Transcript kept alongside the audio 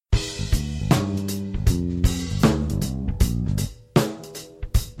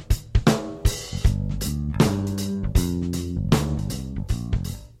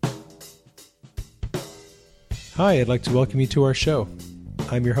Hi, I'd like to welcome you to our show.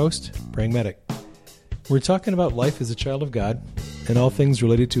 I'm your host, Praying Medic. We're talking about life as a child of God and all things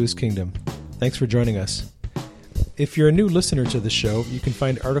related to His kingdom. Thanks for joining us. If you're a new listener to the show, you can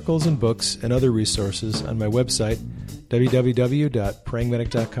find articles and books and other resources on my website,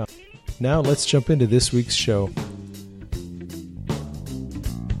 www.prayingmedic.com. Now let's jump into this week's show.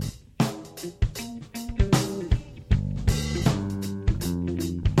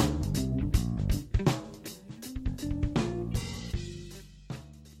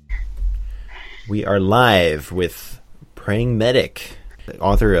 We are live with Praying Medic, the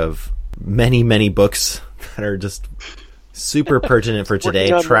author of many, many books that are just super pertinent for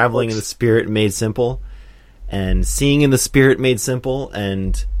today. Traveling in the Spirit Made Simple, and Seeing in the Spirit Made Simple,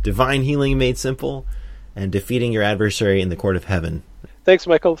 and Divine Healing Made Simple, and Defeating Your Adversary in the Court of Heaven. Thanks,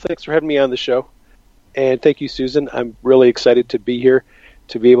 Michael. Thanks for having me on the show. And thank you, Susan. I'm really excited to be here,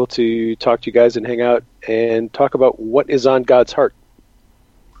 to be able to talk to you guys and hang out and talk about what is on God's heart.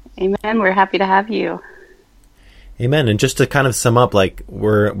 Amen. We're happy to have you. Amen. And just to kind of sum up, like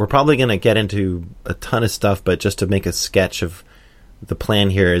we're probably going to get into a ton of stuff, but just to make a sketch of the plan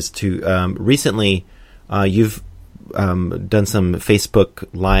here is to recently you've done some Facebook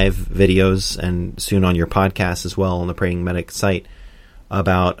Live videos and soon on your podcast as well on the Praying Medic site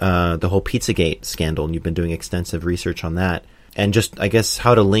about the whole Pizzagate scandal, and you've been doing extensive research on that, and just I guess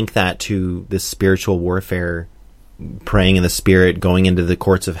how to link that to this spiritual warfare. Praying in the Spirit, going into the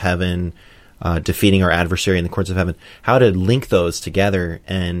courts of heaven, defeating our adversary in the courts of heaven, how to link those together,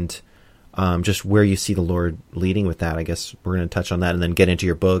 and just where you see the Lord leading with that. I guess we're going to touch on that and then get into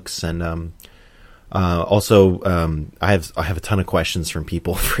your books. And also, I have a ton of questions from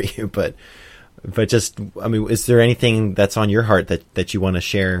people for you, but just, I mean, is there anything that's on your heart that you want to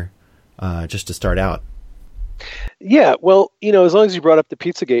share just to start out? Yeah, well, as long as you brought up the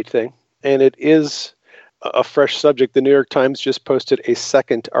Pizzagate thing, and it is a fresh subject. The New York Times just posted a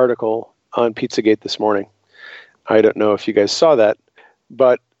second article on Pizzagate this morning. I don't know if you guys saw that,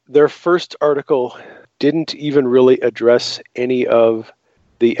 but their first article didn't even really address any of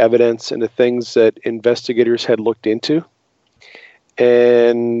the evidence and the things that investigators had looked into.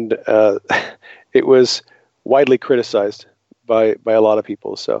 And it was widely criticized by a lot of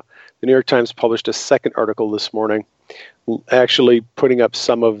people. So the New York Times published a second article this morning, actually putting up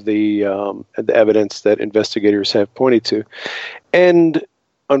some of the evidence that investigators have pointed to. And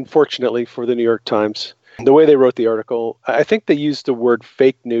unfortunately for the New York Times, the way they wrote the article, I think they used the word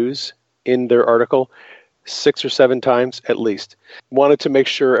fake news in their article 6 or 7 times at least. Wanted to make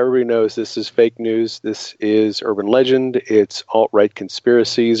sure everybody knows this is fake news, this is urban legend, it's alt-right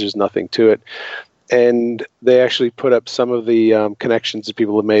conspiracies, there's nothing to it. And they actually put up some of the connections that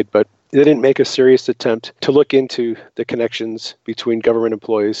people have made, but they didn't make a serious attempt to look into the connections between government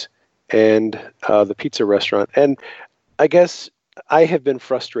employees and the pizza restaurant. And I guess I have been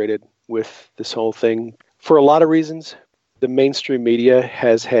frustrated with this whole thing for a lot of reasons. The mainstream media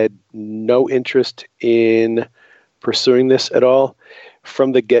has had no interest in pursuing this at all.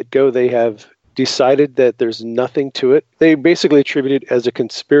 From the get-go, they have decided that there's nothing to it. They basically attribute it as a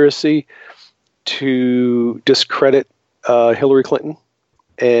conspiracy to discredit Hillary Clinton.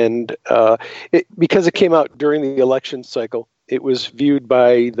 And because it came out during the election cycle, it was viewed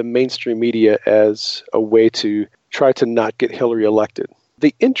by the mainstream media as a way to try to not get Hillary elected.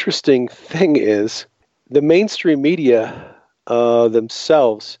 The interesting thing is the mainstream media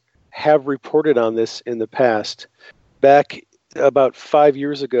themselves have reported on this in the past. Back about 5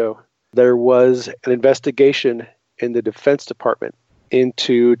 years ago, there was an investigation in the Defense Department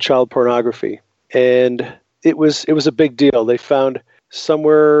into child pornography. And it was a big deal. They found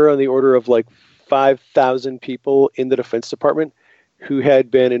somewhere on the order of like 5,000 people in the Defense Department who had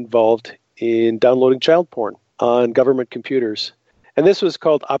been involved in downloading child porn on government computers. And this was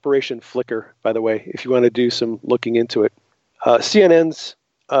called Operation Flicker, by the way, if you want to do some looking into it. CNN's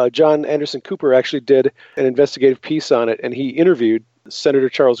John Anderson Cooper actually did an investigative piece on it, and he interviewed Senator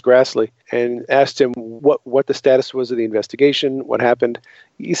Charles Grassley and asked him what the status was of the investigation, what happened.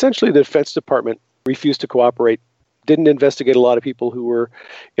 Essentially, the Defense Department refused to cooperate, didn't investigate a lot of people who were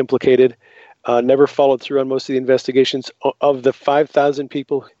implicated, never followed through on most of the investigations. Of the 5,000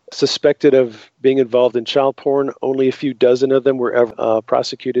 people suspected of being involved in child porn, only a few dozen of them were ever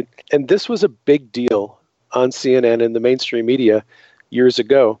prosecuted. And this was a big deal on CNN and the mainstream media years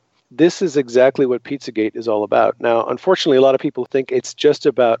ago. This is exactly what Pizzagate is all about. Now, unfortunately, a lot of people think it's just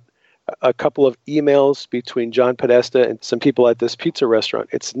about a couple of emails between John Podesta and some people at this pizza restaurant.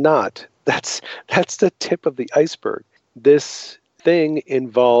 It's not. That's the tip of the iceberg. This thing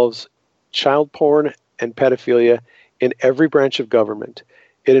involves child porn and pedophilia in every branch of government.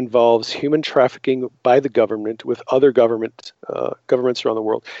 It involves human trafficking by the government with other governments around the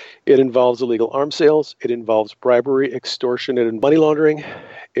world. It involves illegal arms sales. It involves bribery, extortion, and money laundering.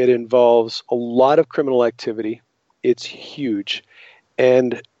 It involves a lot of criminal activity. It's huge.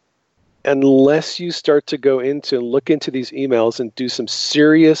 And unless you start to go into and look into these emails and do some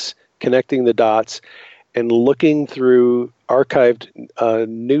serious connecting the dots and looking through archived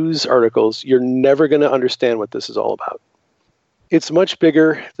news articles, you're never going to understand what this is all about. It's much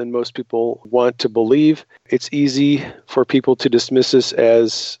bigger than most people want to believe. It's easy for people to dismiss this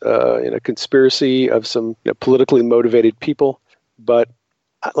as a conspiracy of some politically motivated people. But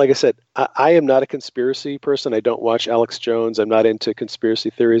like I said, I am not a conspiracy person. I don't watch Alex Jones. I'm not into conspiracy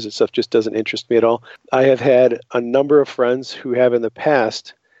theories. That stuff just doesn't interest me at all. I have had a number of friends who have in the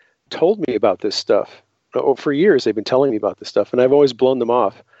past told me about this stuff. For years, they've been telling me about this stuff, and I've always blown them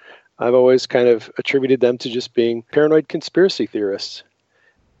off. I've always kind of attributed them to just being paranoid conspiracy theorists.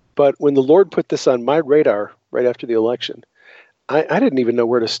 But when the Lord put this on my radar right after the election, I didn't even know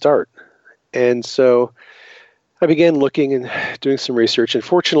where to start. And so I began looking and doing some research. And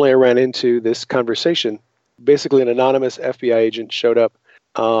fortunately, I ran into this conversation. Basically, an anonymous FBI agent showed up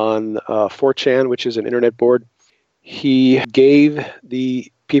on 4chan, which is an internet board. He gave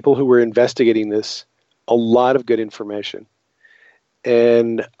the people who were investigating this a lot of good information.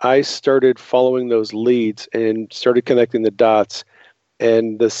 And I started following those leads and started connecting the dots.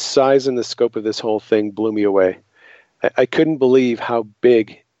 And the size and the scope of this whole thing blew me away. I couldn't believe how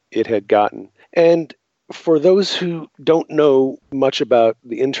big it had gotten. And for those who don't know much about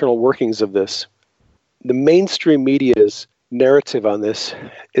the internal workings of this, the mainstream media's narrative on this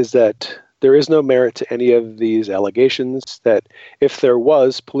is that there is no merit to any of these allegations, that if there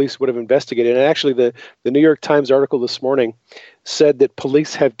was, police would have investigated. And actually, the New York Times article this morning said that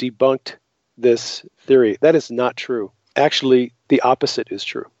police have debunked this theory. That is not true. Actually, the opposite is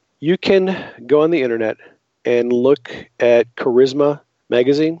true. You can go on the internet and look at Charisma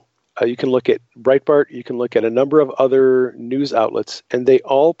magazine. You can look at Breitbart. You can look at a number of other news outlets, and they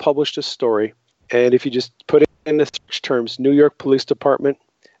all published a story. And if you just put it in the search terms, New York Police Department,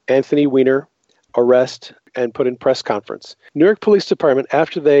 Anthony Weiner, arrest, and put in press conference. New York Police Department,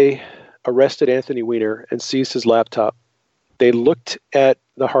 after they arrested Anthony Weiner and seized his laptop, they looked at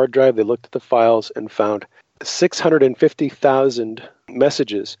the hard drive, they looked at the files, and found 650,000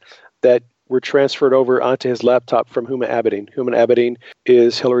 messages that were transferred over onto his laptop from Huma Abedin. Huma Abedin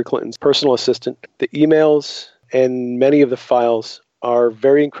is Hillary Clinton's personal assistant. The emails and many of the files are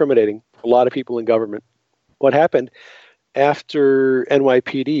very incriminating for a lot of people in government. What happened after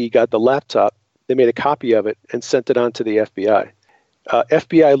NYPD got the laptop, they made a copy of it and sent it on to the FBI.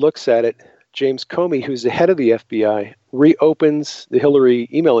 FBI looks at it. James Comey, who's the head of the FBI, reopens the Hillary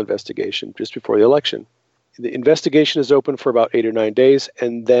email investigation just before the election. The investigation is open for about 8 or 9 days,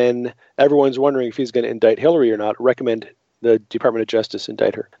 and then everyone's wondering if he's going to indict Hillary or not, recommend the Department of Justice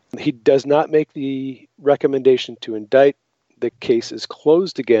indict her. He does not make the recommendation to indict. The case is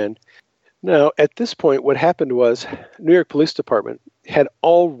closed again. Now, at this point, what happened was New York Police Department had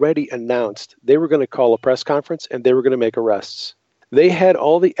already announced they were going to call a press conference and they were going to make arrests. They had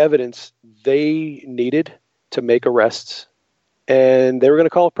all the evidence they needed to make arrests, and they were going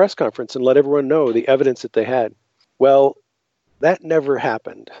to call a press conference and let everyone know the evidence that they had. Well, that never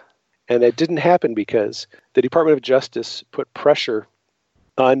happened. And it didn't happen because the Department of Justice put pressure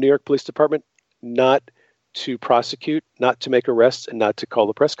on New York Police Department not to prosecute, not to make arrests, and not to call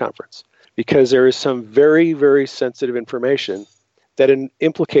the press conference. Because there is some very, very sensitive information that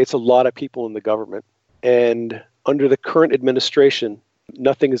implicates a lot of people in the government. And under the current administration,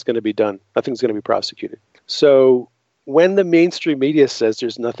 nothing is going to be done. Nothing's going to be prosecuted. So when the mainstream media says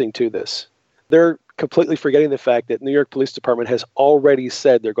there's nothing to this, they're completely forgetting the fact that New York Police Department has already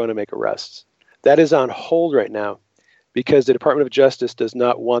said they're going to make arrests. That is on hold right now because the Department of Justice does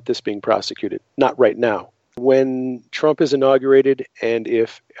not want this being prosecuted. Not right now. When Trump is inaugurated and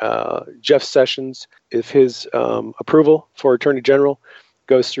if Jeff Sessions, if his approval for Attorney General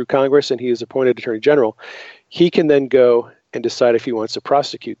goes through Congress and he is appointed Attorney General, he can then go and decide if he wants to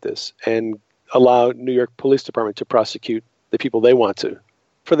prosecute this and allow New York Police Department to prosecute the people they want to.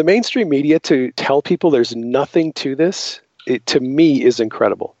 For the mainstream media to tell people there's nothing to this, it to me is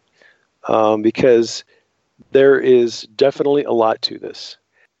incredible because there is definitely a lot to this.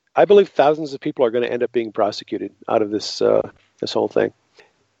 I believe thousands of people are going to end up being prosecuted out of this this whole thing.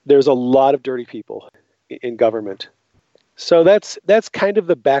 There's a lot of dirty people in government. So that's kind of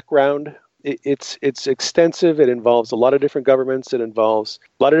the background. It's extensive. It involves a lot of different governments. It involves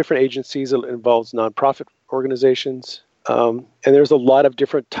a lot of different agencies. It involves nonprofit organizations. And there's a lot of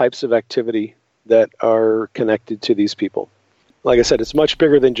different types of activity that are connected to these people. Like I said, it's much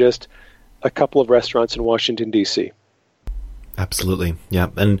bigger than just a couple of restaurants in Washington, D.C. Absolutely. Yeah.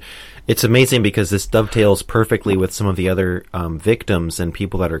 And it's amazing because this dovetails perfectly with some of the other victims and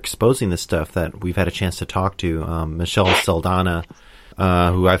people that are exposing this stuff that we've had a chance to talk to. Michelle Saldana,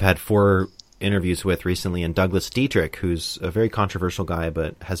 who I've had 4 interviews with recently, and Douglas Dietrich, who's a very controversial guy,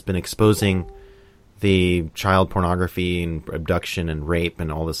 but has been exposing the child pornography and abduction and rape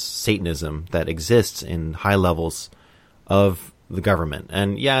and all this Satanism that exists in high levels of the government.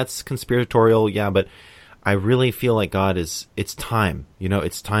 And yeah, it's conspiratorial. Yeah, but I really feel like it's time,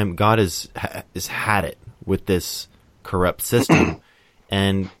 it's time. God is had it with this corrupt system.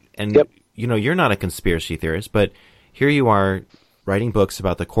 and, Yep. You're not a conspiracy theorist, but here you are writing books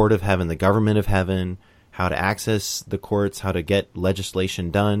about the court of heaven, the government of heaven, how to access the courts, how to get legislation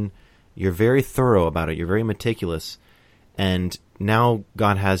done. You're very thorough about it. You're very meticulous. And now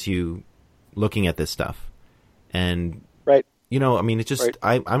God has you looking at this stuff. And right. It's just,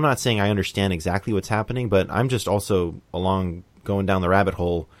 right. I'm not saying I understand exactly what's happening, but I'm just also going down the rabbit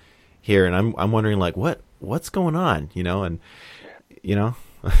hole here. And I'm wondering what's going on, and,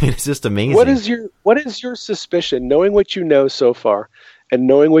 it's just amazing. What is your suspicion, knowing what you know so far and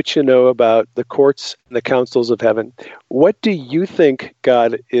knowing what you know about the courts and the councils of heaven? What do you think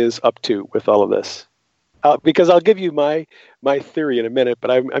God is up to with all of this? Because I'll give you my theory in a minute,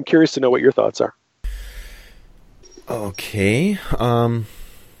 but I'm curious to know what your thoughts are. Okay.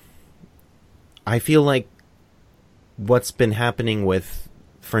 I feel like what's been happening with,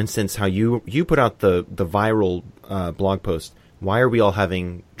 for instance, how you put out the viral blog post, why are we all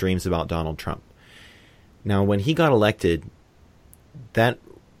having dreams about Donald Trump? Now, when he got elected, that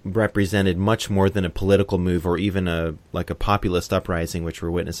represented much more than a political move or even a populist uprising, which we're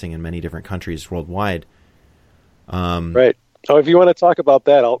witnessing in many different countries worldwide. Right. Oh, if you want to talk about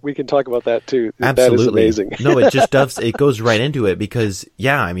that, we can talk about that too. Absolutely. That is amazing. No, it just it goes right into it because,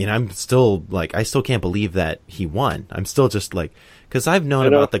 I'm still I still can't believe that he won. I'm still just because I've known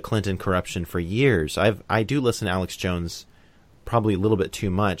about the Clinton corruption for years. I do listen to Alex Jones probably a little bit too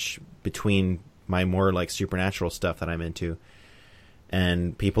much between my more supernatural stuff that I'm into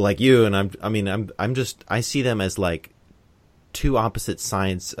and people like you. And I see them as two opposite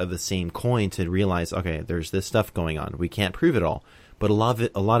sides of the same coin to realize, okay, there's this stuff going on. We can't prove it all, but a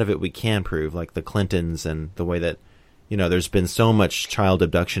lot of it we can prove, like the Clintons and the way that, there's been so much child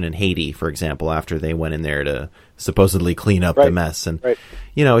abduction in Haiti, for example, after they went in there to supposedly clean up the mess. And, it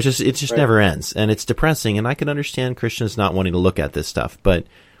just never ends. And it's depressing. And I can understand Christians not wanting to look at this stuff. But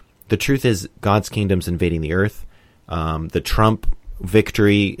the truth is God's kingdom's invading the earth. The Trump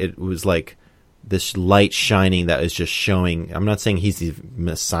victory, it was this light shining that is just showing. I'm not saying he's the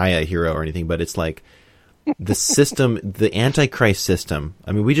Messiah hero or anything, but it's the system, the Antichrist system.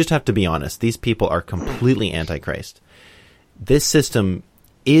 We just have to be honest. These people are completely Antichrist. This system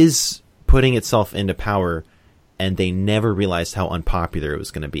is putting itself into power, and they never realized how unpopular it was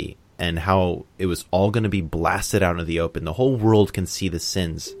going to be and how it was all going to be blasted out into the open. The whole world can see the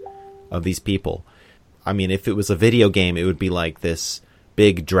sins of these people. If it was a video game, it would be like this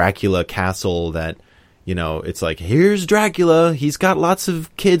big Dracula castle that, it's here's Dracula. He's got lots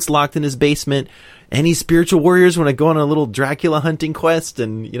of kids locked in his basement. Any spiritual warriors want to go on a little Dracula hunting quest?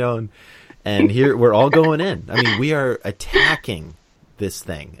 And, and here we're all going in. We are attacking this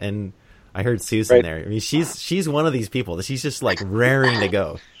thing. And I heard Susan there. She's one of these people. She's just raring to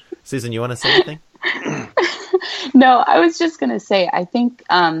go. Susan, you want to say anything? No, I was just going to say, I think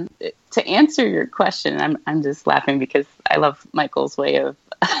to answer your question, I'm just laughing because I love Michael's way of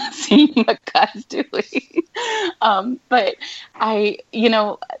seeing what God's doing. But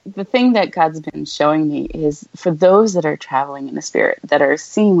the thing that God's been showing me is for those that are traveling in the Spirit, that are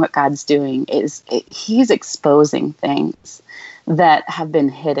seeing what God's doing, He's exposing things that have been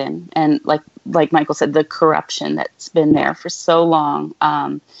hidden. And like Michael said, the corruption that's been there for so long.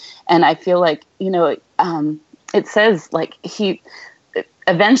 And I feel it says he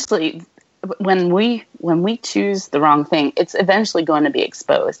eventually, when we choose the wrong thing, it's eventually going to be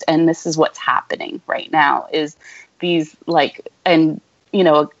exposed. And this is what's happening right now is these back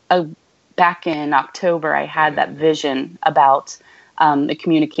in October, I had that vision about the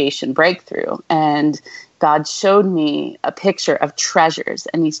communication breakthrough, and God showed me a picture of treasures,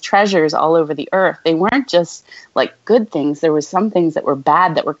 and these treasures all over the earth. They weren't just good things. There were some things that were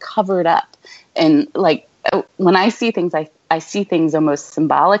bad that were covered up. And when I see things, I see things almost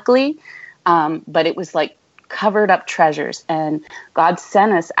symbolically, but it was covered up treasures, and God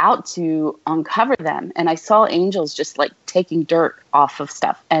sent us out to uncover them. And I saw angels just taking dirt off of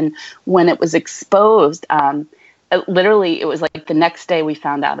stuff. And when it was exposed, it was the next day we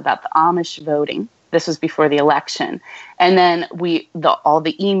found out about the Amish voting. This was before the election. And then all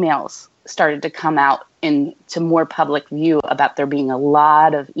the emails started to come out into more public view about there being a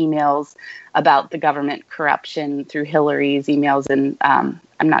lot of emails about the government corruption through Hillary's emails. And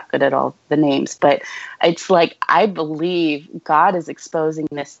I'm not good at all the names, but it's like, I believe God is exposing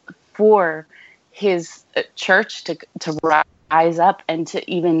this for his church to rise up and to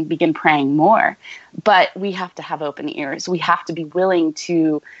even begin praying more. But we have to have open ears. We have to be willing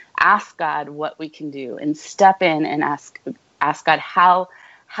to ask God what we can do and step in and ask God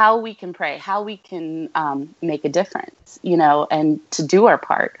how we can pray, how we can make a difference, and to do our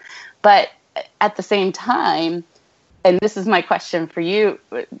part. But at the same time, and this is my question for you,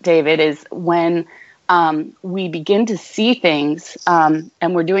 David, is when we begin to see things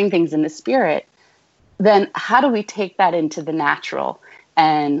and we're doing things in the spirit, then how do we take that into the natural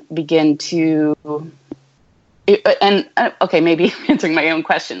and begin to, maybe answering my own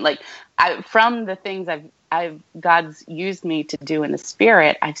question, from the things God's used me to do in the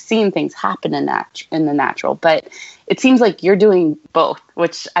spirit, I've seen things happen in the natural, but it seems like you're doing both,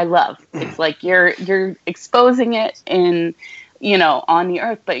 which I love. It's like you're exposing it in, on the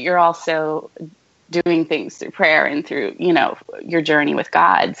earth, but you're also doing things through prayer and through, your journey with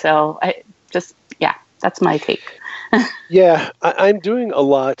God. So that's my take. Yeah, I'm doing a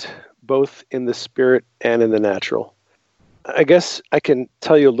lot, both in the spirit and in the natural. I guess I can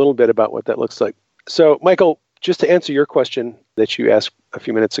tell you a little bit about what that looks like. So, Michael, just to answer your question that you asked a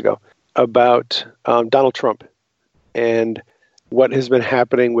few minutes ago about Donald Trump and what has been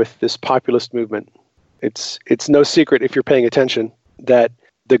happening with this populist movement, it's no secret, if you're paying attention, that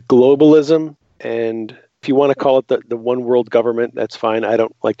the globalism, and if you want to call it the one world government, that's fine. I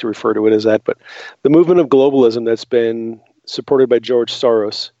don't like to refer to it as that, but the movement of globalism that's been supported by George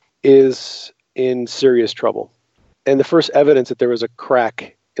Soros is in serious trouble. And the first evidence that there was a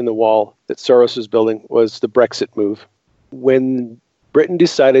crack in the wall that Soros was building was the Brexit move. When Britain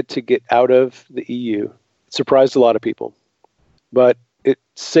decided to get out of the EU, it surprised a lot of people. But it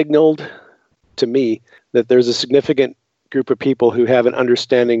signaled to me that there's a significant group of people who have an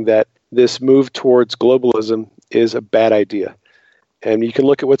understanding that this move towards globalism is a bad idea. And you can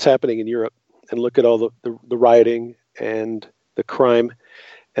look at what's happening in Europe and look at all the rioting and the crime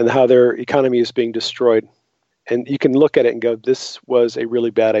and how their economy is being destroyed. And you can look at it and go, this was a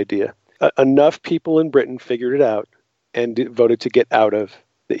really bad idea. Enough people in Britain figured it out and voted to get out of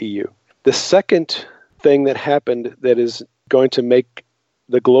the EU. The second thing that happened that is going to make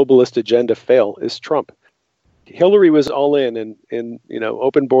the globalist agenda fail is Trump. Hillary was all in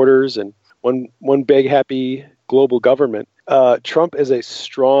open borders and one big happy global government. Trump is a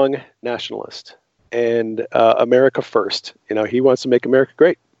strong nationalist and America first. He wants to make America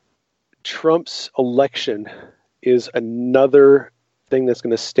great. Trump's election is another thing that's going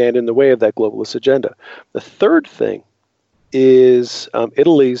to stand in the way of that globalist agenda. The third thing is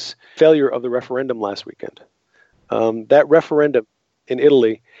Italy's failure of the referendum last weekend. That referendum in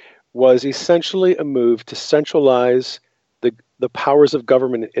Italy was essentially a move to centralize the powers of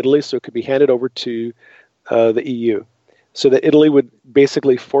government in Italy so it could be handed over to the EU, so that Italy would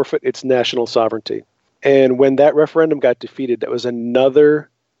basically forfeit its national sovereignty. And when that referendum got defeated, that was another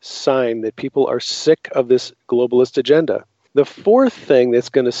sign that people are sick of this globalist agenda. The fourth thing that's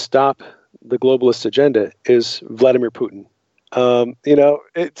going to stop the globalist agenda is Vladimir Putin.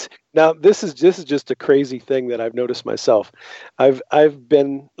 This is just a crazy thing that I've noticed myself. I've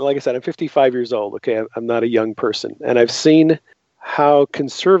been, like I said, I'm 55 years old. Okay, I'm not a young person, and I've seen how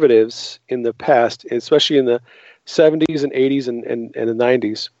conservatives in the past, especially in the 70s and 80s and the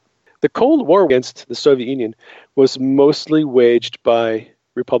 90s, the Cold War against the Soviet Union was mostly waged by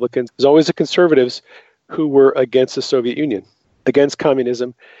Republicans. There's always the conservatives who were against the Soviet Union, against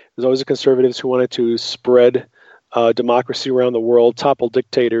communism. There's always the conservatives who wanted to spread democracy around the world, topple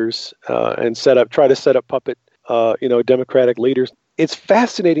dictators, and try to set up puppet, democratic leaders. It's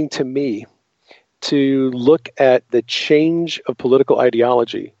fascinating to me to look at the change of political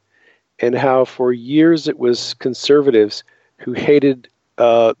ideology and how for years it was conservatives who hated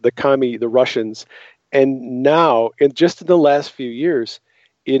the Russians, and now, in the last few years,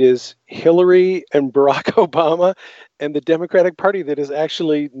 it is Hillary and Barack Obama and the Democratic Party that is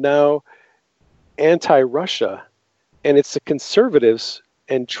actually now anti-Russia. And it's the conservatives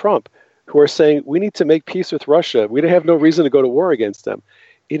and Trump who are saying, we need to make peace with Russia. We have no reason to go to war against them.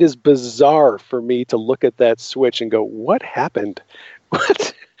 It is bizarre for me to look at that switch and go, what happened?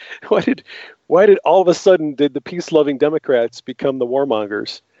 Why did all of a sudden did the peace-loving Democrats become the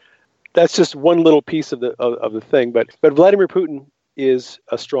warmongers? That's just one little piece of the thing. But Vladimir Putin is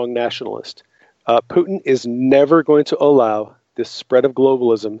a strong nationalist. Putin is never going to allow this spread of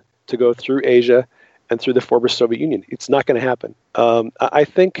globalism to go through Asia and through the former Soviet Union. It's not going to happen. I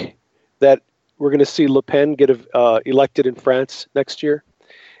think that we're going to see Le Pen get elected in France next year.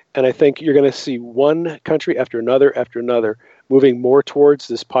 And I think you're going to see one country after another moving more towards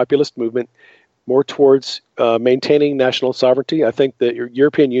this populist movement, more towards maintaining national sovereignty. I think the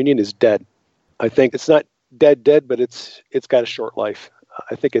European Union is dead. I think it's not dead, but it's got a short life.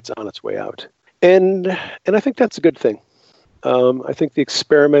 I think it's on its way out. And I think that's a good thing. I think the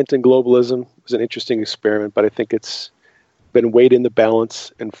experiment in globalism was an interesting experiment, but I think it's been weighed in the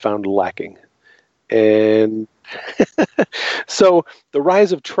balance and found lacking. And so the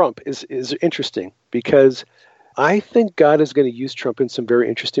rise of Trump is interesting because I think God is going to use Trump in some very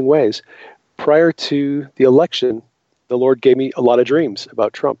interesting ways. Prior to the election, the Lord gave me a lot of dreams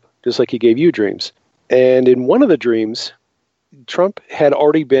about Trump, just like he gave you dreams. And in one of the dreams, Trump had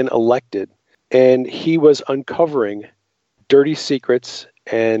already been elected, and he was uncovering dirty secrets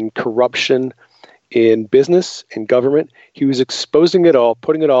and corruption in business and government. He was exposing it all,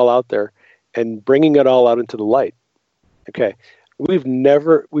 putting it all out there, and bringing it all out into the light. Okay, we've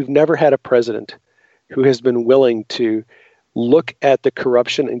never had a president who has been willing to look at the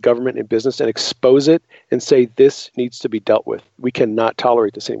corruption in government and business and expose it and say this needs to be dealt with. We cannot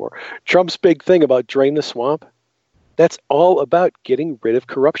tolerate this anymore. Trump's big thing about drain the swamp, that's all about getting rid of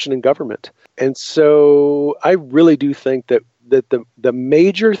corruption in government. And so I really do think that the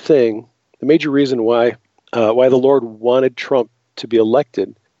major thing, the major reason why the Lord wanted Trump to be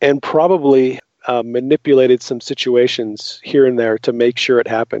elected and probably manipulated some situations here and there to make sure it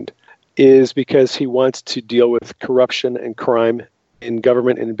happened is because he wants to deal with corruption and crime in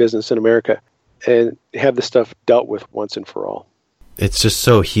government and business in America and have the stuff dealt with once and for all. It's just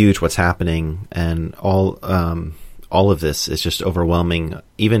so huge what's happening, and all of this is just overwhelming,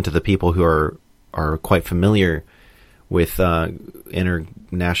 even to the people who are quite familiar with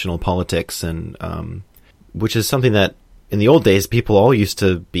international politics, and which is something that in the old days people all used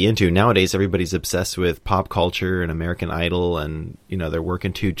to be into. Nowadays, everybody's obsessed with pop culture and American Idol, and they're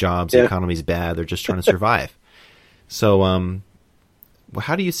working 2 jobs. The economy's bad. They're just trying to survive. So,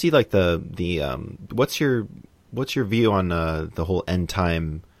 how do you see like the what's your view on the whole end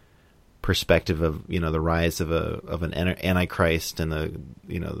time perspective of the rise of an antichrist and the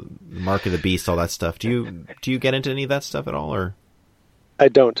mark of the beast, all that stuff? Do you get into any of that stuff at all, or? I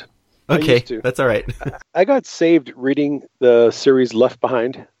don't. Okay, that's all right. I got saved reading the series Left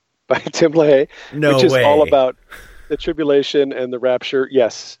Behind by Tim LaHaye, which is all about the tribulation and the rapture.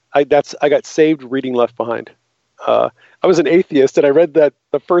 Yes, I got saved reading Left Behind. I was an atheist, and I read the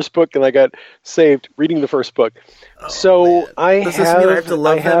first book, and I got saved reading the first book. So man. Does this mean I have to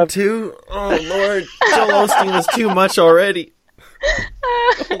love them too? Oh Lord, Joel Osteen was too much already.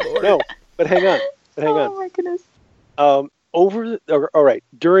 Oh, Lord. No, but hang on. Oh my goodness. All right.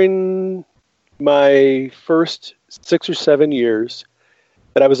 During my first 6 or 7 years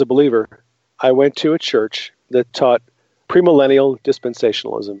that I was a believer, I went to a church that taught premillennial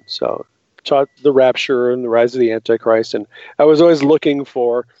dispensationalism. So taught the rapture and the rise of the Antichrist. And I was always looking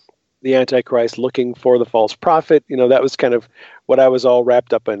for the Antichrist, looking for the false prophet. That was kind of what I was all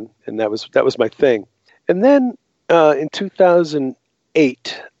wrapped up in. And that was my thing. And then in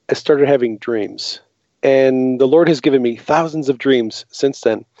 2008, I started having dreams. And the Lord has given me thousands of dreams since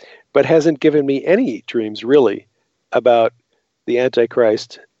then, but hasn't given me any dreams really about the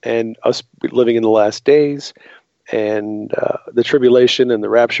Antichrist and us living in the last days and the tribulation and the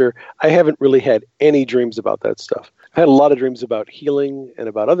rapture. I haven't really had any dreams about that stuff. I've had a lot of dreams about healing and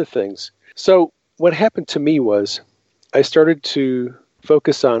about other things. So what happened to me was I started to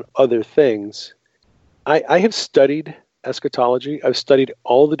focus on other things. I have studied eschatology. I've studied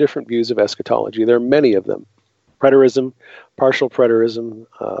all the different views of eschatology. There are many of them. Preterism, partial preterism,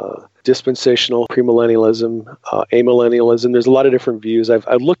 dispensational premillennialism, amillennialism. There's a lot of different views.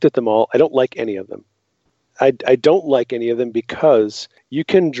 I've looked at them all. I don't like any of them. I don't like any of them because you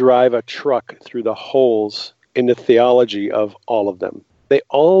can drive a truck through the holes in the theology of all of them. They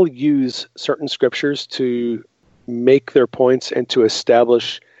all use certain scriptures to make their points and to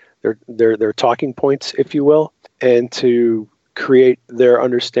establish their talking points, if you will, and to create their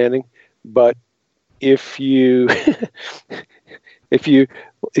understanding. But if you if you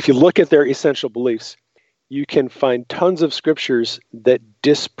look at their essential beliefs, you can find tons of scriptures that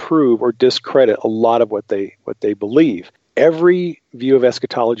disprove or discredit a lot of what they believe. Every view of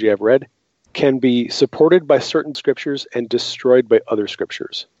eschatology I've read can be supported by certain scriptures and destroyed by other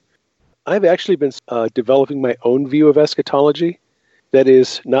scriptures. I've actually been developing my own view of eschatology that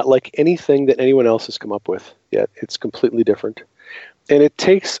is not like anything that anyone else has come up with yet. It's completely different. And it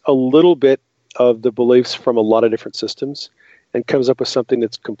takes a little bit of the beliefs from a lot of different systems and comes up with something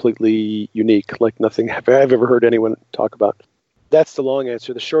that's completely unique, like nothing I've ever heard anyone talk about. That's the long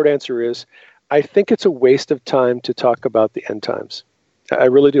answer. The short answer is, I think it's a waste of time to talk about the end times. I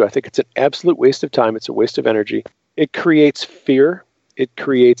really do. I think it's an absolute waste of time. It's a waste of energy. It creates fear. It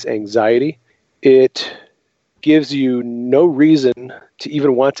creates anxiety. It gives you no reason to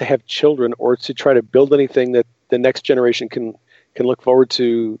even want to have children or to try to build anything that the next generation can look forward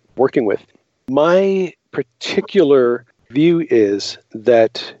to working with. My particular view is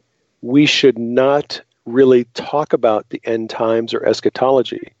that we should not really talk about the end times or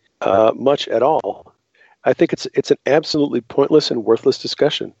eschatology much at all. I think it's an absolutely pointless and worthless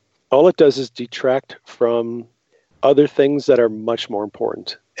discussion. All it does is detract from other things that are much more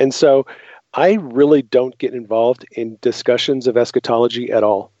important. And so I really don't get involved in discussions of eschatology at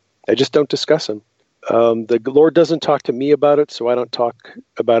all. I just don't discuss them. The Lord doesn't talk to me about it, so I don't talk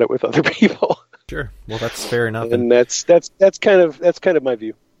about it with other people. Sure. Well, that's fair enough. And that's kind of my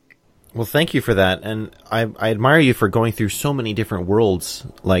view. Well, thank you for that, and I admire you for going through so many different worlds,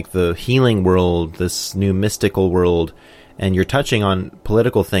 like the healing world, this new mystical world, and you're touching on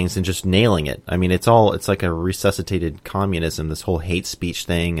political things and just nailing it. I mean, it's like a resuscitated communism, this whole hate speech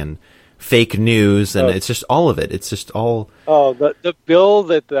thing and fake news, and it's just all of it. It's just all... Oh, the bill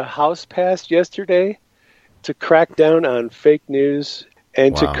that the House passed yesterday to crack down on fake news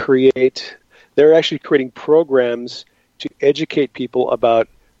and to create... They're actually creating programs to educate people about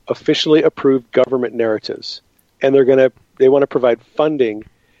officially approved government narratives, and they want to provide funding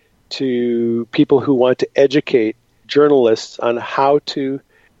to people who want to educate journalists on how to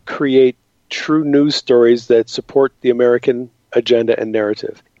create true news stories that support the American agenda and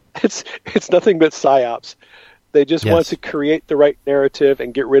narrative. It's nothing but psyops. They just want to create the right narrative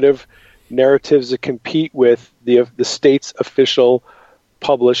and get rid of narratives that compete with the state's official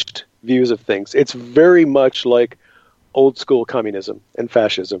published views of things. It's very much like old school communism and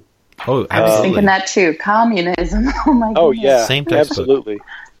fascism. Oh, I was thinking that too. Communism. Oh my goodness. Oh yeah, same textbook. Absolutely.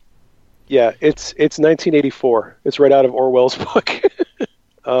 Yeah, it's 1984. It's right out of Orwell's book.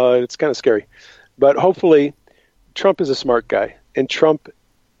 It's kind of scary, but hopefully, Trump is a smart guy, and Trump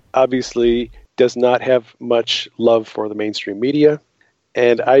obviously does not have much love for the mainstream media,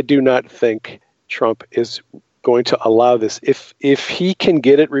 and I do not think Trump is going to allow this. If he can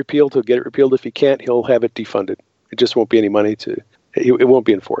get it repealed, he'll get it repealed. If he can't, he'll have it defunded. It just won't be any money it won't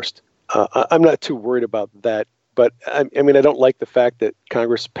be enforced. I'm not too worried about that, but I mean, I don't like the fact that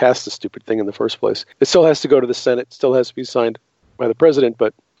Congress passed the stupid thing in the first place. It still has to go to the Senate, still has to be signed by the president,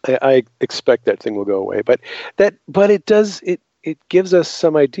 but I expect that thing will go away. But it gives us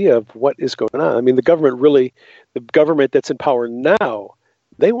some idea of what is going on. I mean, the government that's in power now,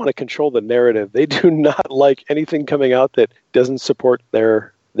 they want to control the narrative. They do not like anything coming out that doesn't support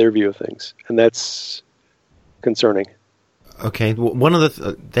their view of things, and that's concerning. Okay, one of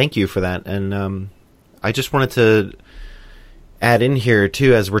the thank you for that, and I just wanted to add in here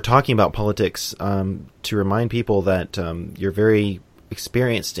too, as we're talking about politics, to remind people that you're very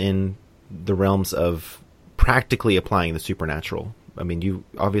experienced in the realms of practically applying the supernatural. I mean, you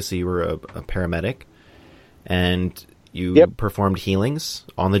obviously were a paramedic, and you performed healings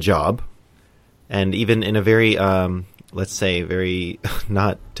on the job, and even in a very, let's say, very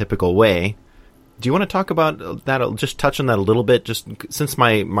not typical way. Do you want to talk about that? Just touch on that a little bit, just since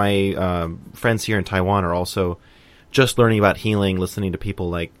my friends here in Taiwan are also just learning about healing, listening to people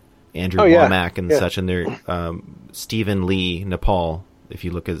like Andrew Womack and such, and they're Stephen Lee Nepal. If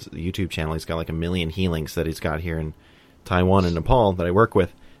you look at his YouTube channel, he's got like 1 million healings that he's got here in Taiwan and Nepal that I work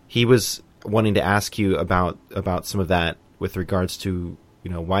with. He was wanting to ask you about some of that with regards to,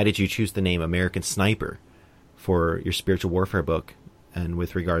 why did you choose the name American Sniper for your spiritual warfare book, and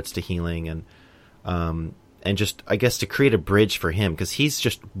with regards to healing and just, I guess, to create a bridge for him, because he's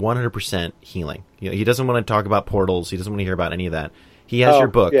just 100% healing. He doesn't want to talk about portals. He doesn't want to hear about any of that. He has your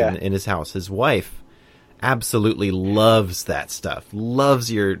book in his house. His wife absolutely loves that stuff,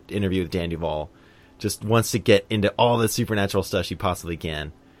 loves your interview with Dan Duvall, just wants to get into all the supernatural stuff she possibly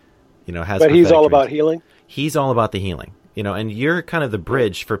can. But he's all about healing? He's all about the healing. And you're kind of the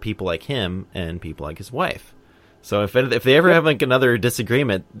bridge for people like him and people like his wife. So if they ever have like another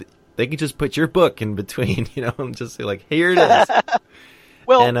disagreement, they can just put your book in between, and just say like, here it is.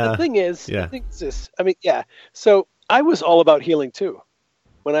 Well, and, the thing is this. I mean, so I was all about healing too.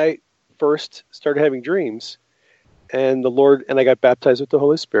 When I first started having dreams, and I got baptized with the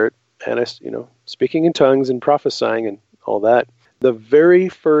Holy Spirit, and I, speaking in tongues and prophesying and all that, the very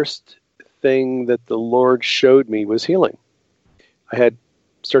first thing that the Lord showed me was healing. I had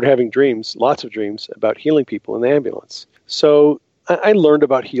started having dreams, lots of dreams, about healing people in the ambulance. So I learned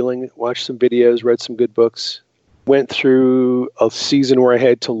about healing, watched some videos, read some good books, went through a season where I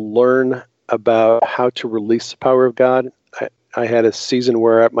had to learn about how to release the power of God. I had a season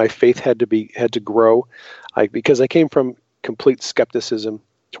where my faith had to grow, because I came from complete skepticism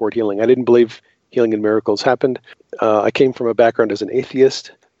toward healing. I didn't believe healing and miracles happened. I came from a background as an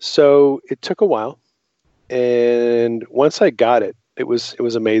atheist, so it took a while. And once I got it, it was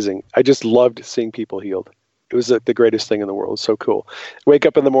amazing. I just loved seeing people healed. It was the greatest thing in the world. It was so cool. Wake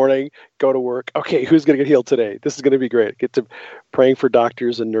up in the morning, go to work. Okay, who's going to get healed today? This is going to be great. Get to praying for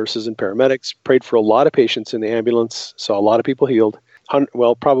doctors and nurses and paramedics. Prayed for a lot of patients in the ambulance. Saw a lot of people healed.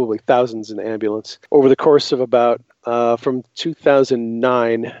 Probably thousands in the ambulance. Over the course of about from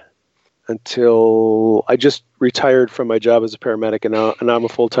 2009 until I just retired from my job as a paramedic, and now I'm a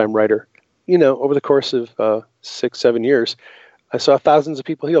full-time writer. Over the course of 6-7 years, I saw thousands of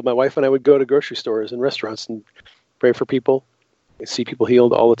people healed. My wife and I would go to grocery stores and restaurants and pray for people. I see people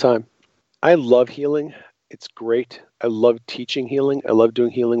healed all the time. I love healing. It's great. I love teaching healing. I love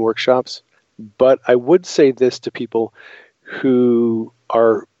doing healing workshops. But I would say this to people who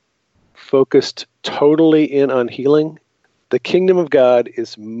are focused totally in on healing. The kingdom of God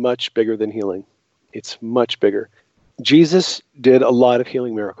is much bigger than healing. It's much bigger. Jesus did a lot of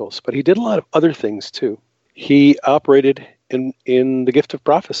healing miracles, but he did a lot of other things too. He operated in the gift of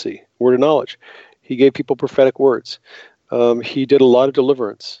prophecy, word of knowledge. He gave people prophetic words. He did a lot of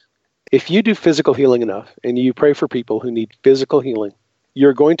deliverance. If you do physical healing enough and you pray for people who need physical healing,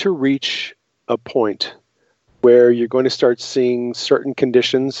 you're going to reach a point where you're going to start seeing certain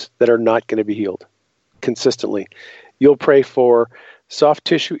conditions that are not going to be healed consistently. You'll pray for soft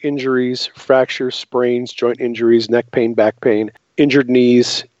tissue injuries, fractures, sprains, joint injuries, neck pain, back pain, injured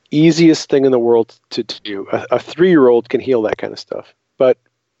knees. Easiest thing in the world to do. A 3-year-old can heal that kind of stuff. But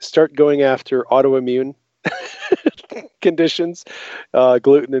start going after autoimmune conditions,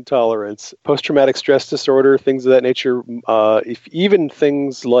 gluten intolerance, post-traumatic stress disorder, things of that nature, even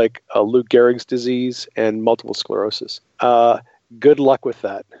things like Lou Gehrig's disease and multiple sclerosis. Good luck with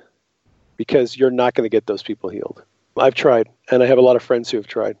that, because you're not going to get those people healed. I've tried, and I have a lot of friends who have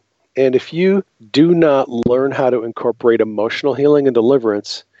tried. And if you do not learn how to incorporate emotional healing and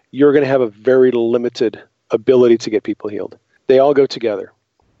deliverance, you're going to have a very limited ability to get people healed. They all go together.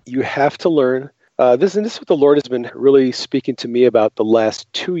 You have to learn. This is what the Lord has been really speaking to me about the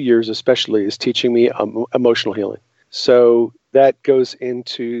last 2 years, especially, is teaching me emotional healing. So that goes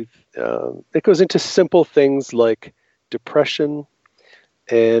into simple things like depression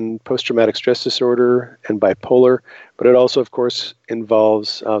and post-traumatic stress disorder and bipolar, but it also, of course,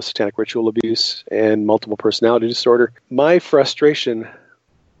 involves satanic ritual abuse and multiple personality disorder. My frustration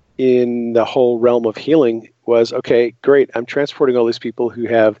in the whole realm of healing was, okay, great, I'm transporting all these people who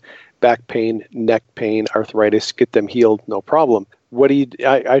have back pain, neck pain, arthritis, get them healed, no problem.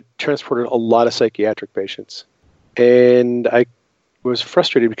 I transported a lot of psychiatric patients, and I was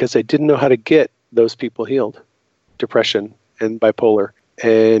frustrated because I didn't know how to get those people healed, depression and bipolar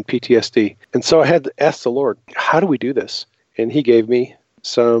and PTSD. And so I had to ask the Lord, how do we do this? And he gave me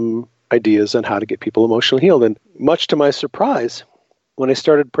some ideas on how to get people emotionally healed. And much to my surprise, when I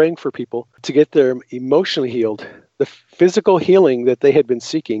started praying for people to get them emotionally healed, the physical healing that they had been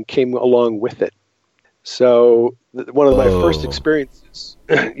seeking came along with it. So one of my first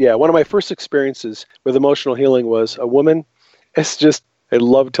experiences with emotional healing was a woman. I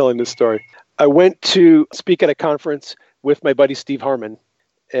love telling this story. I went to speak at a conference with my buddy Steve Harmon,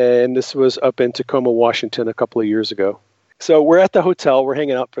 and this was up in Tacoma, Washington a couple of years ago. So we're at the hotel, we're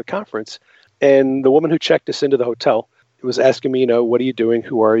hanging out for the conference, and the woman who checked us into the hotel was asking me, what are you doing?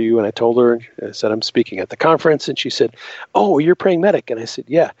 Who are you? And I told her, I said, I'm speaking at the conference. And she said, oh, you're praying medic. And I said,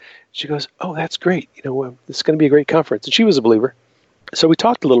 yeah. She goes, oh, that's great. This is going to be a great conference. And she was a believer. So we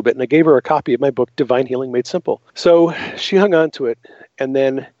talked a little bit, and I gave her a copy of my book, Divine Healing Made Simple. So she hung on to it, and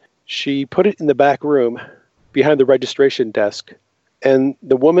then she put it in the back room behind the registration desk. And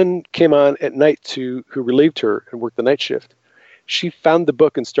the woman came on at night who relieved her and worked the night shift. She found the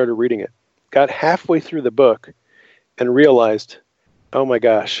book and started reading it, got halfway through the book, and realized, oh my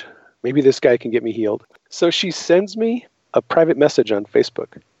gosh, maybe this guy can get me healed. So she sends me a private message on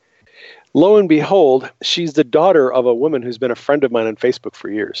Facebook. Lo and behold, she's the daughter of a woman who's been a friend of mine on Facebook for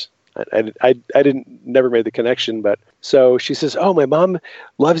years. I never made the connection, but so she says, oh, my mom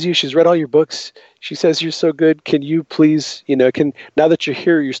loves you. She's read all your books. She says, you're so good. Can you please, now that you're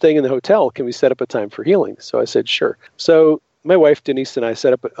here, you're staying in the hotel, can we set up a time for healing? So I said, sure. So my wife, Denise, and I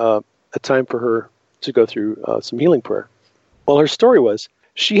set up a time for her to go through some healing prayer. Well, her story was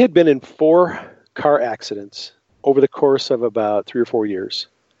she had been in 4 car accidents over the course of about 3 or 4 years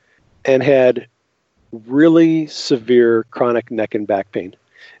and had really severe chronic neck and back pain.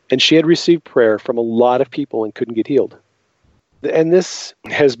 And she had received prayer from a lot of people and couldn't get healed. And this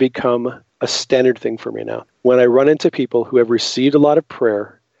has become a standard thing for me now. When I run into people who have received a lot of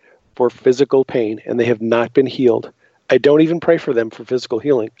prayer for physical pain and they have not been healed, I don't even pray for them for physical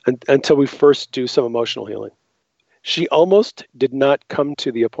healing until we first do some emotional healing. She almost did not come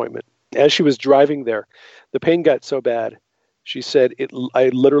to the appointment. As she was driving there, the pain got so bad. She said, I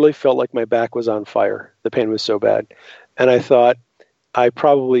literally felt like my back was on fire. The pain was so bad. And I thought, I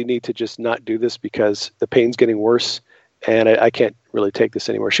probably need to just not do this because the pain's getting worse and I can't really take this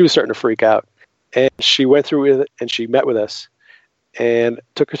anymore. She was starting to freak out. And she went through with it and she met with us and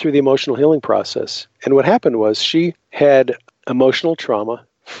took her through the emotional healing process. And what happened was she had emotional trauma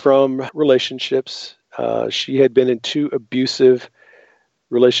from relationships. She had been in 2 abusive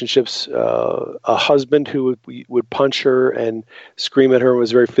relationships, a husband who would punch her and scream at her and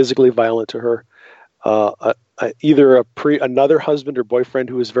was very physically violent to her. Either another husband or boyfriend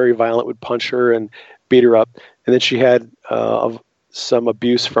who was very violent would punch her and beat her up. And then she had some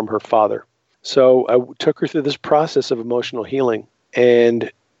abuse from her father. So I took her through this process of emotional healing. And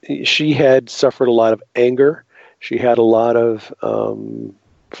she had suffered a lot of anger. She had a lot of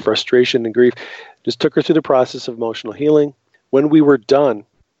frustration and grief. Just took her through the process of emotional healing. When we were done,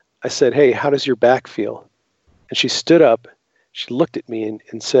 I said, "Hey, how does your back feel?" And she stood up. She looked at me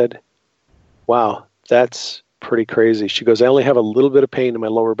and said, "Wow, that's pretty crazy." She goes, "I only have a little bit of pain in my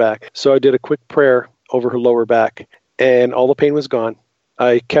lower back." So I did a quick prayer over her lower back, and all the pain was gone.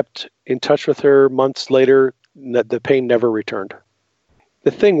 I kept in touch with her months later. The pain never returned.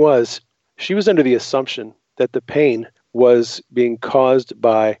 The thing was, she was under the assumption that the pain was being caused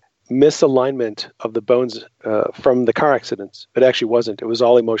by misalignment of the bones from the car accidents. It actually wasn't. It was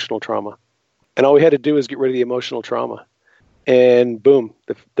all emotional trauma. And all we had to do was get rid of the emotional trauma. And boom,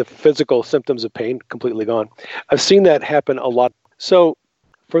 the physical symptoms of pain completely gone. I've seen that happen a lot. So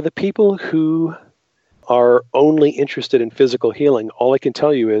for the people who are only interested in physical healing, all I can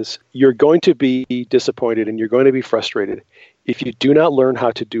tell you is you're going to be disappointed and you're going to be frustrated. If you do not learn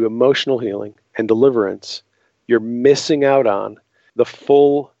how to do emotional healing and deliverance, you're missing out on the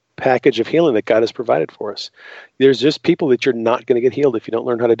full package of healing that God has provided for us. There's just people that you're not going to get healed if you don't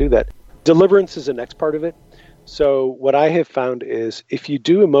learn how to do that. Deliverance is the next part of it. So what I have found is if you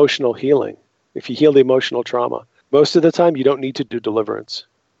do emotional healing, if you heal the emotional trauma, most of the time you don't need to do deliverance.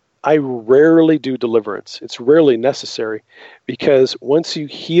 I rarely do deliverance. It's rarely necessary because once you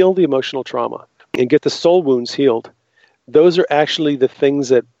heal the emotional trauma and get the soul wounds healed, those are actually the things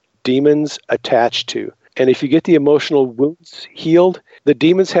that demons attach to. And if you get the emotional wounds healed, the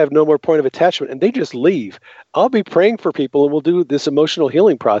demons have no more point of attachment and they just leave. I'll be praying for people and we'll do this emotional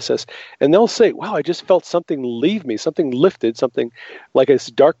healing process. And they'll say, "Wow, I just felt something leave me, something lifted, something like a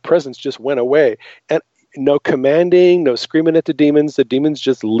dark presence just went away." And no commanding, no screaming at the demons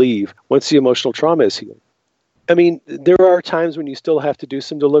just leave once the emotional trauma is healed. I mean, there are times when you still have to do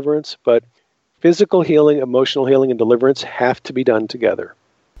some deliverance, but physical healing, emotional healing, and deliverance have to be done together.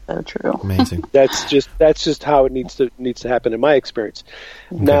 So true. Amazing. That's just how it needs to happen in my experience.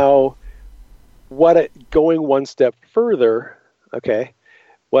 Okay. Now, going one step further, okay,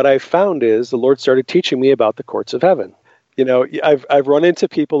 what I found is the Lord started teaching me about the courts of heaven. You know, I've run into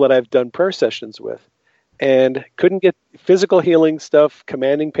people that I've done prayer sessions with and couldn't get physical healing stuff,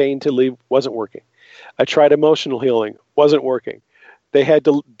 commanding pain to leave, wasn't working. I tried emotional healing, wasn't working. They had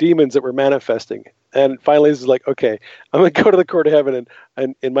demons that were manifesting. And finally, it's like, okay, I'm going to go to the court of heaven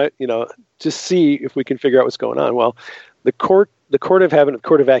and in my, just see if we can figure out what's going on. Well, the court of heaven, the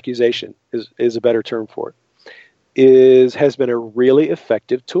court of accusation is a better term for it, has been a really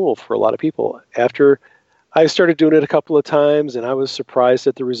effective tool for a lot of people. After I started doing it a couple of times and I was surprised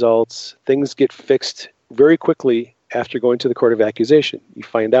at the results, things get fixed very quickly after going to the court of accusation. You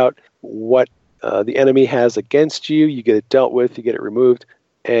find out what the enemy has against you, you get it dealt with, you get it removed,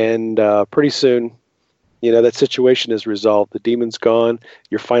 and pretty soon, that situation is resolved. The demon's gone,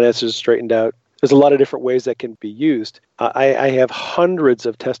 your finances are straightened out. There's a lot of different ways that can be used. I have hundreds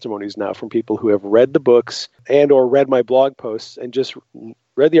of testimonies now from people who have read the books and or read my blog posts and just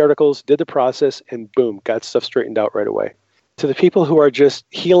read the articles, did the process, and boom, got stuff straightened out right away. To the people who are just,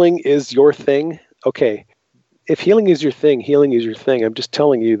 healing is your thing, okay, if healing is your thing, healing is your thing. I'm just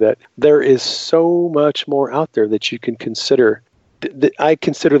telling you that there is so much more out there that you can consider. I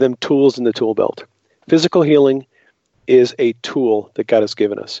consider them tools in the tool belt. Physical healing is a tool that God has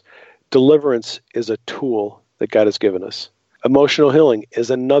given us. Deliverance is a tool that God has given us. Emotional healing is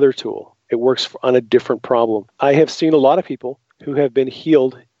another tool. It works on a different problem. I have seen a lot of people who have been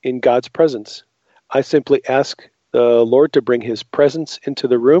healed in God's presence. I simply ask the Lord to bring his presence into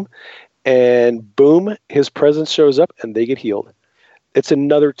the room, and boom, his presence shows up and they get healed. It's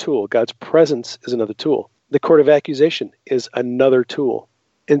another tool. God's presence is another tool. The court of accusation is another tool.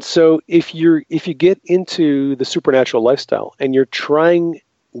 And so if you get into the supernatural lifestyle and you're trying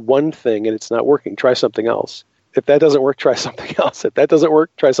one thing and it's not working, try something else. If that doesn't work, try something else. If that doesn't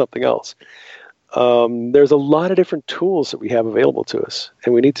work, try something else. There's a lot of different tools that we have available to us,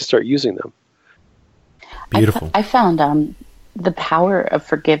 and we need to start using them. Beautiful. I found the power of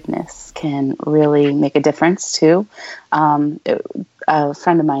forgiveness can really make a difference too. A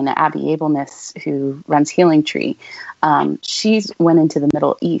friend of mine, Abby Abelness, who runs Healing Tree, she went into the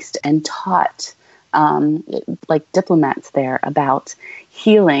Middle East and taught like diplomats there about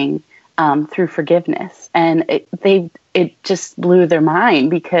healing through forgiveness, and it just blew their mind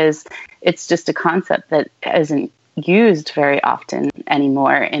because it's just a concept that isn't used very often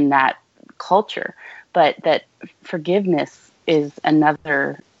anymore in that culture, but that forgiveness is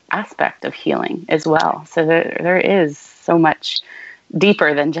another aspect of healing as well. So there is so much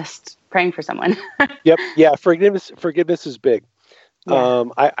deeper than just praying for someone. Yep. Yeah. Forgiveness is big. Yeah.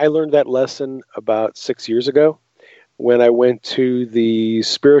 I learned that lesson about 6 years ago when I went to the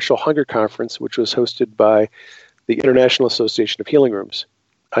Spiritual Hunger Conference, which was hosted by the International Association of Healing Rooms.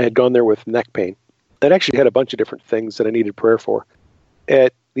 I had gone there with neck pain. I'd actually had a bunch of different things that I needed prayer for.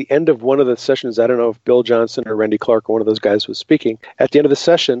 At the end of one of the sessions, I don't know if Bill Johnson or Randy Clark or one of those guys was speaking. At the end of the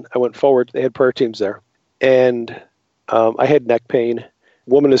session, I went forward. They had prayer teams there. And I had neck pain. A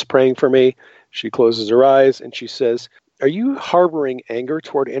woman is praying for me. She closes her eyes and she says, "Are you harboring anger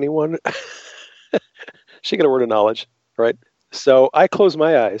toward anyone?" She got a word of knowledge, right? So I closed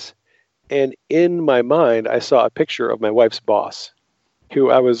my eyes, and in my mind, I saw a picture of my wife's boss, who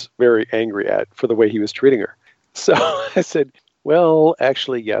I was very angry at for the way he was treating her. So I said, "Well,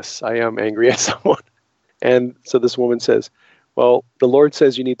 actually, yes, I am angry at someone." And so this woman says, "Well, the Lord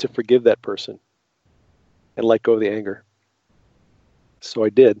says you need to forgive that person and let go of the anger." So I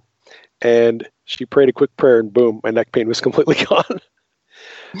did. And she prayed a quick prayer, and boom, my neck pain was completely gone.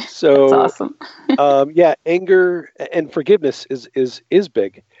 So That's awesome. yeah, anger and forgiveness is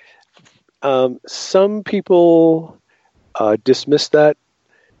big. Some people dismiss that.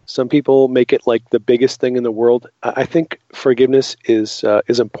 Some people make it like the biggest thing in the world. I think forgiveness is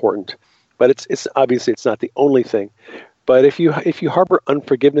important, but it's obviously it's not the only thing. But if you harbor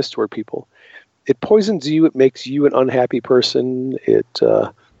unforgiveness toward people, it poisons you. It makes you an unhappy person.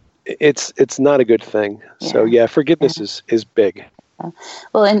 It's not a good thing. Yeah. So yeah, forgiveness is big.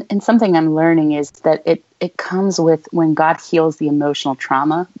 Well, and something I'm learning is that it comes with when God heals the emotional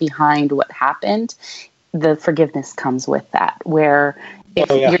trauma behind what happened, the forgiveness comes with that, where if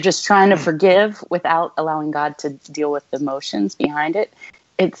you're just trying to forgive without allowing God to deal with the emotions behind it,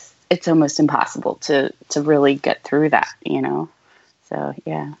 it's almost impossible to really get through that, you know? So,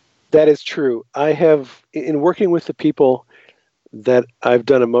 yeah. That is true. I have, in working with the people that I've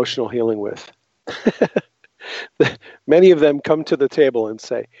done emotional healing with, many of them come to the table and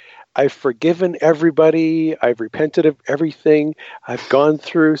say, "I've forgiven everybody. I've repented of everything. I've gone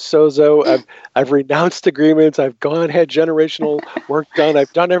through sozo. I've renounced agreements. I've had generational work done.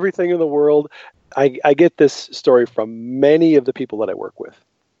 I've done everything in the world." I get this story from many of the people that I work with.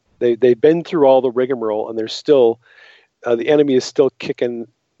 They've been through all the rigmarole, and they're still, the enemy is still kicking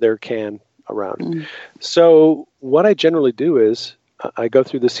their can around. Mm. So what I generally do is I go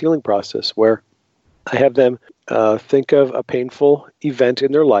through this healing process where I have them think of a painful event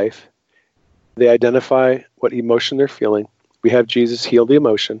in their life. They identify what emotion they're feeling. We have Jesus heal the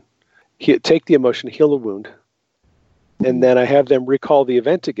emotion, take the emotion, heal the wound, and then I have them recall the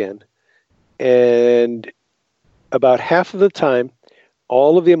event again. And about half of the time,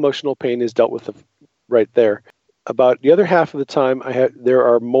 all of the emotional pain is dealt with right there. About the other half of the time, there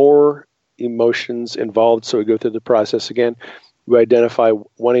are more emotions involved, so we go through the process again. We identify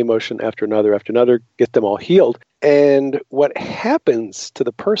one emotion after another, get them all healed. And what happens to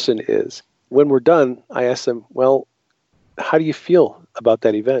the person is, when we're done, I ask them, "Well, how do you feel about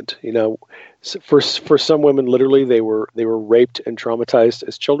that event?" You know, for some women, literally, they were raped and traumatized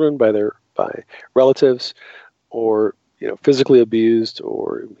as children by relatives, or physically abused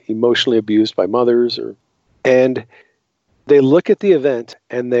or emotionally abused by mothers, and they look at the event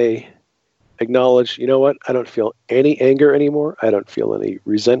and they acknowledge, "You know what? I don't feel any anger anymore. I don't feel any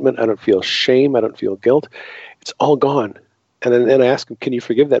resentment. I don't feel shame. I don't feel guilt. It's all gone." And then I ask them, "Can you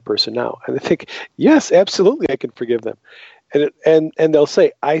forgive that person now?" And they think, "Yes, absolutely, I can forgive them." And they'll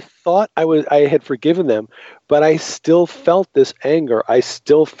say, "I thought I had forgiven them, but I still felt this anger. I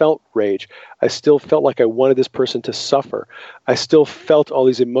still felt rage. I still felt like I wanted this person to suffer. I still felt all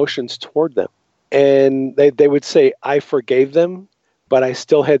these emotions toward them." And they would say, "I forgave them, but I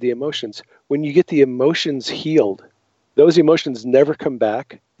still had the emotions." When you get the emotions healed, those emotions never come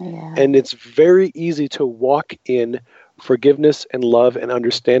back. Yeah. And it's very easy to walk in forgiveness and love and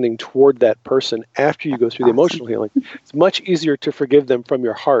understanding toward that person after you go through the emotional healing. It's much easier to forgive them from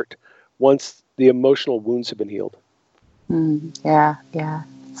your heart once the emotional wounds have been healed. Yeah.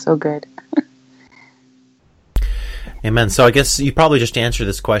 So good. Amen. So I guess you probably just answered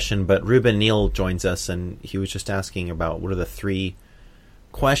this question, but Ruben Neal joins us, and he was just asking about what are the 3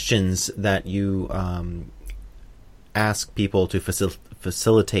 questions that you ask people to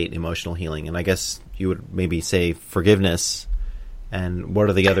facilitate emotional healing. And I guess you would maybe say forgiveness, and what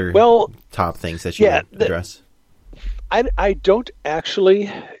are the other top things that you would address? I don't actually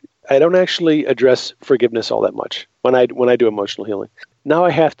address forgiveness all that much when I do emotional healing. Now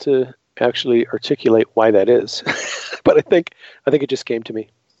I have to actually articulate why that is. But I think it just came to me.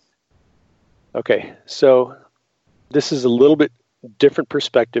 Okay, so this is a little bit different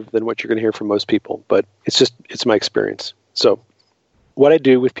perspective than what you're going to hear from most people, but it's my experience. So what I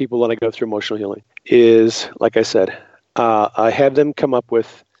do with people when I go through emotional healing is, like I said, I have them come up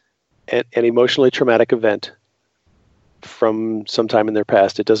with an emotionally traumatic event from some time in their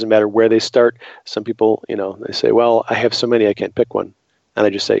past. It doesn't matter where they start. Some people, they say, well, I have so many, I can't pick one. And I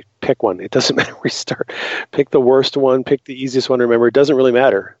just say, pick one. It doesn't matter where you start. Pick the worst one, pick the easiest one to remember. It doesn't really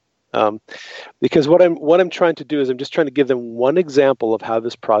matter. Because what I'm trying to do is I'm just trying to give them one example of how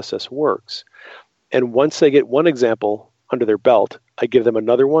this process works. And once they get one example under their belt, I give them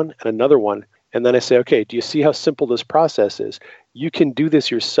another one and another one. And then I say, okay, do you see how simple this process is? You can do this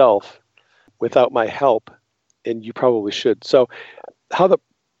yourself without my help, and you probably should. So how the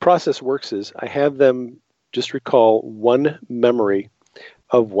process works is I have them just recall one memory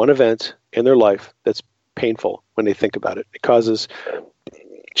of one event in their life that's painful when they think about it. It causes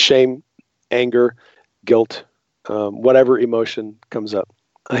shame, anger, guilt, whatever emotion comes up.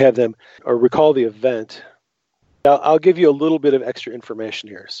 I have them recall the event. I'll give you a little bit of extra information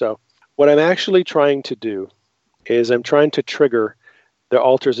here. So what I'm actually trying to do is I'm trying to trigger the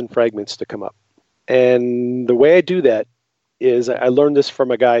altars and fragments to come up. And the way I do that is I learned this from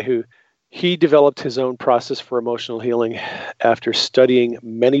a guy who he developed his own process for emotional healing after studying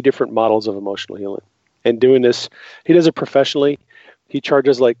many different models of emotional healing. And doing this, he does it professionally. He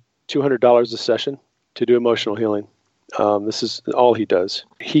charges like $200 a session to do emotional healing. This is all he does.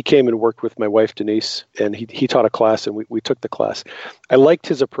 He came and worked with my wife, Denise, and he taught a class, and we took the class. I liked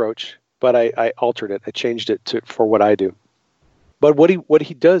his approach, but I altered it. I changed it for what I do. But what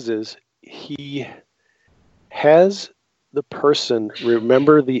he does is he has the person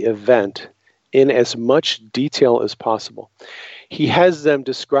remember the event in as much detail as possible. He has them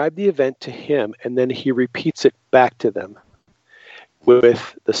describe the event to him, and then he repeats it back to them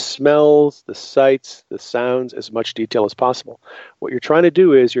with the smells, the sights, the sounds, as much detail as possible. What you're trying to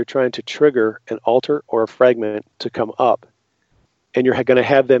do is you're trying to trigger an altar or a fragment to come up, and you're going to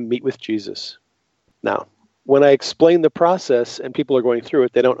have them meet with Jesus. Now, when I explain the process and people are going through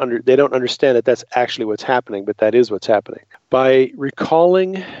it, they don't understand that that's actually what's happening, but that is what's happening. By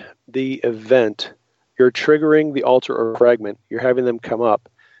recalling the event, you're triggering the altar or fragment. You're having them come up,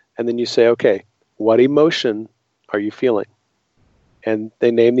 and then you say, okay, what emotion are you feeling? And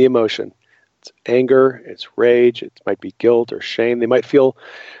they name the emotion. It's anger, it's rage, it might be guilt or shame. They might feel,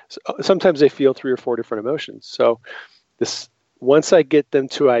 sometimes they feel 3 or 4 different emotions. So once I get them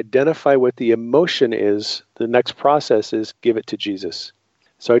to identify what the emotion is, the next process is give it to Jesus.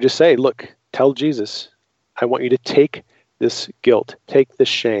 So I just say, look, tell Jesus, I want you to take this guilt, take the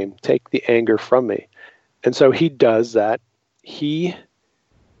shame, take the anger from me. And so he does that. He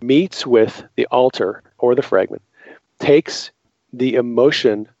meets with the altar or the fragment, takes the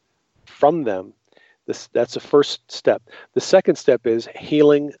emotion from them. That's the first step. The second step is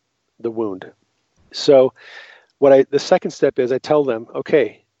healing the wound. So the second step is I tell them,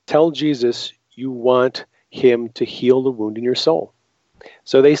 okay, tell Jesus you want him to heal the wound in your soul.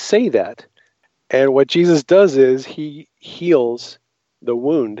 So they say that. And what Jesus does is he heals the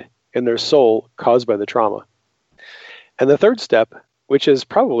wound in their soul caused by the trauma. And the third step, which is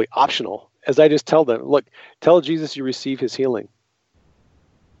probably optional, as I just tell them, look, tell Jesus you receive his healing.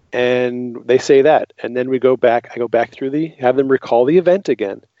 And they say that. And then I go back through have them recall the event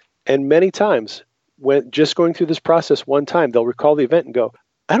again. And many times, when just going through this process one time, they'll recall the event and go,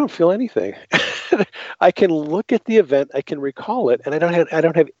 I don't feel anything. I can look at the event, I can recall it, and I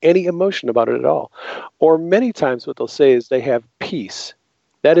don't have any emotion about it at all. Or many times what they'll say is they have peace.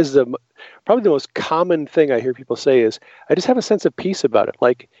 That is probably the most common thing I hear people say is, I just have a sense of peace about it.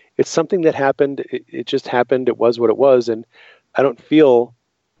 Like it's something that happened, it just happened, it was what it was, and I don't feel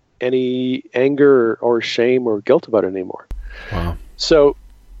any anger or shame or guilt about it anymore. Wow. So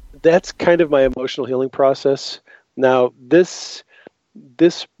that's kind of my emotional healing process. Now, this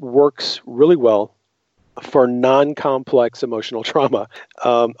works really well for non-complex emotional trauma.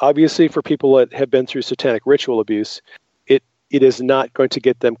 Obviously, for people that have been through satanic ritual abuse, it is not going to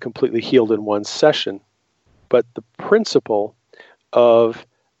get them completely healed in one session. But the principle of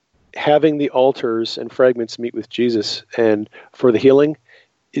having the altars and fragments meet with Jesus and for the healing,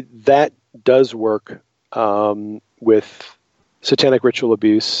 that does work with satanic ritual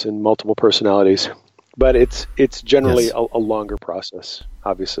abuse and multiple personalities. But it's generally a longer process,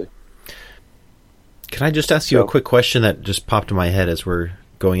 obviously. Can I just ask you a quick question that just popped in my head as we're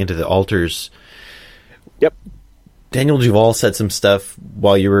going into the altars? Yep. Daniel Duval said some stuff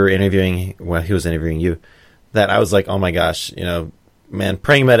while he was interviewing you, that I was like, oh my gosh, man,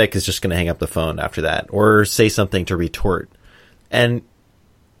 Praying Medic is just going to hang up the phone after that or say something to retort. And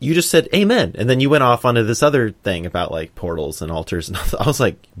you just said, amen. And then you went off onto this other thing about like portals and altars. And I was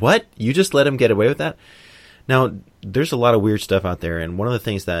like, what? You just let him get away with that? Now, there's a lot of weird stuff out there. And one of the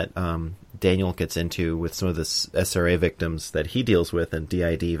things that Daniel gets into with some of the SRA victims that he deals with and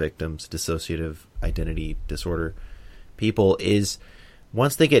DID victims, dissociative identity disorder people, is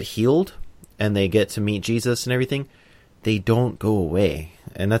once they get healed and they get to meet Jesus and everything, they don't go away.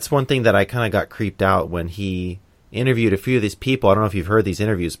 And that's one thing that I kind of got creeped out when he interviewed a few of these people. I don't know if you've heard these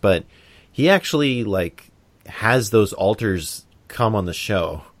interviews, but he actually has those altars come on the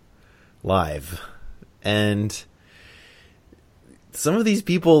show live. And some of these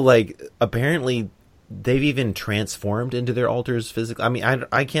people, apparently they've even transformed into their altars physically. I mean,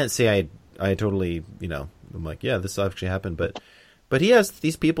 I can't say I totally, I'm like, yeah, this actually happened, but he has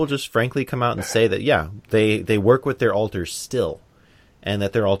these people just frankly come out and say that, yeah, they work with their altars still, and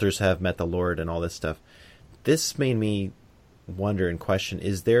that their altars have met the Lord and all this stuff. This made me wonder and question,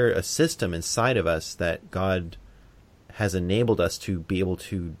 is there a system inside of us that God has enabled us to be able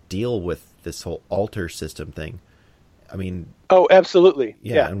to deal with this whole altar system thing? I mean... Oh, absolutely.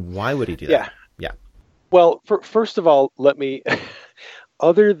 Yeah. And why would he do that? Yeah. Well, first of all, let me...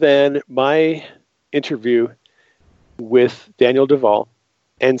 other than my interview with Daniel Duval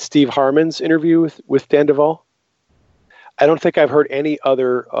and Steve Harmon's interview with Dan Duval, I don't think I've heard any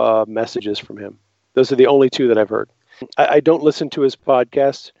other messages from him. Those are the only two that I've heard. I don't listen to his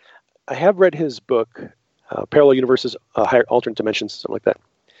podcast. I have read his book, Parallel Universes, Higher Alternate Dimensions, something like that.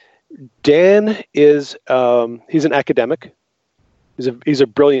 Dan is he's an academic. He's a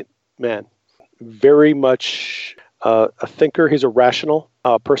brilliant man, very much a thinker. He's a rational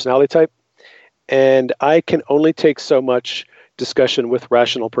personality type, and I can only take so much discussion with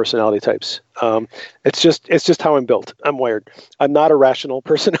rational personality types. It's just how I'm built. I'm wired. I'm not a rational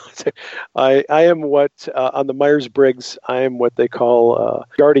personality. I am what on the Myers-Briggs, I am what they call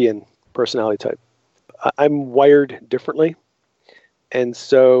guardian personality type. I'm wired differently. And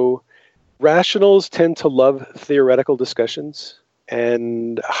so rationals tend to love theoretical discussions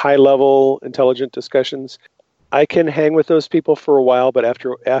and high-level intelligent discussions. I can hang with those people for a while, but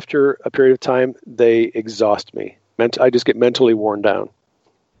after a period of time, they exhaust me. I just get mentally worn down.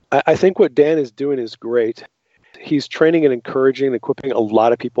 I think what Dan is doing is great. He's training and encouraging and equipping a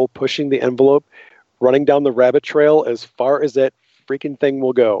lot of people, pushing the envelope, running down the rabbit trail as far as that freaking thing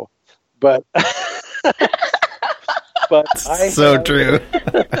will go. But... But true.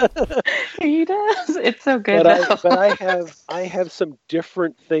 He does. It's so good. But I have some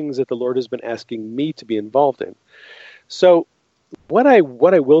different things that the Lord has been asking me to be involved in. So what I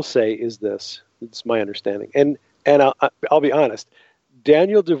will say is this. It's my understanding, and I'll be honest.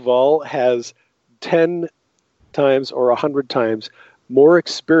 Daniel Duval has 10 times or 100 times more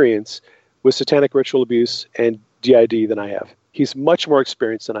experience with satanic ritual abuse and DID than I have. He's much more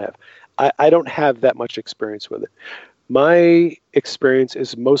experienced than I have. I don't have that much experience with it. My experience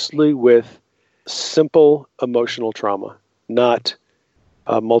is mostly with simple emotional trauma, not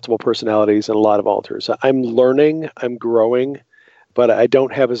multiple personalities and a lot of altars. I'm learning, I'm growing, but I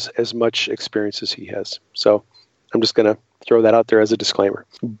don't have as much experience as he has. So I'm just going to throw that out there as a disclaimer.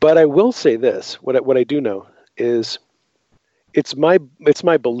 But I will say this, what I do know is it's my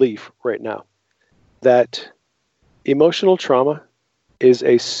belief right now that emotional trauma is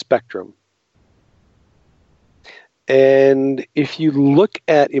a spectrum. And if you look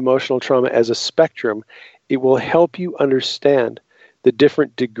at emotional trauma as a spectrum, it will help you understand the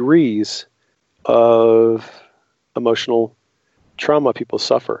different degrees of emotional trauma people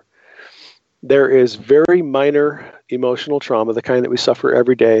suffer. There is very minor emotional trauma, the kind that we suffer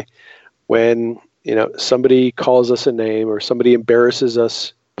every day when, somebody calls us a name or somebody embarrasses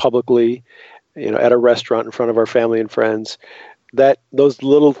us publicly, at a restaurant in front of our family and friends. That those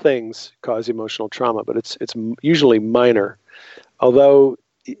little things cause emotional trauma, but it's usually minor. Although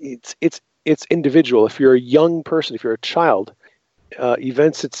it's it's individual. If you're a young person, if you're a child,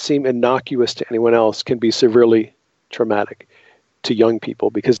 events that seem innocuous to anyone else can be severely traumatic to young people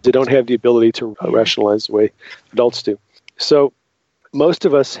because they don't have the ability to rationalize the way adults do. So most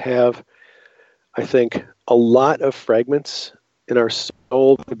of us have, I think, a lot of fragments in our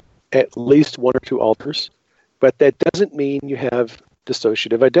soul, at least one or two altars, but that doesn't mean you have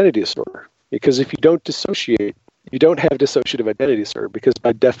dissociative identity disorder. Because if you don't dissociate, you don't have dissociative identity disorder, because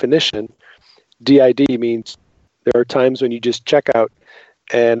by definition, DID means there are times when you just check out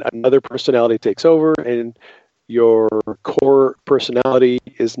and another personality takes over and your core personality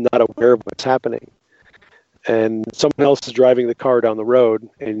is not aware of what's happening. And someone else is driving the car down the road,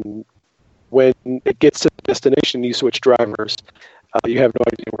 and when it gets to the destination, you switch drivers. You have no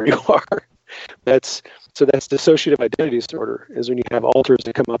idea where you are. That's dissociative identity disorder, is when you have alters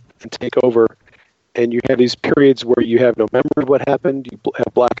that come up and take over, and you have these periods where you have no memory of what happened, you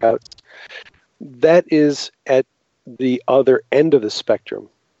have blackouts. That is at the other end of the spectrum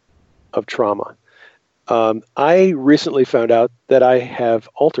of trauma. I recently found out that I have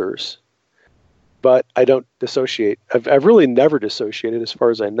alters, but I don't dissociate. I've really never dissociated as far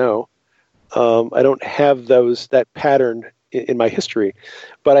as I know. I don't have that pattern in my history,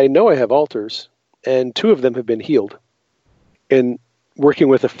 but I know I have alters, and 2 of them have been healed. In working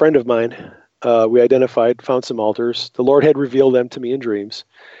with a friend of mine, we found some alters. The Lord had revealed them to me in dreams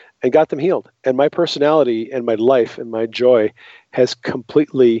and got them healed. And my personality and my life and my joy has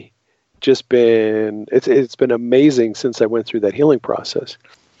completely just been, it's been amazing since I went through that healing process.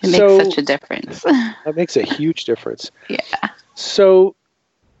 It makes such a difference. That makes a huge difference. Yeah. So,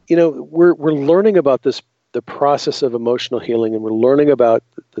 we're learning about the process of emotional healing, and we're learning about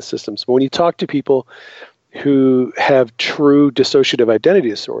the systems. But when you talk to people who have true dissociative identity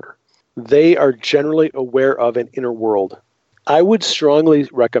disorder, they are generally aware of an inner world. I would strongly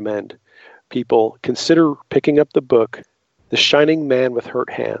recommend people consider picking up the book, The Shining Man with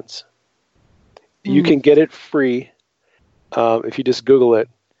Hurt Hands. You can get it free if you just Google it.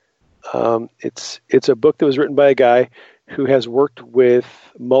 It's a book that was written by a guy who has worked with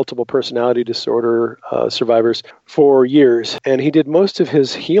multiple personality disorder survivors for years, and he did most of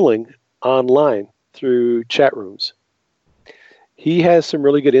his healing online through chat rooms. He has some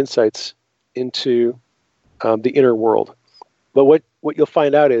really good insights into the inner world. But what you'll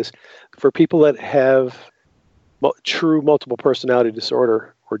find out is, for people that have true multiple personality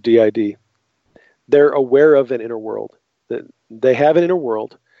disorder, or DID, they're aware of an inner world. They have an inner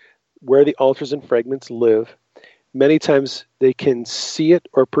world where the alters and fragments live. Many times they can see it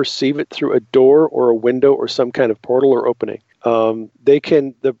or perceive it through a door or a window or some kind of portal or opening. They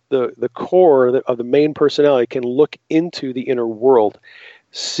can, the core of the main personality can look into the inner world,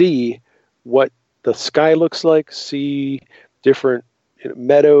 see what the sky looks like, see different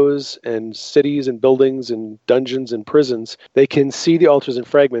meadows and cities and buildings and dungeons and prisons. They can see the alters and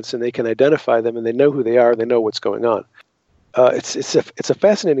fragments, and they can identify them, and they know who they are. They know what's going on. It's a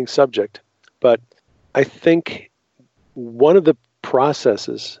fascinating subject, but I think one of the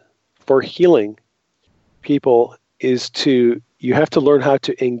processes for healing people is you have to learn how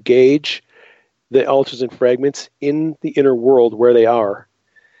to engage the alters and fragments in the inner world where they are,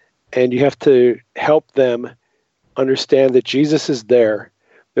 and you have to help them understand that Jesus is there.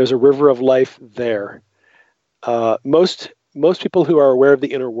 There's a river of life there. Most people who are aware of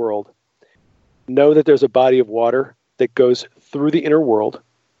the inner world know that there's a body of water that goes through the inner world.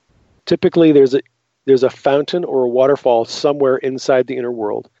 Typically, there's a fountain or a waterfall somewhere inside the inner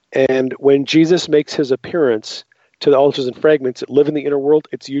world. And when Jesus makes his appearance to the altars and fragments that live in the inner world,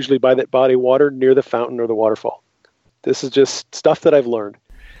 it's usually by that body of water near the fountain or the waterfall. This is just stuff that I've learned.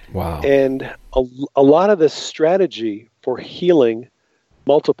 Wow. And a lot of the strategy for healing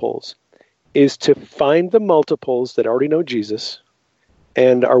multiples is to find the multiples that already know Jesus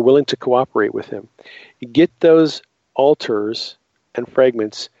and are willing to cooperate with him. Get those altars and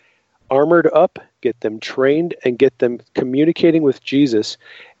fragments armored up, get them trained, and get them communicating with Jesus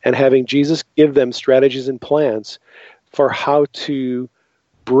and having Jesus give them strategies and plans for how to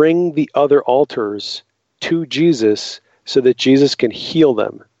bring the other altars to Jesus so that Jesus can heal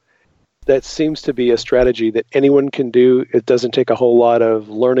them. That seems to be a strategy that anyone can do. It doesn't take a whole lot of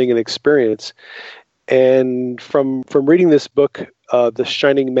learning and experience. And from reading this book, The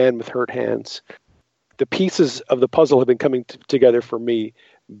Shining Man with Hurt Hands, the pieces of the puzzle have been coming together for me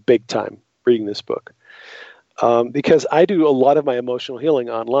big time reading this book. Because I do a lot of my emotional healing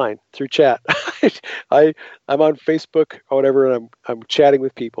online through chat. I'm on Facebook or whatever, and I'm chatting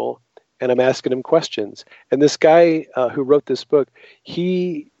with people, and I'm asking them questions. And this guy who wrote this book,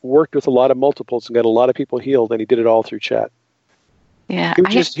 he worked with a lot of multiples and got a lot of people healed, and he did it all through chat. Yeah.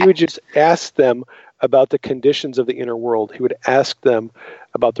 He would just ask them about the conditions of the inner world. He would ask them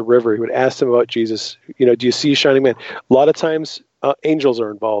about the river. He would ask them about Jesus. Do you see a shining man? A lot of times, angels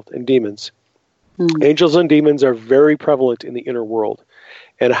are involved and demons. Angels and demons are very prevalent in the inner world.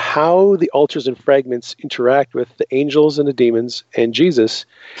 And how the altars and fragments interact with the angels and the demons and Jesus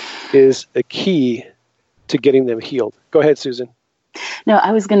is a key to getting them healed. Go ahead, Susan. No,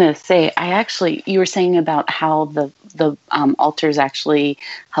 I was going to say, you were saying about how the altars actually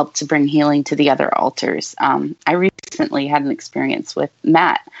help to bring healing to the other altars. I recently had an experience with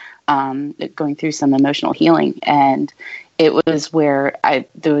Matt going through some emotional healing, and it was where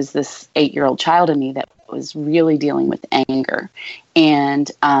there was this 8-year-old child in me that was really dealing with anger,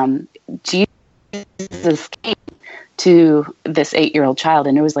 and Jesus came to this 8-year-old child,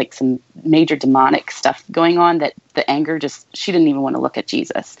 and there was like some major demonic stuff going on that the anger she didn't even want to look at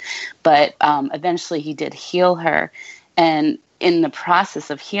Jesus. But eventually he did heal her. And in the process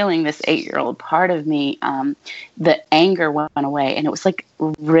of healing this 8-year-old part of me, the anger went away, and it was like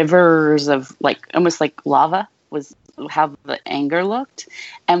rivers of almost like lava was how the anger looked.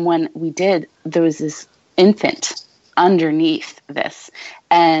 And when we did, there was this infant underneath this,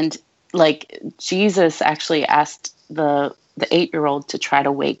 and Jesus actually asked the 8-year-old to try to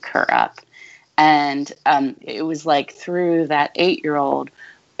wake her up. And it was like through that 8-year-old,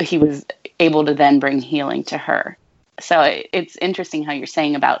 he was able to then bring healing to her. So it's interesting how you're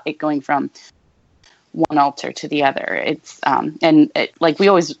saying about it going from one altar to the other. It's we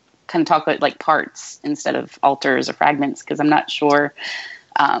always kind of talk about like parts instead of altars or fragments, because I'm not sure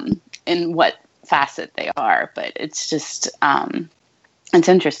in what facet they are, but it's just it's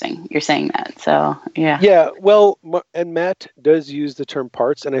interesting you're saying that. So yeah, well, and Matt does use the term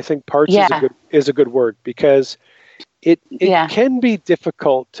parts, and I think parts is a good word, because it can be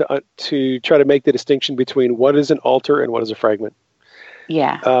difficult to try to make the distinction between what is an altar and what is a fragment.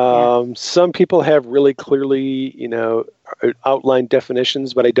 Some people have really clearly outlined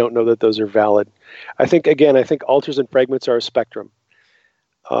definitions, but I don't know that those are valid. I think altars and fragments are a spectrum.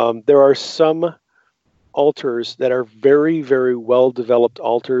 There are some altars that are very, very well developed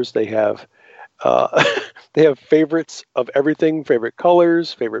altars. They have favorites of everything, favorite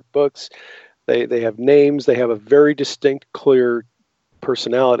colors, favorite books. They have names. They have a very distinct, clear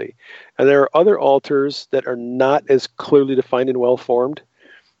personality. And there are other altars that are not as clearly defined and well formed.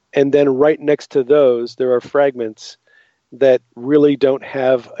 And then right next to those, there are fragments that really don't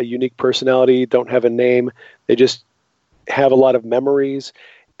have a unique personality, don't have a name. They just have a lot of memories.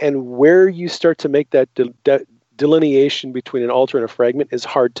 And where you start to make that delineation between an altar and a fragment is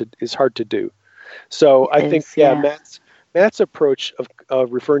hard to do. So I think Matt's approach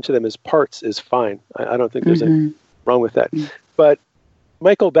of referring to them as parts is fine. I don't think there's anything wrong with that. But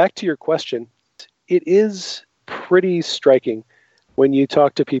Michael, back to your question, it is pretty striking when you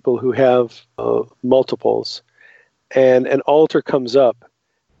talk to people who have multiples, and an altar comes up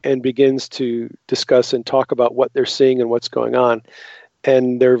and begins to discuss and talk about what they're seeing and what's going on.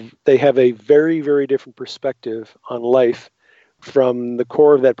 And they have a very, very different perspective on life from the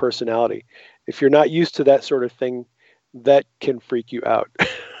core of that personality. If you're not used to that sort of thing, that can freak you out.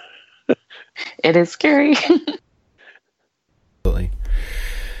 It is scary. Absolutely.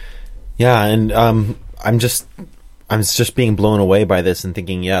 Yeah, and I'm just being blown away by this and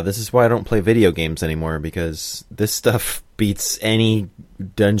thinking, this is why I don't play video games anymore, because this stuff beats any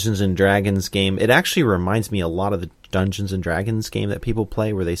Dungeons and Dragons game. It actually reminds me a lot of the Dungeons and Dragons game that people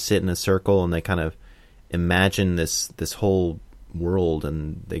play, where they sit in a circle and they kind of imagine this whole world,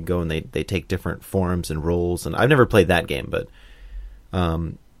 and they go and they take different forms and roles. And I've never played that game, but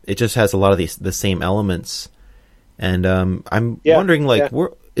it just has a lot of the same elements. And I'm wondering,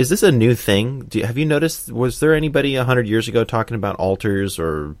 is this a new thing? Have you noticed? Was there anybody 100 years ago talking about altars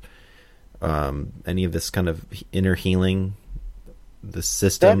or any of this kind of inner healing, the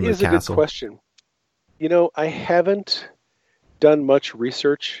system, the castle? That is a good question. I haven't done much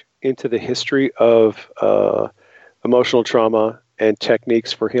research into the history of emotional trauma and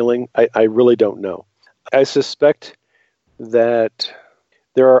techniques for healing. I really don't know. I suspect that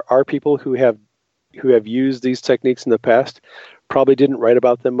there are people who have used these techniques in the past, probably didn't write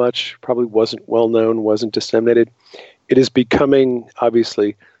about them much, probably wasn't well known, wasn't disseminated. It is becoming,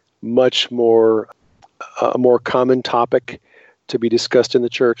 obviously, much more a more common topic to be discussed in the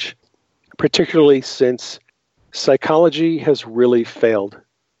church, particularly since psychology has really failed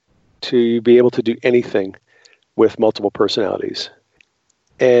to be able to do anything with multiple personalities.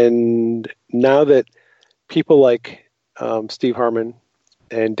 And now that people like Steve Harmon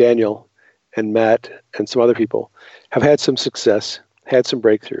and Daniel and Matt and some other people have had some success, had some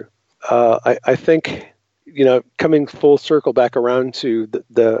breakthrough, I think coming full circle back around to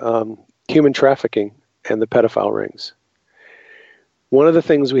the human trafficking and the pedophile rings. One of the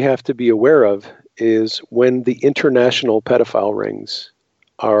things we have to be aware of is when the international pedophile rings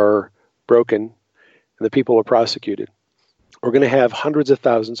are broken and the people are prosecuted, we're going to have hundreds of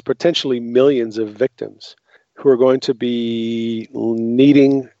thousands, potentially millions of victims who are going to be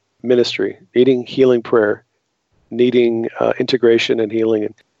needing ministry, needing healing prayer, needing integration and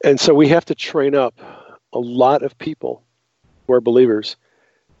healing. And so we have to train up a lot of people who are believers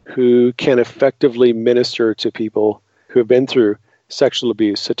who can effectively minister to people who have been through sexual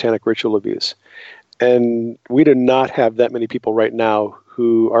abuse, satanic ritual abuse. And we do not have that many people right now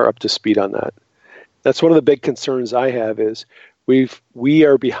who are up to speed on that. That's one of the big concerns I have is we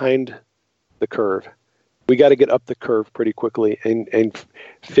are behind the curve. We got to get up the curve pretty quickly and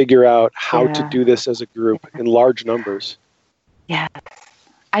figure out how to do this as a group in large numbers. Yes.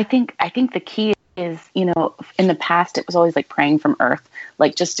 I think the key is, in the past it was always like praying from earth,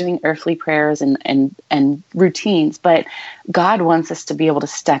 like just doing earthly prayers and routines. But God wants us to be able to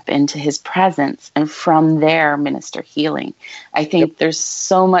step into his presence and from there minister healing. I think there's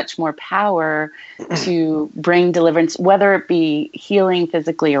so much more power to bring deliverance, whether it be healing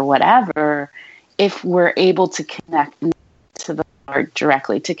physically or whatever, if we're able to connect to the Lord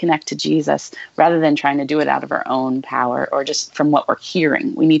directly, to connect to Jesus, rather than trying to do it out of our own power or just from what we're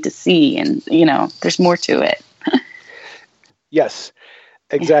hearing. We need to see, and there's more to it. Yes,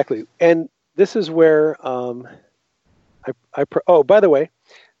 exactly. Yeah. And this is where by the way,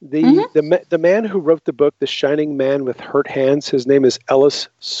 the man who wrote the book, The Shining Man with Hurt Hands, his name is Ellis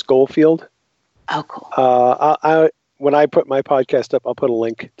Schofield. Oh, cool. When I put my podcast up, I'll put a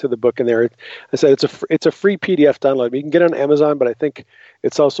link to the book in there. I said it's a free PDF download. You can get it on Amazon, but I think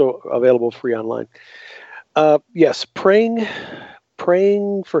it's also available free online. Yes, praying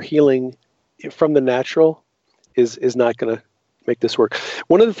for healing from the natural is not going to make this work.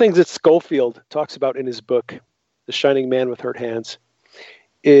 One of the things that Schofield talks about in his book, The Shining Man with Hurt Hands,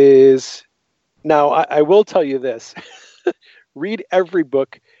 is, now I will tell you this, read every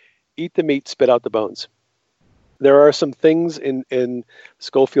book, eat the meat, spit out the bones. There are some things in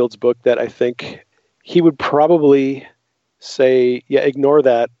Schofield's book that I think he would probably say, yeah, ignore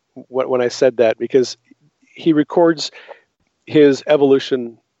that when I said that, because he records his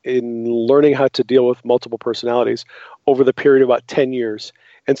evolution in learning how to deal with multiple personalities over the period of about 10 years.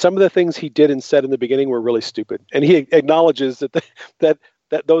 And some of the things he did and said in the beginning were really stupid. And he acknowledges that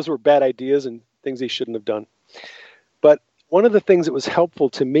those were bad ideas and things he shouldn't have done. But one of the things that was helpful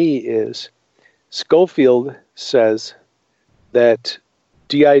to me is Schofield says that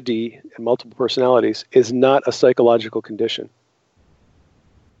DID and multiple personalities is not a psychological condition.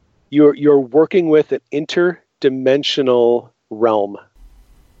 You're working with an interdimensional realm.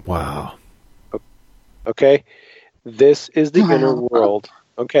 Wow. Okay? This is the inner world.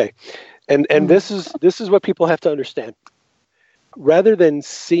 Okay. And this is what people have to understand. Rather than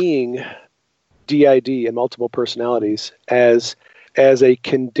seeing DID and multiple personalities as a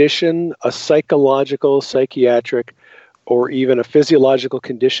condition, a psychological, psychiatric, or even a physiological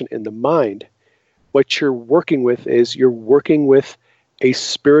condition in the mind, what you're working with is you're working with a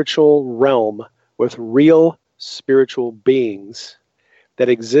spiritual realm with real spiritual beings that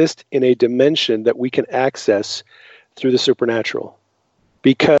exist in a dimension that we can access through the supernatural.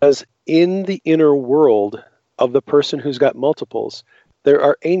 Because in the inner world of the person who's got multiples, there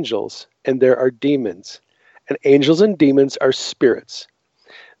are angels and there are demons. And angels and demons are spirits.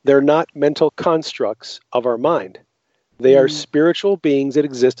 They're not mental constructs of our mind. They are spiritual beings that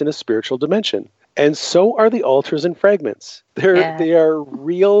exist in a spiritual dimension. And so are the altars and fragments. They are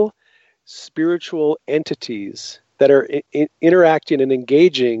real spiritual entities that are interacting and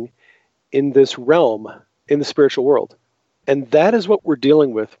engaging in this realm, in the spiritual world. And that is what we're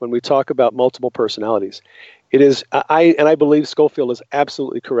dealing with when we talk about multiple personalities. It is, I believe Schofield is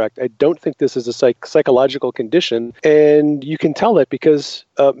absolutely correct. I don't think this is a psychological condition, and you can tell that because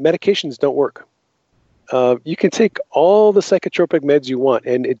medications don't work. You can take all the psychotropic meds you want,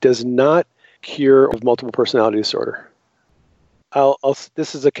 and it does not cure multiple personality disorder.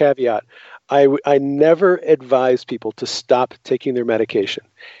 This is a caveat. I never advise people to stop taking their medication.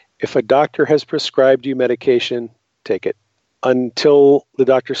 If a doctor has prescribed you medication, take it until the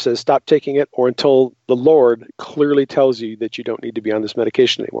doctor says stop taking it, or until the Lord clearly tells you that you don't need to be on this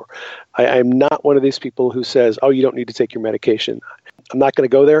medication anymore. I'm not one of these people who says, oh, you don't need to take your medication. I'm not going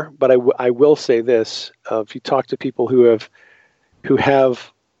to go there, but I will say this. If you talk to people who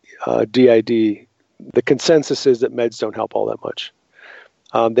have DID, the consensus is that meds don't help all that much.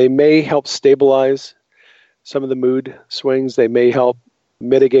 They may help stabilize some of the mood swings. They may help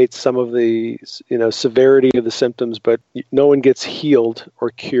mitigate some of the severity of the symptoms, but no one gets healed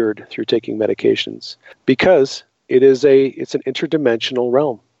or cured through taking medications because it's an interdimensional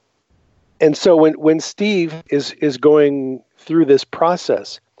realm. And so when Steve is going through this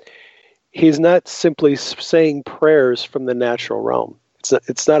process, he's not simply saying prayers from the natural realm.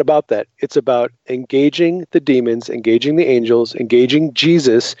 It's not about that. It's about engaging the demons, engaging the angels, engaging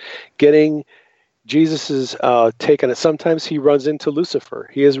Jesus, getting Jesus's take on it. Sometimes he runs into Lucifer.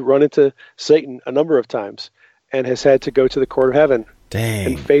 He has run into Satan a number of times and has had to go to the court of heaven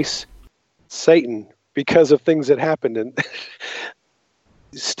and face Satan because of things that happened. And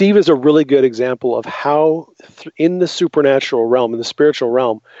Steve is a really good example of how in the supernatural realm, in the spiritual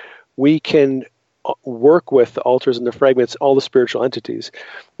realm, we can work with the altars and the fragments, all the spiritual entities,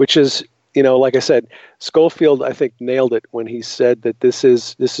 which is, like I said, Schofield, I think, nailed it when he said that this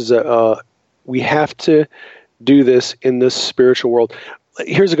is we have to do this in this spiritual world.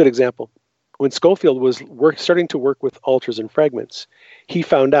 Here's a good example. When Schofield was starting to work with altars and fragments, he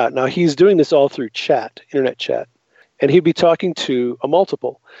found out, now he's doing this all through internet chat, and he'd be talking to a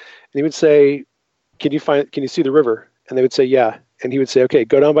multiple, and he would say, can you see the river? And they would say, yeah. And he would say, okay,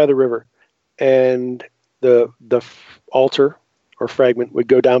 go down by the river. And the altar or fragment would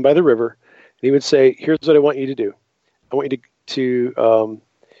go down by the river, and he would say, here's what I want you to do. I want you to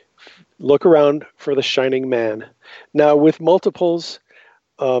look around for the shining man. Now, with multiples,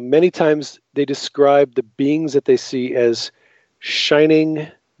 many times they describe the beings that they see as shining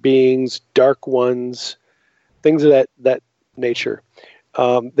beings, dark ones, things of that nature.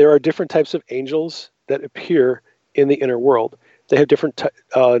 There are different types of angels that appear in the inner world. They have different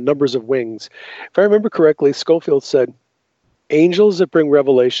numbers of wings. If I remember correctly, Schofield said, angels that bring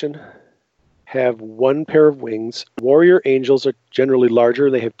revelation have one pair of wings. Warrior angels are generally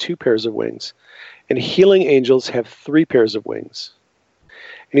larger. They have 2 pairs of wings. And healing angels have 3 pairs of wings.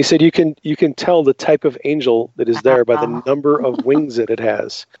 And he said you can tell the type of angel that is there by the number of wings that it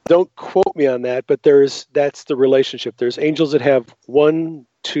has. Don't quote me on that, but that's the relationship. There's angels that have 1,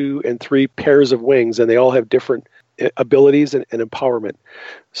 2, and 3 pairs of wings, and they all have different abilities and empowerment.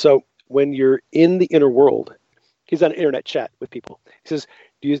 So when you're in the inner world, he's on internet chat with people. He says,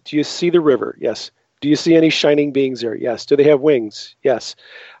 do you see the river? Yes. Do you see any shining beings there? Yes. Do they have wings? Yes.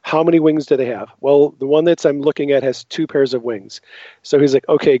 How many wings do they have? Well, the one I'm looking at has 2 pairs of wings. So he's like,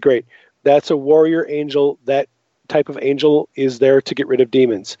 okay, great. That's a warrior angel. That type of angel is there to get rid of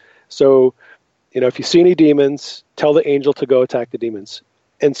demons. So, if you see any demons, tell the angel to go attack the demons.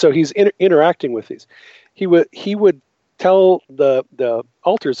 And so he's interacting with these. He would tell the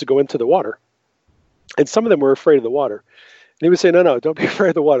altars to go into the water. And some of them were afraid of the water. And he would say, no, don't be afraid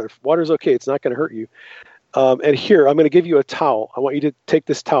of the water. Water's okay. It's not going to hurt you. And here, I'm going to give you a towel. I want you to take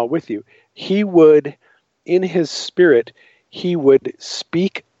this towel with you. He would, in his spirit, he would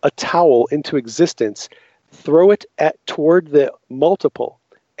speak a towel into existence, throw it toward the multiple.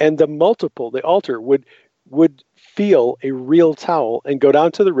 And the multiple, the altar, would feel a real towel and go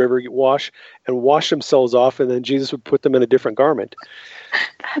down to the river, wash themselves off, and then Jesus would put them in a different garment.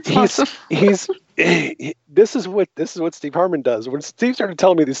 That's awesome. This is what Steve Harmon does. When Steve started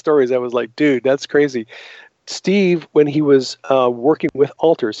telling me these stories, I was like, dude, that's crazy. Steve, when he was working with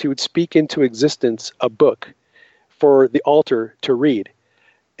altars, he would speak into existence a book for the altar to read.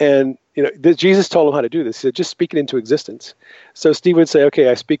 And Jesus told him how to do this. He said, just speak it into existence. So Steve would say, okay,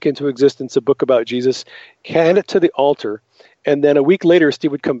 I speak into existence a book about Jesus, hand it to the altar, and then a week later,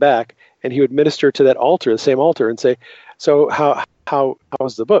 Steve would come back and he would minister to that altar, the same altar, and say, so how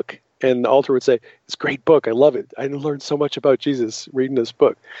was the book? And the altar would say, it's a great book. I love it. I learned so much about Jesus reading this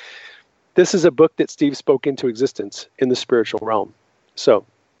book. This is a book that Steve spoke into existence in the spiritual realm. So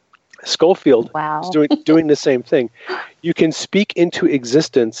Schofield is doing the same thing. You can speak into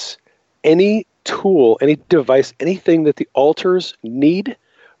existence any tool, any device, anything that the altars need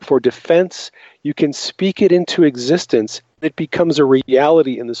for defense. You can speak it into existence. It becomes a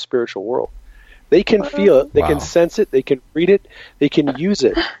reality in the spiritual world. They can feel it. They can sense it. They can read it. They can use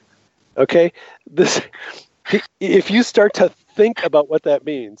it. Okay? If you start to think about what that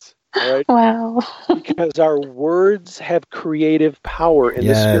means, all right? Wow. Because our words have creative power in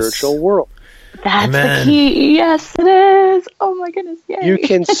the spiritual world. That's the key. Yes, it is. Oh my goodness. Yay. You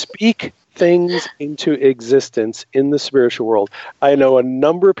can speak things into existence in the spiritual world. I know a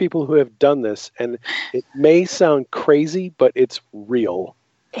number of people who have done this, and it may sound crazy, but it's real.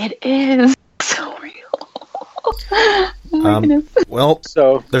 It is so real. Oh my goodness. Well,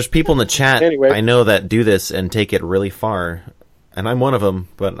 so there's people in the chat I know that do this and take it really far, and I'm one of them.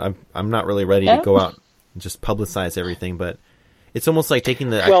 But I'm not really ready to go out and just publicize everything. But it's almost like taking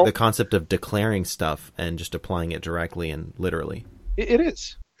the concept of declaring stuff and just applying it directly and literally. It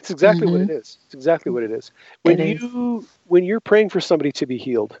is. It's exactly what it is. It's exactly what it is. When you're praying for somebody to be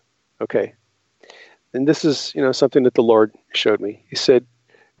healed, okay, and this is, something that the Lord showed me. He said,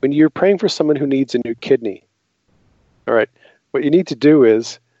 when you're praying for someone who needs a new kidney, all right, what you need to do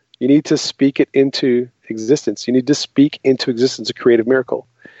is you need to speak it into existence. You need to speak into existence a creative miracle.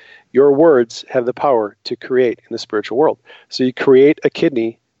 Your words have the power to create in the spiritual world. So you create a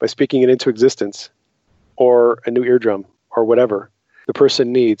kidney by speaking it into existence, or a new eardrum, or whatever the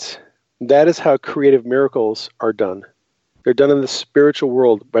person needs. That is how creative miracles are done. They're done in the spiritual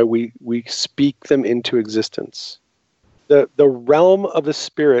world by we speak them into existence. The realm of the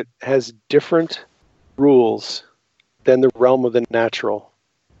spirit has different rules than the realm of the natural.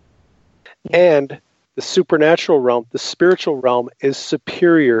 And the supernatural realm, the spiritual realm, is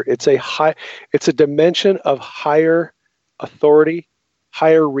superior. It's a dimension of higher authority,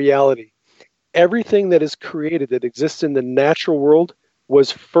 higher reality. Everything that is created that exists in the natural world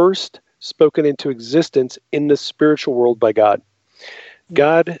was first spoken into existence in the spiritual world by God.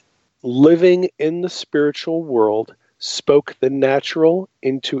 God, living in the spiritual world, spoke the natural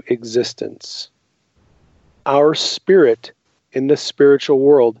into existence. Our spirit in the spiritual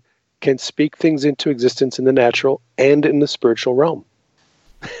world can speak things into existence in the natural and in the spiritual realm.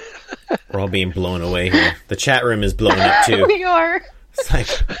 We're all being blown away here. The chat room is blowing up too. We are. It's like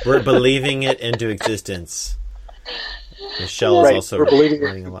we're believing it into existence. Michelle is also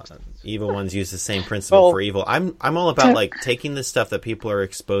writing a lot. Evil ones use the same principle for evil. I'm all about like taking the stuff that people are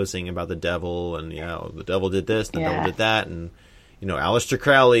exposing about the devil, and the devil did this, and the devil did that, and Aleister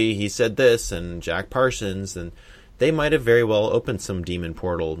Crowley, he said this, and Jack Parsons, and they might have very well opened some demon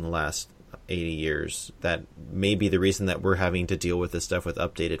portal in the last 80 years. That may be the reason that we're having to deal with this stuff with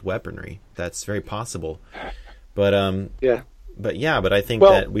updated weaponry. That's very possible. But But I think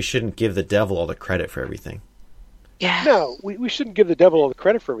that we shouldn't give the devil all the credit for everything. Yeah. No, we shouldn't give the devil all the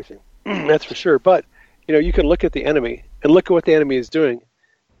credit for everything. That's for sure. But, you can look at the enemy and look at what the enemy is doing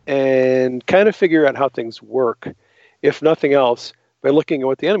and kind of figure out how things work, if nothing else, by looking at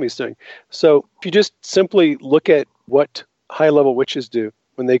what the enemy is doing. So if you just simply look at what high-level witches do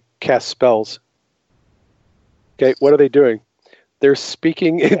when they cast spells, okay, what are they doing? They're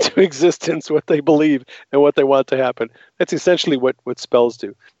speaking into existence what they believe and what they want to happen. That's essentially what spells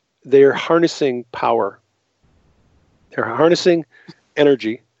do. They're harnessing power. They're harnessing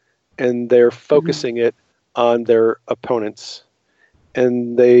energy, and they're focusing it on their opponents.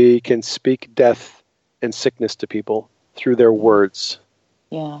 And they can speak death and sickness to people through their words.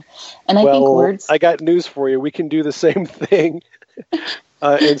 Yeah. And I think words... I got news for you. We can do the same thing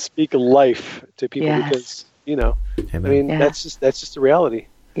and speak life to people because, that's just the reality.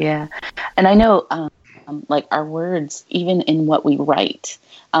 Yeah. And I know, like our words, even in what we write,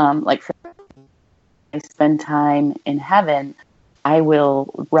 like for I spend time in heaven, I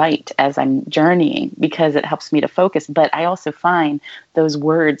will write as I'm journeying because it helps me to focus. But I also find those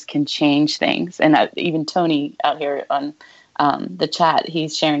words can change things. And even Tony out here on the chat,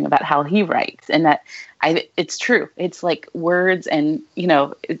 he's sharing about how he writes, and that it's true. It's like words, and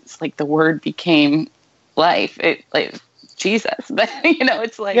it's like the word became life. It like Jesus, but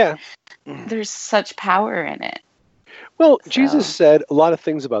it's like there's such power in it. Well, Jesus said a lot of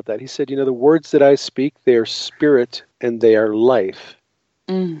things about that. He said, the words that I speak, they are spirit and they are life.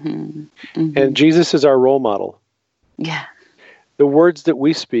 Mm-hmm. Mm-hmm. And Jesus is our role model. Yeah. The words that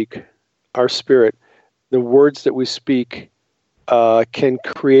we speak are spirit. The words that we speak can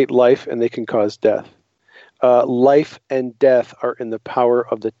create life and they can cause death. Life and death are in the power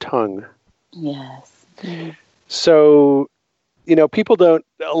of the tongue. Yes. Mm-hmm. So, people a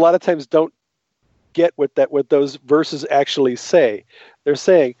lot of times don't get what those verses actually say. They're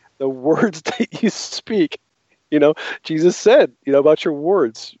saying the words that you speak. Jesus said, about your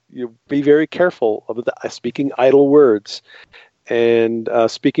words. You be very careful of speaking idle words and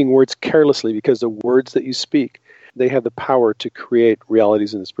speaking words carelessly, because the words that you speak, they have the power to create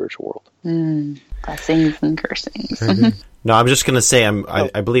realities in the spiritual world. Blessings and cursings. No, I'm just going to say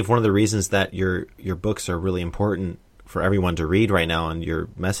I believe one of the reasons that your books are really important for everyone to read right now, and your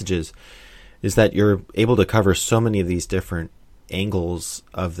messages, is that you're able to cover so many of these different angles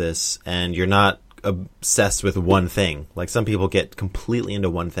of this, and you're not obsessed with one thing. Like some people get completely into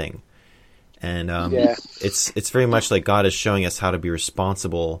one thing. And it's very much like God is showing us how to be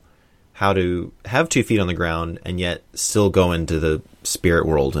responsible, how to have 2 feet on the ground, and yet still go into the spirit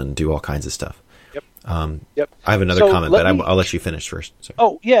world and do all kinds of stuff. Yep. I have another comment, but I'll let you finish first. Sorry.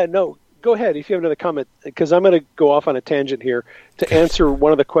 Oh, yeah, no. Go ahead if you have another comment, because I'm going to go off on a tangent here to answer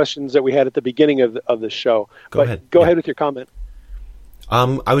one of the questions that we had at the beginning of the show. Go ahead with your comment.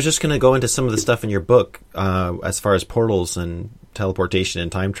 I was just going to go into some of the stuff in your book as far as portals and teleportation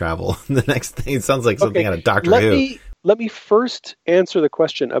and time travel. The next thing, it sounds like something out of Doctor Who. Let me first answer the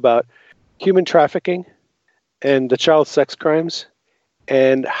question about human trafficking and the child sex crimes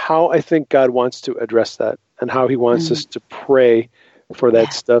and how I think God wants to address that and how he wants us to pray for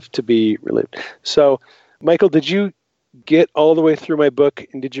that stuff to be relieved. So, Michael, did you get all the way through my book,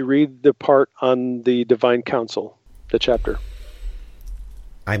 and did you read the part on the divine council, the chapter?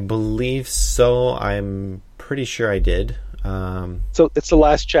 I believe so. I'm pretty sure I did. So it's the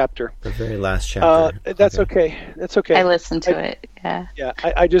last chapter. The very last chapter. That's okay. That's okay. I listened to it. Yeah. Yeah.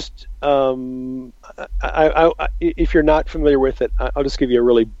 I just, if you're not familiar with it, I'll just give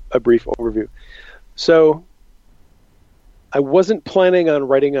you a brief overview. So I wasn't planning on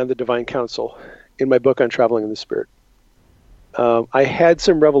writing on the divine council in my book on traveling in the Spirit. I had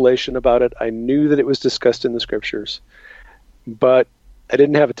some revelation about it. I knew that it was discussed in the scriptures, but I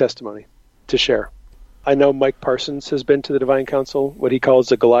didn't have a testimony to share. I know Mike Parsons has been to the Divine Council, what he calls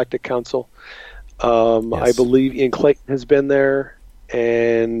the Galactic Council. Yes. I believe Ian Clayton has been there,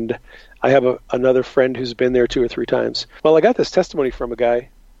 and I have another friend who's been there 2 or 3 times. Well, I got this testimony from a guy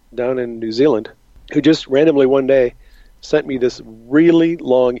down in New Zealand who just randomly one day sent me this really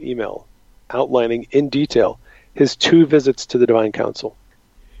long email outlining in detail his 2 visits to the Divine Council.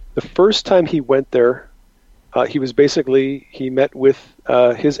 The first time he went there, he met with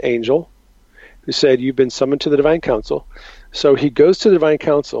his angel, who said, "You've been summoned to the Divine Council." So he goes to the Divine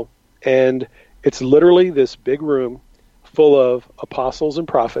Council, and it's literally this big room full of apostles and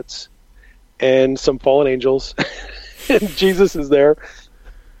prophets and some fallen angels, and Jesus is there,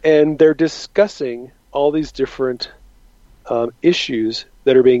 and they're discussing all these different issues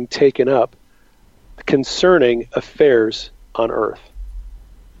that are being taken up concerning affairs on earth.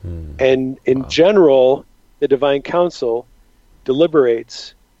 And in general, the Divine Council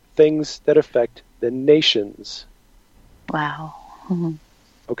deliberates things that affect the nations. Wow.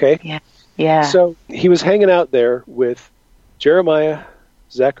 Okay? Yeah. Yeah. So he was hanging out there with Jeremiah,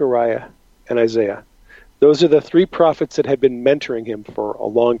 Zechariah, and Isaiah. Those are the 3 prophets that had been mentoring him for a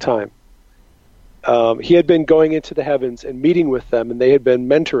long time. He had been going into the heavens and meeting with them, and they had been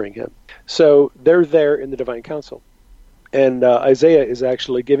mentoring him. So they're there in the Divine Council. And Isaiah is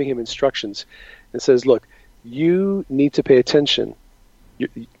actually giving him instructions and says, look, you need to pay attention.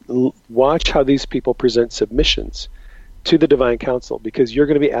 Watch how these people present submissions to the Divine Council, because you're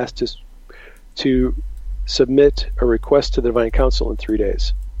going to be asked to submit a request to the Divine Council in 3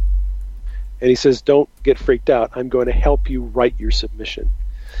 days. And he says, don't get freaked out. I'm going to help you write your submission.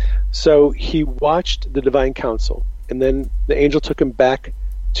 So he watched the Divine Council, and then the angel took him back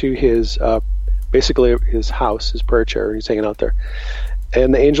to his, basically his house, his prayer chair, and he's hanging out there.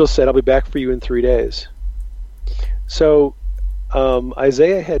 And the angel said, I'll be back for you in 3 days. So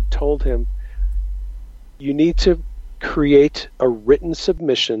Isaiah had told him, you need to create a written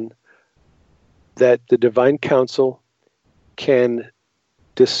submission that the Divine Council can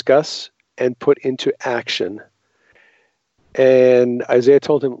discuss and put into action. And Isaiah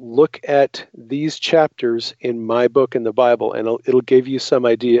told him, look at these chapters in my book in the Bible, and it'll give you some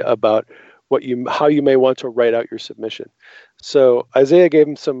idea about how you may want to write out your submission. So Isaiah gave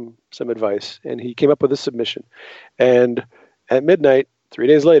him some advice, and he came up with a submission. And at midnight, 3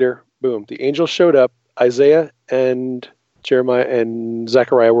 days later, boom, the angel showed up. Isaiah and Jeremiah and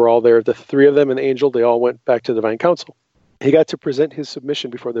Zechariah were all there. The 3 of them and the angel, they all went back to the Divine Council. He got to present his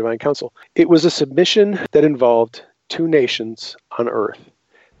submission before the Divine Council. It was a submission that involved 2 nations on earth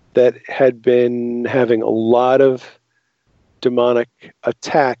that had been having a lot of demonic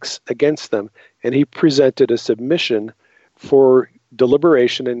attacks against them. And he presented a submission for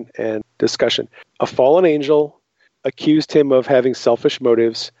deliberation and discussion. A fallen angel accused him of having selfish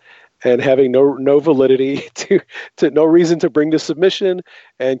motives and having no validity to no reason to bring to submission,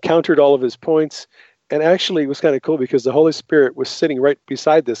 and countered all of his points. And actually it was kind of cool because the Holy Spirit was sitting right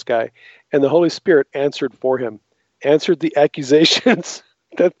beside this guy, and the Holy Spirit answered for him, answered the accusations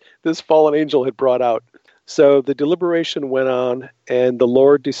that this fallen angel had brought out. So the deliberation went on, and the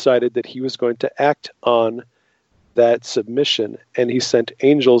Lord decided that he was going to act on that submission, and he sent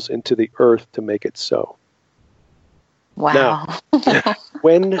angels into the earth to make it so. Wow. Now,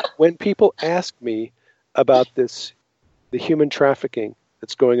 when people ask me about this, the human trafficking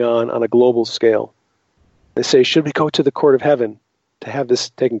that's going on a global scale, they say, should we go to the court of heaven to have this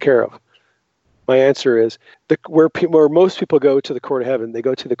taken care of? My answer is, where most people go to the court of heaven, they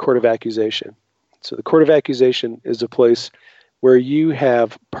go to the court of accusation. So the court of accusation is a place where you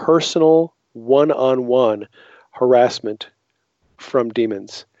have personal, one-on-one harassment from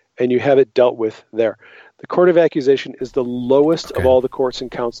demons, and you have it dealt with there. The court of accusation is the lowest of all the courts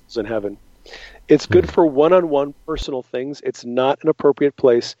and councils in heaven. It's good for one-on-one personal things. It's not an appropriate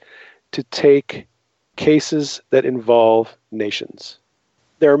place to take cases that involve nations.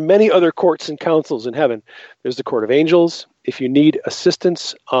 There are many other courts and councils in heaven. There's the court of angels. If you need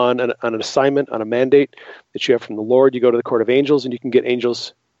assistance on an assignment, on a mandate that you have from the Lord, you go to the court of angels, and you can get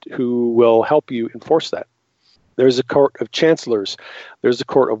angels who will help you enforce that. There's a court of chancellors. There's a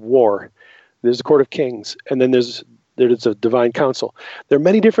court of war. There's a court of kings. And then there's a divine council. There are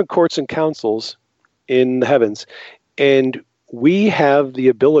many different courts and councils in the heavens, and we have the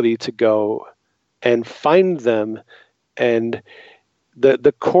ability to go and find them. And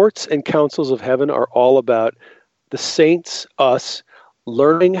the courts and councils of heaven are all about the saints, us,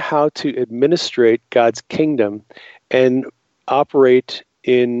 learning how to administrate God's kingdom and operate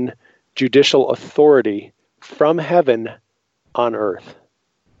in judicial authority from heaven on earth.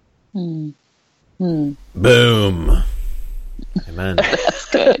 Boom. Amen. That's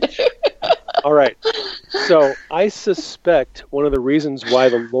good. All right. So I suspect one of the reasons why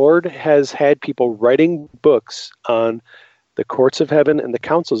the Lord has had people writing books on the courts of heaven and the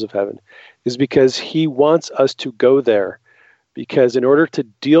councils of heaven is because he wants us to go there. Because in order to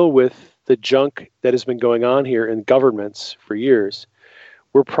deal with the junk that has been going on here in governments for years,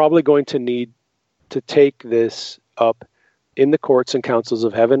 we're probably going to need to take this up in the courts and councils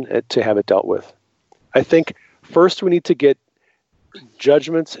of heaven to have it dealt with. I think first we need to get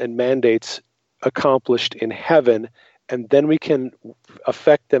judgments and mandates accomplished in heaven, and then we can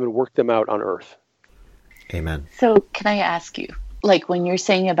affect them and work them out on earth. Amen. So can I ask you, like when you're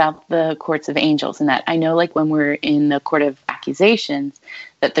saying about the courts of angels and that, I know like when we're in the court of accusations,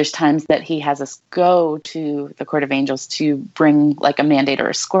 that there's times that he has us go to the court of angels to bring like a mandate or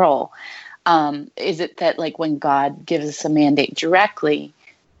a scroll. Is it that like when God gives us a mandate directly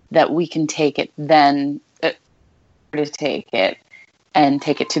that we can take it then to take it and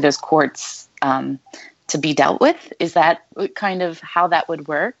take it to those courts to be dealt with? Is that kind of how that would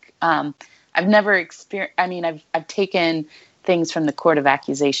work? I've never experienced, I mean, I've taken things from the court of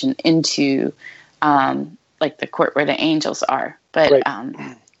accusation into like the court where the angels are. But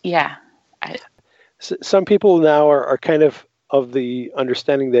right. Yeah. Some people now are kind of the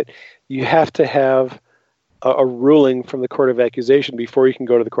understanding that you have to have a ruling from the court of accusation before you can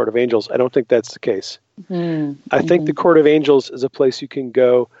go to the court of angels. I don't think that's the case. Mm-hmm. I think the court of angels is a place you can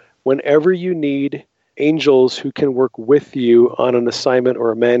go whenever you need angels who can work with you on an assignment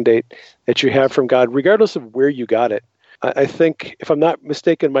or a mandate that you have from God, regardless of where you got it. I think, if I'm not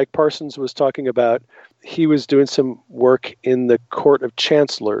mistaken, Mike Parsons was talking about he was doing some work in the court of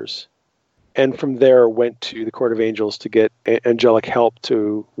chancellors, and from there went to the court of angels to get angelic help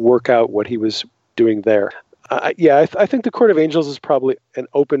to work out what he was doing there. I think the court of angels is probably an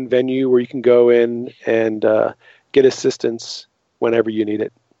open venue where you can go in and get assistance whenever you need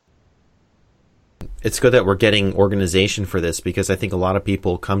it. It's good that we're getting organization for this, because I think a lot of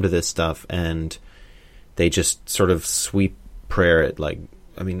people come to this stuff and they just sort of sweep prayer it. Like,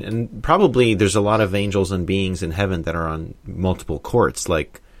 I mean, and probably there's a lot of angels and beings in heaven that are on multiple courts.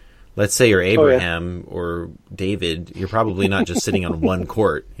 Like, let's say you're Abraham or David, you're probably not just sitting on one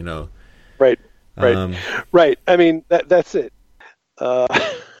court, you know? Right. Right. I mean, that's it.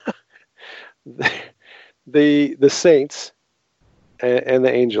 The saints and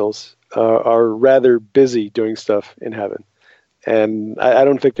the angels are rather busy doing stuff in heaven. And I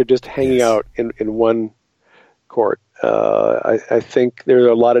don't think they're just hanging out in one court. I think there are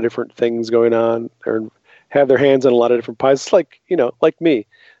a lot of different things going on, or have their hands on a lot of different pies. It's like, like me.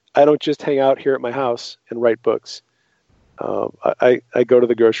 I don't just hang out here at my house and write books. I go to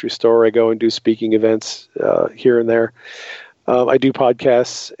the grocery store. I go and do speaking events here and there. I do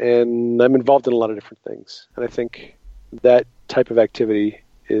podcasts, and I'm involved in a lot of different things. And I think that type of activity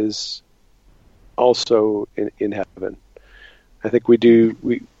is also in heaven. I think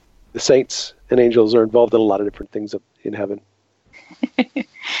the saints and angels are involved in a lot of different things in heaven.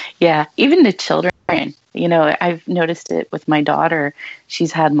 Yeah, even the children. I've noticed it with my daughter.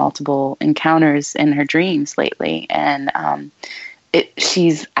 She's had multiple encounters in her dreams lately, and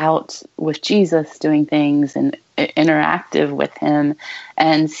she's out with Jesus doing things and interactive with him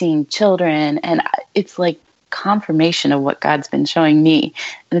and seeing children, and it's like confirmation of what God's been showing me.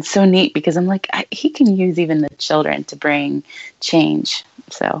 And it's so neat because I'm like, he can use even the children to bring change.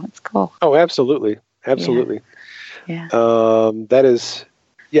 So it's cool. Oh, absolutely. Yeah. That is,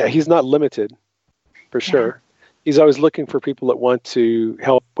 he's not limited, for sure. He's always looking for people that want to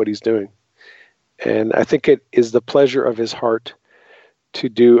help what he's doing. And I think it is the pleasure of his heart to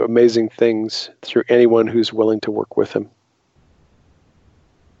do amazing things through anyone who's willing to work with him.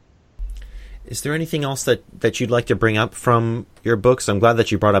 Is there anything else that you'd like to bring up from your books? I'm glad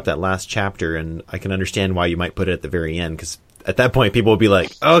that you brought up that last chapter, and I can understand why you might put it at the very end, because at that point people will be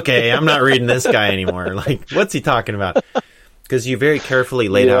like, okay, I'm not reading this guy anymore. Like, what's he talking about? Because you very carefully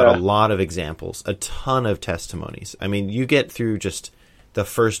laid out a lot of examples, a ton of testimonies. I mean, you get through just the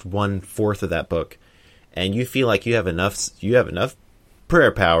first 1/4 of that book, and you feel like you have enough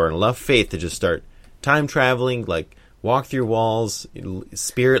prayer power and enough faith to just start time traveling, like walk through walls,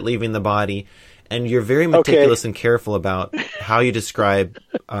 spirit leaving the body, and you're very meticulous and careful about how you describe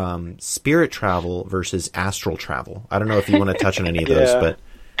spirit travel versus astral travel. I don't know if you want to touch on any of those, but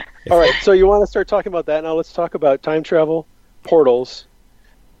all right. So you want to start talking about that now? Let's talk about time travel, portals,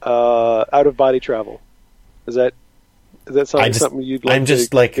 out of body travel. Is that something you'd like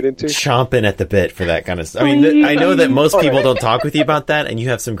to get into? Chomping at the bit for that kind of stuff. I mean, I know that most people don't talk with you about that, and you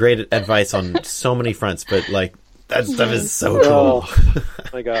have some great advice on so many fronts, but like that stuff is so cool. Oh,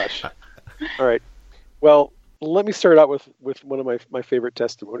 my gosh. All right. Well, let me start out with one of my favorite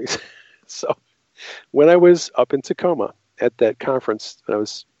testimonies. So when I was up in Tacoma at that conference, when I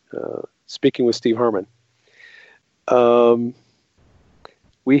was speaking with Steve Harmon,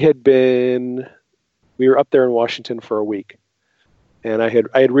 we were up there in Washington for a week, and I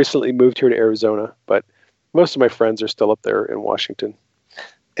had recently moved here to Arizona, but most of my friends are still up there in Washington,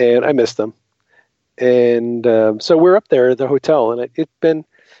 and I miss them. And so we're up there at the hotel, and it'd been,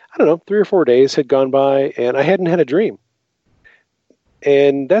 I don't know, 3 or 4 days had gone by, and I hadn't had a dream.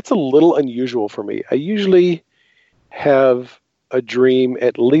 And that's a little unusual for me. I usually have a dream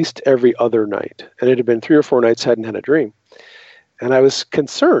at least every other night, and it had been 3 or 4 nights I hadn't had a dream. And I was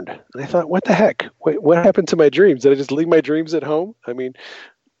concerned. And I thought, what the heck? What happened to my dreams? Did I just leave my dreams at home? I mean,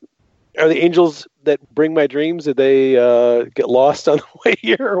 are the angels that bring my dreams, did they get lost on the way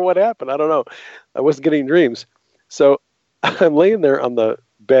here, or what happened? I don't know. I wasn't getting dreams. So I'm laying there on the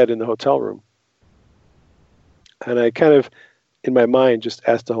bed in the hotel room. And I kind of, in my mind, just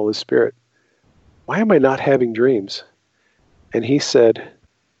asked the Holy Spirit, why am I not having dreams? And he said,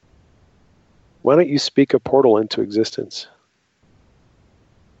 why don't you speak a portal into existence?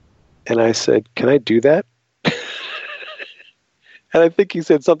 And I said, can I do that? And I think he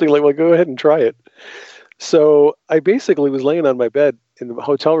said something like, well, go ahead and try it. So I basically was laying on my bed in the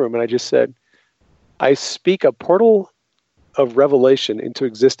hotel room, and I just said, I speak a portal of revelation into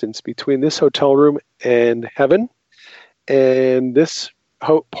existence between this hotel room and heaven. And this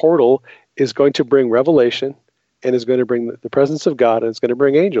portal is going to bring revelation, and is going to bring the presence of God, and it's going to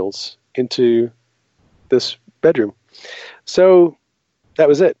bring angels into this bedroom. So that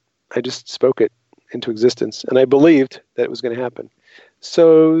was it. I just spoke it into existence, and I believed that it was going to happen.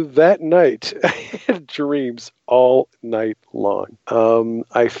 So that night, I had dreams all night long.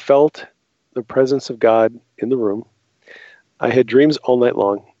 I felt the presence of God in the room. I had dreams all night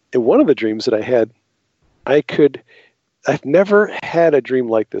long. And one of the dreams that I had, I've never had a dream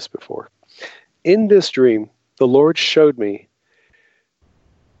like this before. In this dream, the Lord showed me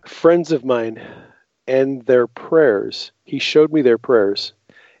friends of mine and their prayers. He showed me their prayers.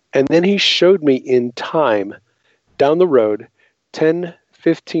 And then he showed me in time, down the road, 10,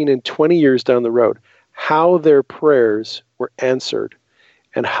 15, and 20 years down the road, how their prayers were answered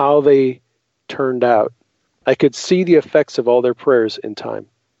and how they turned out. I could see the effects of all their prayers in time.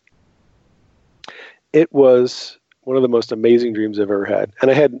 It was one of the most amazing dreams I've ever had. And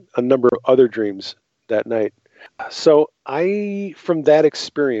I had a number of other dreams that night. So from that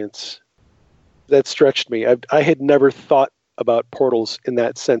experience, that stretched me. I had never thought about portals in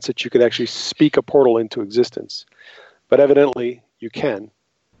that sense, that you could actually speak a portal into existence. But evidently you can.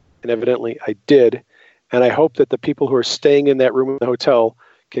 And evidently I did. And I hope that the people who are staying in that room in the hotel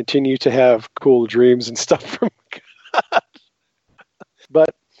continue to have cool dreams and stuff from God.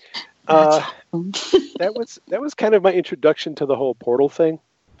 But that was kind of my introduction to the whole portal thing.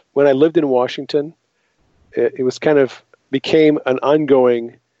 When I lived in Washington, it was kind of became an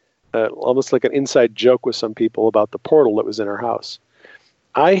ongoing, almost like an inside joke with some people about the portal that was in our house.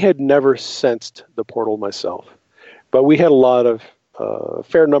 I had never sensed the portal myself, but we had a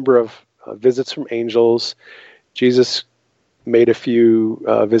fair number of visits from angels. Jesus made a few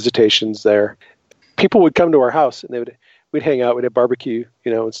visitations there. People would come to our house, and we'd hang out, we'd have barbecue,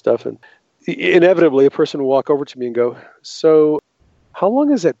 and stuff. And inevitably, a person would walk over to me and go, "So, how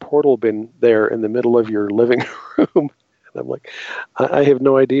long has that portal been there in the middle of your living room?" And I'm like, I have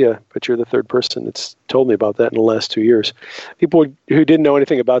no idea, but you're the third person that's told me about that in the last 2 years. People who didn't know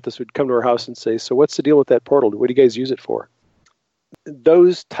anything about this would come to our house and say, "So what's the deal with that portal? What do you guys use it for?"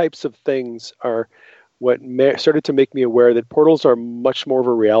 Those types of things are what started to make me aware that portals are much more of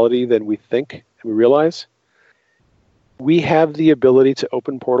a reality than we think and we realize. We have the ability to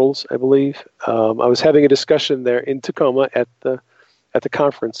open portals, I believe. I was having a discussion there in Tacoma at the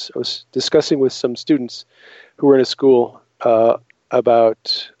conference. I was discussing with some students who were in a school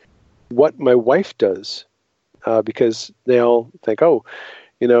about what my wife does, because they all think, oh,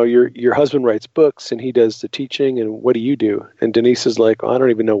 your husband writes books and he does the teaching, and what do you do? And Denise is like, I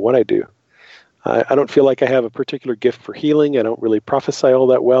don't even know what I do. I don't feel like I have a particular gift for healing. I don't really prophesy all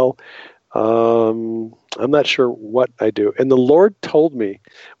that well. I'm not sure what I do. And the Lord told me,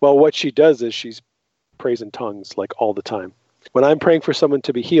 well, what she does is she's prays in tongues like all the time. When I'm praying for someone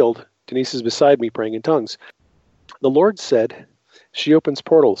to be healed, Denise is beside me praying in tongues. The Lord said she opens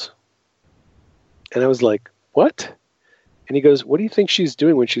portals. And I was like, what? And he goes, what do you think she's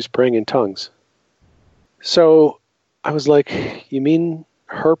doing when she's praying in tongues? So I was like, you mean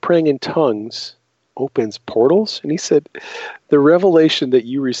her praying in tongues opens portals? And he said, the revelation that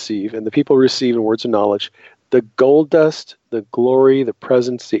you receive and the people receive in words of knowledge, the gold dust, the glory, the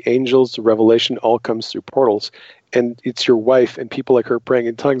presence, the angels, the revelation all comes through portals. And it's your wife and people like her praying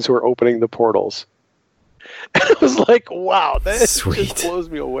in tongues who are opening the portals. And I was like, wow, that just blows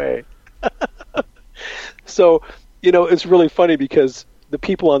me away. So, it's really funny because the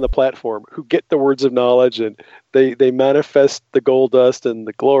people on the platform who get the words of knowledge and they manifest the gold dust and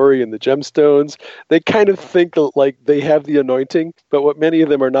the glory and the gemstones, they kind of think like they have the anointing, but what many of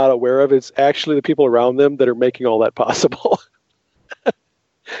them are not aware of is actually the people around them that are making all that possible.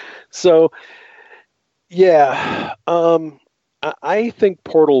 So, yeah, I think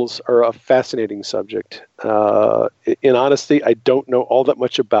portals are a fascinating subject. In honesty, I don't know all that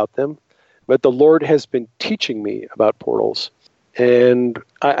much about them, but the Lord has been teaching me about portals. And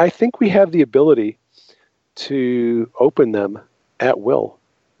I think we have the ability to open them at will.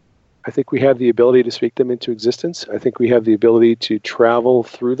 I think we have the ability to speak them into existence. I think we have the ability to travel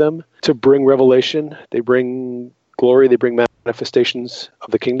through them, to bring revelation. They bring glory. They bring manifestations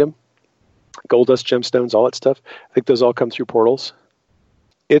of the kingdom. Gold dust, gemstones, all that stuff. I think those all come through portals.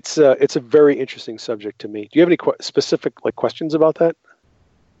 It's a very interesting subject to me. Do you have any specific questions about that?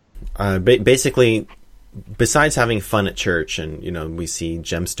 Basically, besides having fun at church, and we see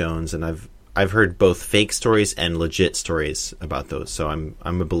gemstones, and I've heard both fake stories and legit stories about those. So I'm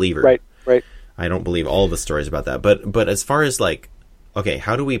a believer. Right. I don't believe all the stories about that, but as far as okay,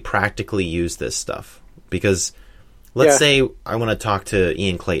 how do we practically use this stuff? Because let's say I want to talk to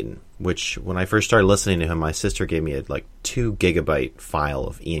Ian Clayton, which when I first started listening to him, my sister gave me a 2 gigabyte file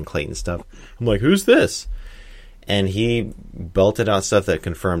of Ian Clayton stuff. I'm like, who's this? And he belted out stuff that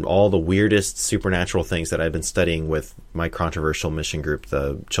confirmed all the weirdest supernatural things that I've been studying with my controversial mission group,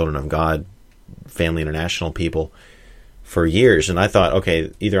 the Children of God, Family International people, for years. And I thought,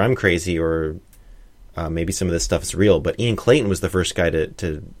 okay, either I'm crazy or maybe some of this stuff is real. But Ian Clayton was the first guy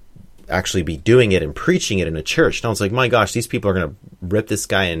to actually be doing it and preaching it in a church. And I was like, my gosh, these people are going to rip this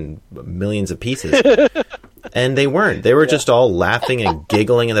guy in millions of pieces. And they weren't. They were just all laughing and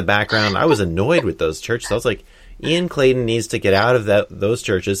giggling in the background. I was annoyed with those churches. I was like, Ian Clayton needs to get out of those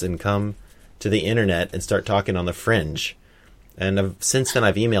churches and come to the internet and start talking on the fringe. And since then,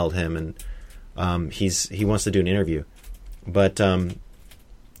 I've emailed him, and he wants to do an interview. But I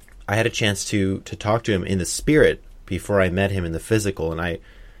had a chance to talk to him in the spirit before I met him in the physical, and I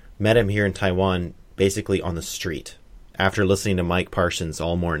met him here in Taiwan basically on the street after listening to Mike Parsons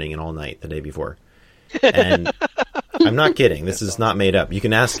all morning and all night the day before. And I'm not kidding. This is not made up. You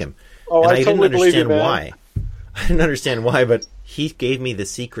can ask him. Oh, and I totally didn't understand believe you, why. I didn't understand why, but he gave me the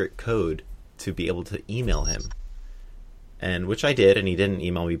secret code to be able to email him, and which I did, and he didn't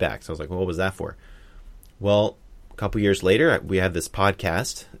email me back. So I was like, well, what was that for? Well, a couple years later, we have this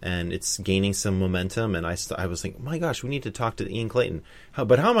podcast, and it's gaining some momentum, and I was thinking, my gosh, we need to talk to Ian Clayton.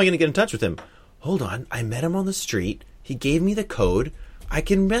 But how am I going to get in touch with him? Hold on, I met him on the street. He gave me the code. I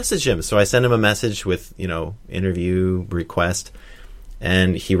can message him. So I send him a message with, interview request.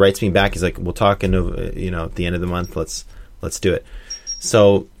 And he writes me back. He's like, we'll talk at the end of the month. Let's do it.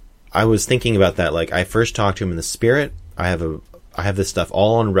 So I was thinking about that. I first talked to him in the spirit. I have this stuff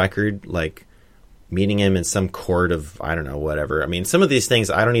all on record, meeting him in some court of, I don't know, whatever. I mean, some of these things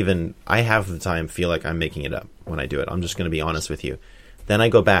I half the time feel like I'm making it up when I do it. I'm just going to be honest with you. Then I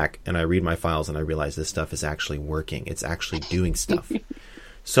go back and I read my files and I realize this stuff is actually working. It's actually doing stuff.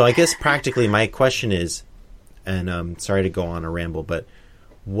 So I guess practically my question is, and sorry to go on a ramble, but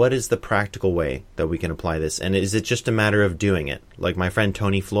what is the practical way that we can apply this? And is it just a matter of doing it? Like my friend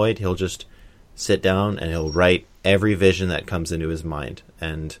Tony Floyd, he'll just sit down and he'll write every vision that comes into his mind.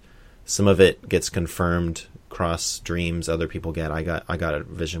 And some of it gets confirmed, cross dreams other people get. I got a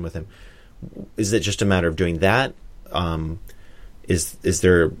vision with him. Is it just a matter of doing that? Is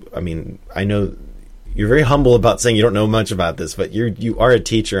there, I mean, I know you're very humble about saying you don't know much about this, but you are a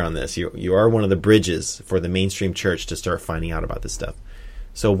teacher on this. You are one of the bridges for the mainstream church to start finding out about this stuff.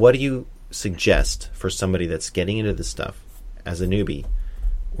 So what do you suggest for somebody that's getting into this stuff as a newbie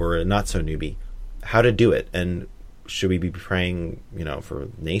or a not so newbie, how to do it? And should we be praying, for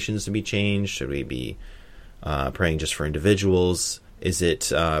nations to be changed? Should we be praying just for individuals? Is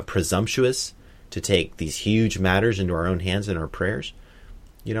it presumptuous to take these huge matters into our own hands in our prayers?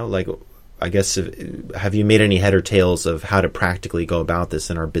 I guess, have you made any head or tails of how to practically go about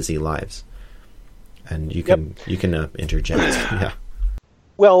this in our busy lives? And you can interject. Yeah.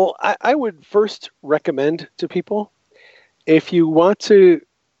 Well, I would first recommend to people, if you want to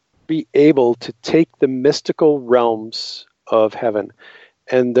be able to take the mystical realms of heaven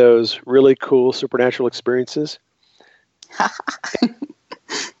and those really cool supernatural experiences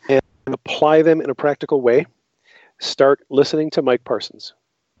and apply them in a practical way, start listening to Mike Parsons.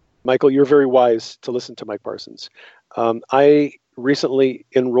 Michael, you're very wise to listen to Mike Parsons. I recently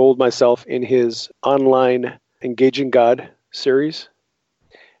enrolled myself in his online Engaging God series,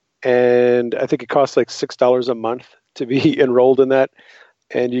 and I think it costs like $6 a month to be enrolled in that,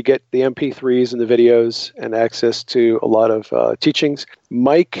 and you get the MP3s and the videos and access to a lot of teachings.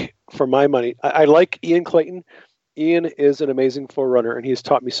 Mike, for my money, I like Ian Clayton. Ian is an amazing forerunner, and he's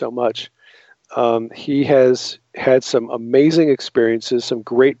taught me so much. He has had some amazing experiences, some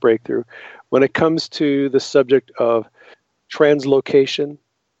great breakthrough. When it comes to the subject of translocation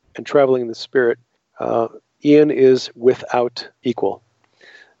and traveling in the Spirit, Ian is without equal.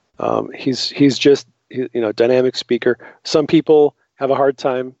 He's just dynamic speaker. Some people have a hard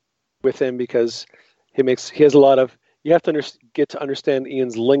time with him because he has a lot of. You have to get to understand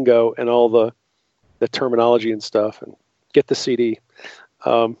Ian's lingo and all the terminology and stuff, and get the CD.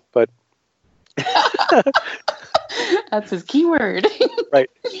 But that's his keyword. Right.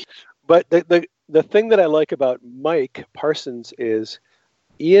 But the thing that I like about Mike Parsons is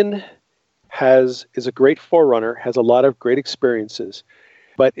Ian is a great forerunner, has a lot of great experiences,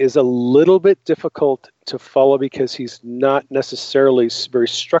 but is a little bit difficult to follow because he's not necessarily very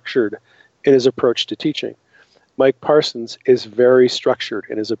structured in his approach to teaching. Mike Parsons is very structured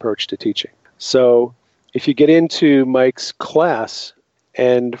in his approach to teaching. So if you get into Mike's class,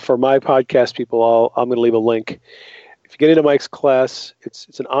 and for my podcast people, I'm going to leave a link. If you get into Mike's class,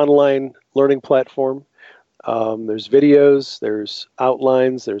 it's an online learning platform. There's videos, there's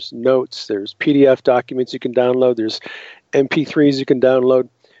outlines, there's notes, there's PDF documents you can download, there's MP3s you can download.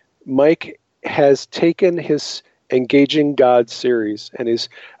 Mike has taken his Engaging God series, and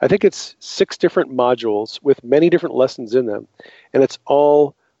I think it's 6 different modules with many different lessons in them, and it's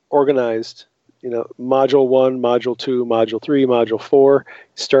all organized. Module 1, Module 2, Module 3, Module 4.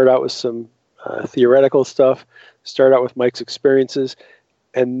 Start out with some theoretical stuff, start out with Mike's experiences,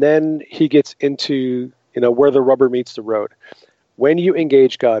 and then he gets into, where the rubber meets the road. When you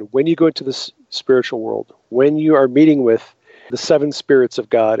engage God, when you go into the spiritual world, when you are meeting with the 7 spirits of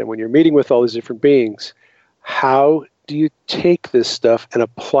God, and when you're meeting with all these different beings, how do you take this stuff and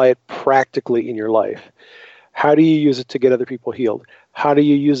apply it practically in your life? How do you use it to get other people healed? How do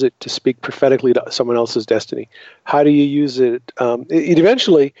you use it to speak prophetically to someone else's destiny? How do you use it? It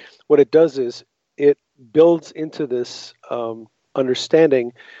eventually, what it does is it builds into this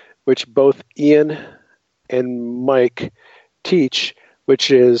understanding, which both Ian and Mike teach, which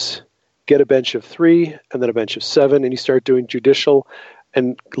is get a bench of 3 and then a bench of 7, and you start doing judicial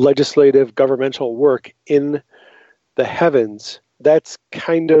and legislative governmental work in the heavens. That's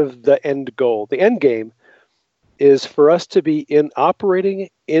kind of the end goal. The end game is for us to be operating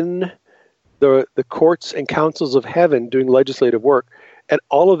in the courts and councils of heaven doing legislative work. And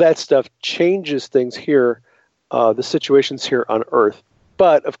all of that stuff changes things here, the situations here on earth.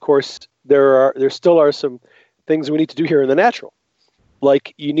 But, of course, there still are some things we need to do here in the natural.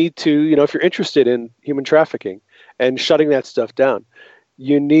 Like you need to, if you're interested in human trafficking and shutting that stuff down,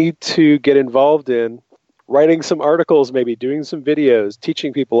 you need to get involved in writing some articles, maybe doing some videos,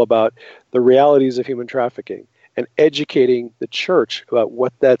 teaching people about the realities of human trafficking, and educating the church about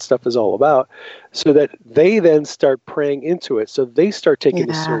what that stuff is all about, so that they then start praying into it, so they start taking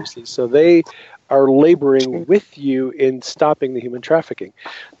this seriously, so they are laboring with you in stopping the human trafficking.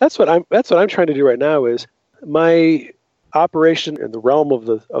 That's what I'm trying to do right now. Is my operation in the realm of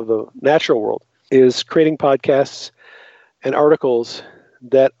the natural world is creating podcasts and articles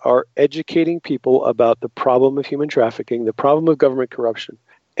that are educating people about the problem of human trafficking, the problem of government corruption,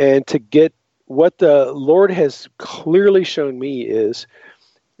 and to get what the Lord has clearly shown me is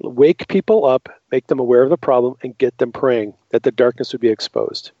wake people up, make them aware of the problem, and get them praying that the darkness would be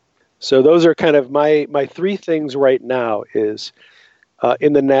exposed. So those are kind of my 3 things right now is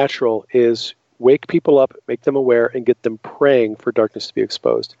in the natural is wake people up, make them aware, and get them praying for darkness to be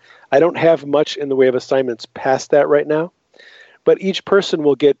exposed. I don't have much in the way of assignments past that right now, but each person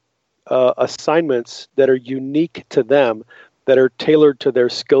will get assignments that are unique to them, that are tailored to their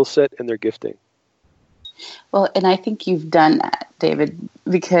skill set and their gifting. Well, and I think you've done that, David,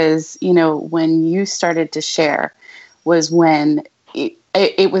 because, when you started to share was when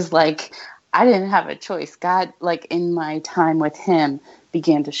it was like I didn't have a choice. God, like in my time with him,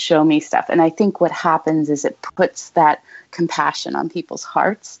 began to show me stuff. And I think what happens is it puts that compassion on people's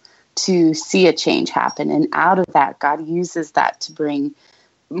hearts to see a change happen. And out of that, God uses that to bring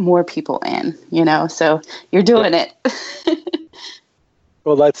more people in, so you're doing it.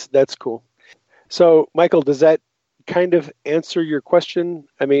 Well, that's cool. So, Michael, does that kind of answer your question?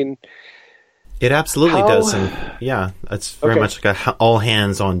 I mean, it absolutely does. And yeah, it's very much like a all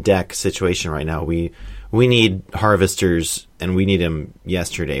hands on deck situation right now. We need harvesters, and we need them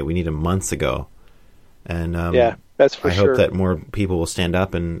yesterday. We need them months ago. And yeah, that's for sure. I hope that more people will stand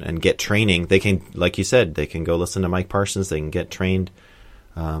up and get training. They can, like you said, they can go listen to Mike Parsons. They can get trained.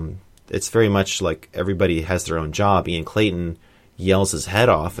 It's very much like everybody has their own job. Ian Clayton yells his head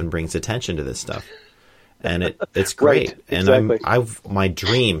off and brings attention to this stuff, and it's great. Right, exactly. And my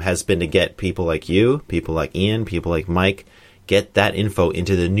dream has been to get people like you, people like Ian, people like Mike, get that info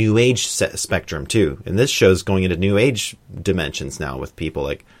into the New Age spectrum too. And this show's going into New Age dimensions now with people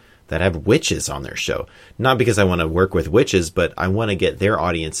like that have witches on their show. Not because I want to work with witches, but I want to get their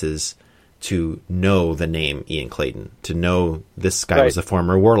audiences to know the name Ian Clayton, to know this guy was a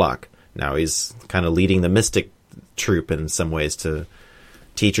former warlock. Now he's kind of leading the mystic troop in some ways to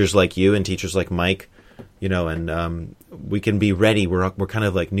teachers like you and teachers like Mike, and we can be ready. We're kind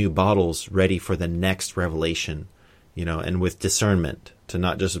of like new bottles ready for the next revelation, and with discernment to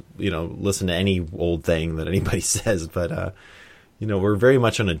not just, listen to any old thing that anybody says, but, we're very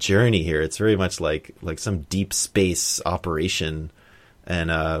much on a journey here. It's very much like some deep space operation. And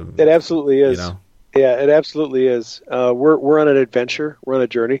it absolutely is. Yeah, it absolutely is. We're on an adventure. We're on a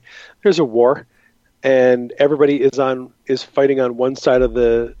journey. There's a war, and everybody is fighting on one side of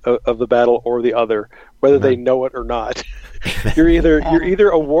the battle or the other, whether they know it or not. You're either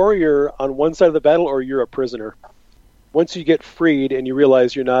a warrior on one side of the battle or you're a prisoner. Once you get freed and you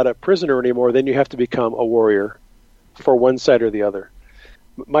realize you're not a prisoner anymore, then you have to become a warrior for one side or the other.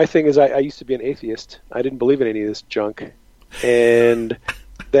 My thing is, I used to be an atheist. I didn't believe in any of this junk, and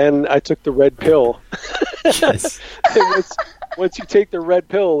then I took the red pill. Yes. Once you take the red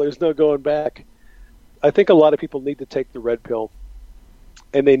pill, there's no going back. I think a lot of people need to take the red pill,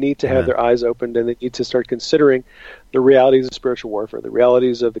 and they need to have their eyes opened, and they need to start considering the realities of spiritual warfare, the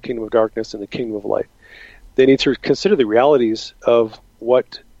realities of the kingdom of darkness and the kingdom of light. They need to consider the realities of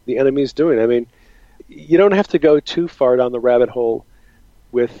what the enemy is doing. I mean, you don't have to go too far down the rabbit hole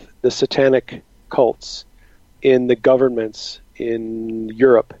with the satanic cults in the governments in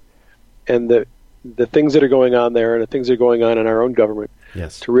Europe and the things that are going on there and the things that are going on in our own government.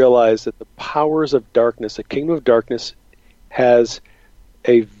 Yes. To realize that the powers of darkness, the kingdom of darkness, has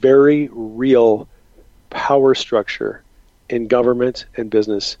a very real power structure in government and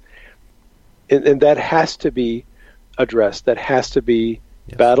business. And that has to be addressed. That has to be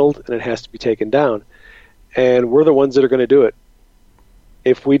battled, and it has to be taken down. And we're the ones that are going to do it.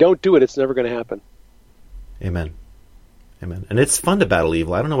 If we don't do it, it's never going to happen. Amen. Amen. And it's fun to battle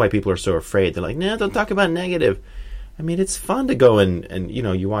evil. I don't know why people are so afraid. They're like, no, don't talk about negative. I mean, it's fun to go and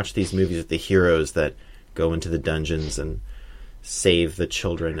you watch these movies with the heroes that go into the dungeons and save the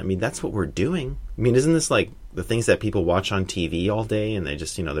children. I mean, that's what we're doing. I mean, isn't this like the things that people watch on TV all day and they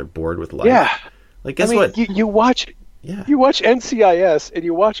just, they're bored with life? Yeah. Like, guess what? You watch NCIS and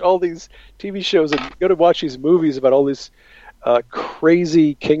you watch all these TV shows and you go to watch these movies about all these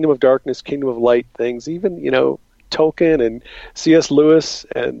crazy Kingdom of Darkness, Kingdom of Light things, even, Tolkien and C.S. Lewis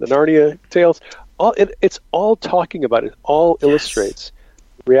and the Narnia tales. It's all talking about it. All illustrates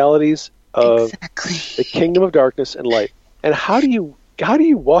realities of the Kingdom of Darkness and Light. And how do you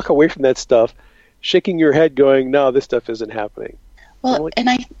walk away from that stuff, shaking your head, going, "No, this stuff isn't happening"? Well, and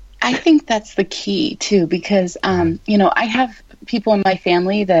I think that's the key too, because I have people in my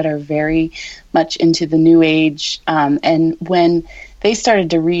family that are very much into the New Age, and when they started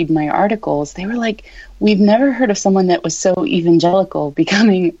to read my articles, they were like, "We've never heard of someone that was so evangelical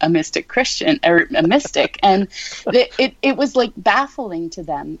becoming a mystic Christian or a mystic," and it was like baffling to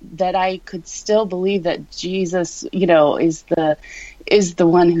them that I could still believe that Jesus, is the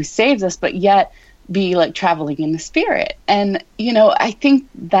one who saves us, but yet be like traveling in the spirit. And I think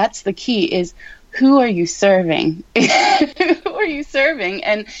that's the key: is who are you serving? Who are you serving?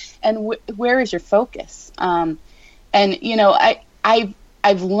 And where is your focus?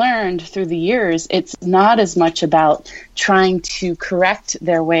 I've learned through the years, it's not as much about trying to correct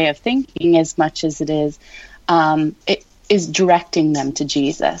their way of thinking as much as it is directing them to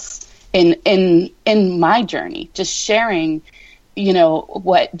Jesus in my journey, just sharing,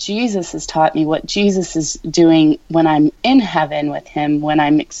 what Jesus has taught me, what Jesus is doing when I'm in heaven with him, when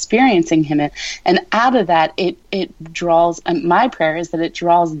I'm experiencing him. And out of that, it draws, my prayer is that it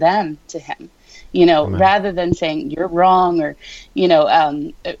draws them to him, Amen. Rather than saying you're wrong or,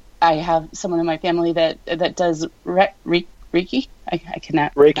 I have someone in my family that does Reiki. I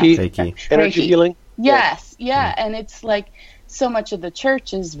cannot. Reiki. Energy healing. Yes. Yeah. And it's like, so much of the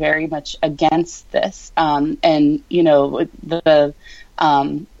church is very much against this, and the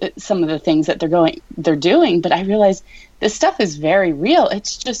some of the things that they're doing. But I realize this stuff is very real.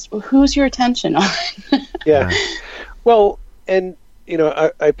 It's just who's your attention on? Yeah. Well, and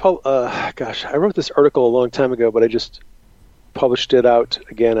I wrote this article a long time ago, but I just published it out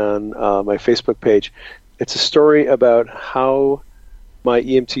again on my Facebook page. It's a story about how my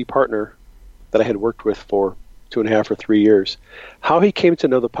EMT partner that I had worked with for 2.5 or 3 years, how he came to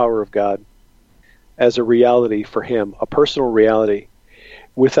know the power of God as a reality for him, a personal reality,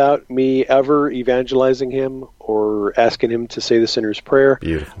 without me ever evangelizing him or asking him to say the sinner's prayer.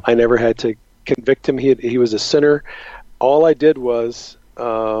 Beautiful. I never had to convict him. He was a sinner. All I did was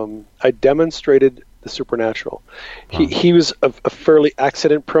I demonstrated the supernatural. Wow. He was a fairly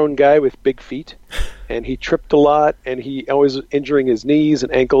accident-prone guy with big feet, and he tripped a lot, and he always injuring his knees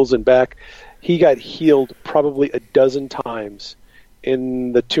and ankles and back. He got healed probably a dozen times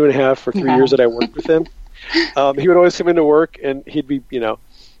in the 2.5 or 3 years that I worked with him. He would always come into work, and he'd be,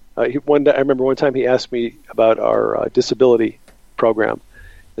 one day, I remember one time he asked me about our disability program.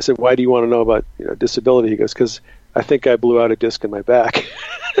 I said, "Why do you want to know about disability?" He goes, "Because I think I blew out a disc in my back."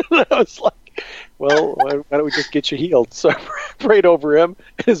 And I was like, "Well, why don't we just get you healed?" So I prayed over him,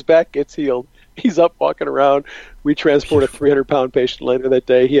 and his back gets healed. He's up walking around. We transport a 300-pound patient later that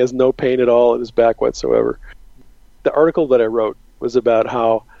day. He has no pain at all in his back whatsoever. The article that I wrote was about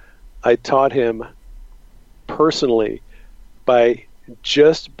how I taught him personally by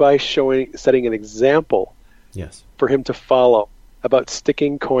setting an example for him to follow about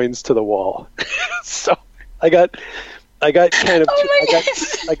sticking coins to the wall. So I got kind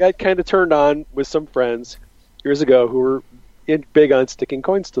of turned on with some friends years ago who were big on sticking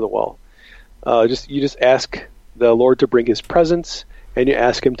coins to the wall. You just ask the Lord to bring his presence, and you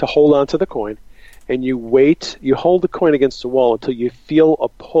ask him to hold on to the coin, and you hold the coin against the wall until you feel a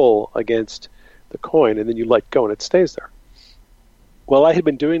pull against the coin, and then you let go and it stays there. Well, I had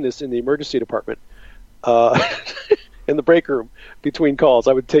been doing this in the emergency department, in the break room between calls.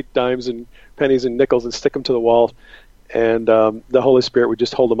 I would take dimes and pennies and nickels and stick them to the wall, and the Holy Spirit would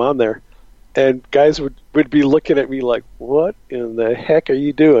just hold them on there. And guys would be looking at me like, "What in the heck are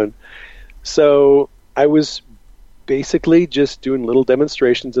you doing?" So I was basically just doing little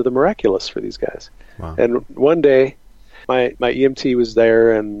demonstrations of the miraculous for these guys. Wow. And one day, my EMT was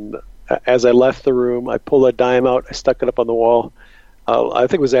there, and as I left the room, I pulled a dime out, I stuck it up on the wall. I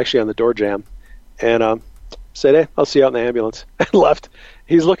think it was actually on the door jamb, and said, "Hey, I'll see you out in the ambulance," and left.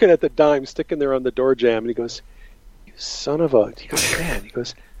 He's looking at the dime sticking there on the door jamb, and he goes, "You son of a..." He goes, "Man," he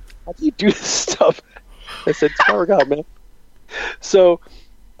goes, "how do you do this stuff?" I said, "It's power of God, man." So,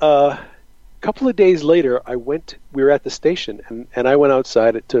 a couple of days later, we were at the station, and I went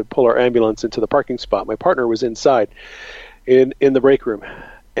outside to pull our ambulance into the parking spot. My partner was inside in the break room,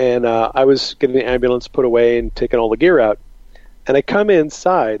 and I was getting the ambulance put away and taking all the gear out. And I come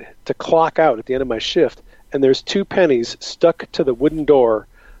inside to clock out at the end of my shift, and there's 2 pennies stuck to the wooden door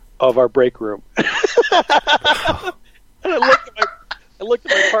of our break room. And I looked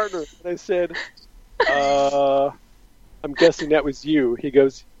at my partner, and I said, "I'm guessing that was you." He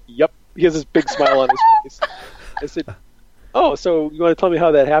goes, "Yep." He has this big smile on his face. I said, "Oh, so you want to tell me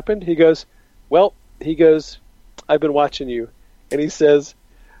how that happened?" He goes, "Well," he goes, "I've been watching you." And he says,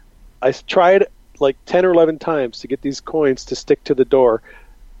 "I tried like 10 or 11 times to get these coins to stick to the door,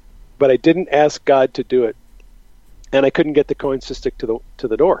 but I didn't ask God to do it. And I couldn't get the coins to stick to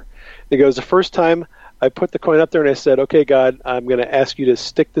the door." He goes, "The first time I put the coin up there and I said, 'Okay, God, I'm going to ask you to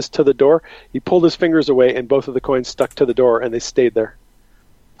stick this to the door.' He pulled his fingers away and both of the coins stuck to the door and they stayed there."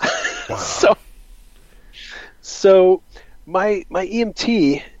 Wow. So my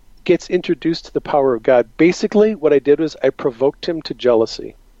EMT gets introduced to the power of God. Basically, what I did was I provoked him to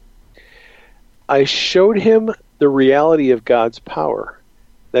jealousy. I showed him the reality of God's power,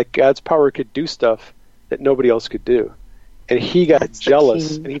 that God's power could do stuff that nobody else could do. And he got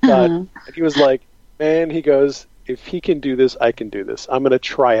jealous, and he thought, and he was like, "Man," he goes, "if he can do this, I can do this. I'm going to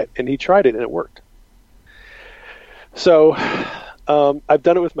try it." And he tried it, and it worked. So I've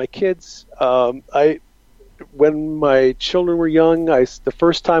done it with my kids. When my children were young, the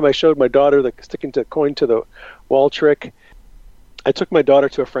first time I showed my daughter the sticking the coin to the wall trick, I took my daughter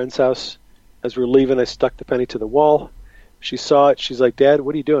to a friend's house. As we were leaving, I stuck the penny to the wall. She saw it. She's like, "Dad,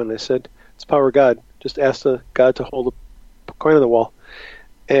 what are you doing?" And I said, "It's the power of God. Just ask God to hold the coin on the wall."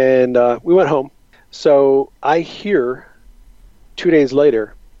 And we went home. So I hear 2 days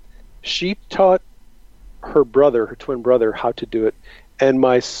later, she taught her twin brother, how to do it. And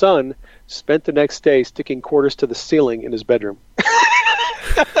my son spent the next day sticking quarters to the ceiling in his bedroom.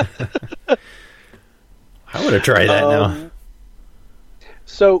 I want to try that now.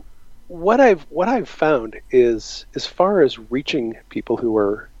 So what I've found is, as far as reaching people who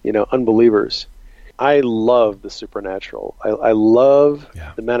are, unbelievers, I love the supernatural. I love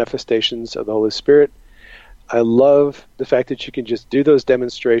the manifestations of the Holy Spirit. I love the fact that you can just do those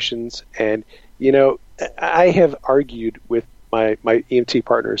demonstrations. And, I have argued with my EMT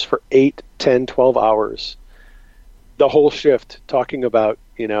partners for 8, 10, 12 hours, the whole shift, talking about,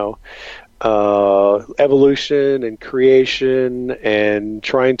 evolution and creation, and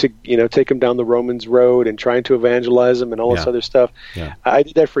trying to, take them down the Romans road and trying to evangelize them and all this other stuff. Yeah. I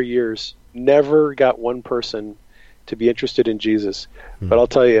did that for years. Never got one person to be interested in Jesus. But I'll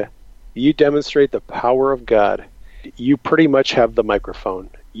tell you, you demonstrate the power of God, you pretty much have the microphone.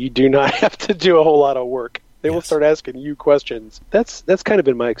 You do not have to do a whole lot of work. They will start asking you questions. That's kind of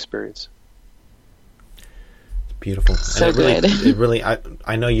been my experience. Beautiful. So and good. It really,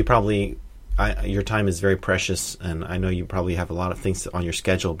 I know you probably, your time is very precious, and I know you probably have a lot of things on your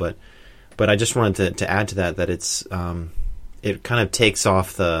schedule, but I just wanted to add to that it's, it kind of takes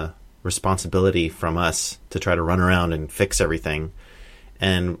off the responsibility from us to try to run around and fix everything,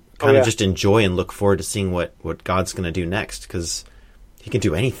 and kind of just enjoy and look forward to seeing what God's going to do next, because he can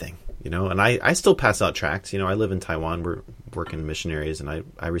do anything, and I still pass out tracts. I live in Taiwan. We're working missionaries, and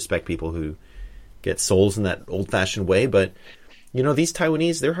I respect people who get souls in that old-fashioned way, but these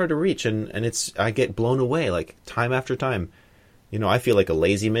Taiwanese, they're hard to reach, and I get blown away, like, time after time. I feel like a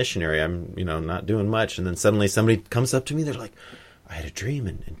lazy missionary. I'm not doing much, and then suddenly somebody comes up to me, they're like, "I had a dream,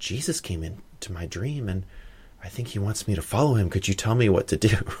 and Jesus came into my dream, and I think he wants me to follow him. Could you tell me what to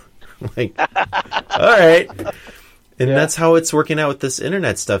do?" I'm like, all right. And that's how it's working out with this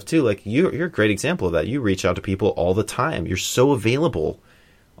internet stuff too. Like, you're a great example of that. You reach out to people all the time. You're so available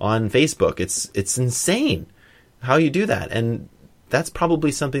on Facebook. It's insane how you do that. And that's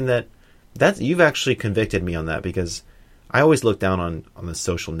probably something that you've actually convicted me on that, because I always look down on the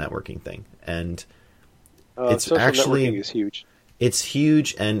social networking thing. And it's social actually networking is huge. It's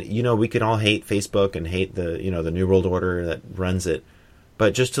huge. And, we can all hate Facebook and hate the New World Order that runs it.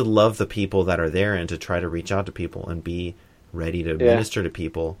 But just to love the people that are there and to try to reach out to people and be ready to minister to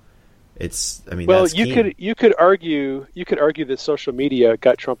people, that's key. you could argue that social media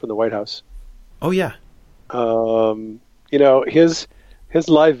got Trump in the White House. Oh yeah. His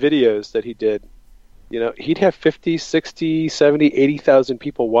live videos that he did, he'd have 50, 60, 70, 80,000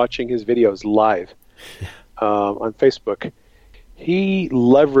 people watching his videos live on Facebook. He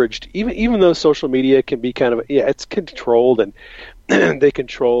leveraged, even though social media can be kind of, it's controlled, and they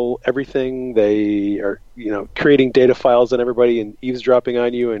control everything. They are, creating data files on everybody and eavesdropping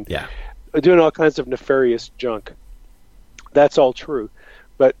on you and doing all kinds of nefarious junk. That's all true.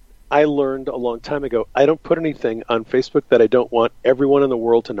 But I learned a long time ago, I don't put anything on Facebook that I don't want everyone in the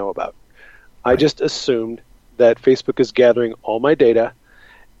world to know about. I just assumed that Facebook is gathering all my data,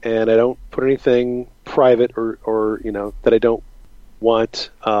 and I don't put anything private or that I don't want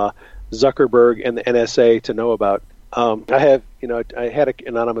Zuckerberg and the NSA to know about. I have, I had an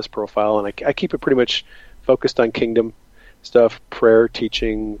anonymous profile, and I keep it pretty much focused on kingdom stuff, prayer,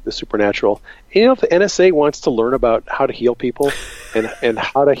 teaching, the supernatural. And, if the NSA wants to learn about how to heal people and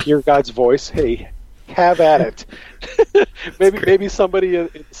how to hear God's voice, hey, have at it. maybe somebody in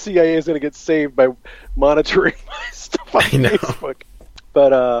the CIA is going to get saved by monitoring my stuff on Facebook.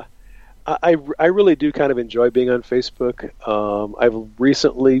 But I really do kind of enjoy being on Facebook. I've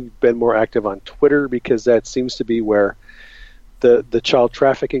recently been more active on Twitter, because that seems to be where the child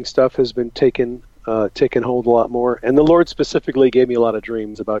trafficking stuff has been taken hold a lot more. And the Lord specifically gave me a lot of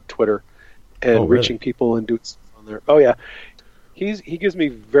dreams about Twitter and reaching people and doing stuff on there. Oh yeah, he gives me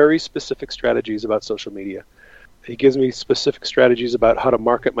very specific strategies about social media. He gives me specific strategies about how to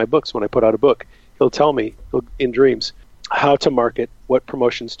market my books when I put out a book. He'll tell me in dreams how to market, what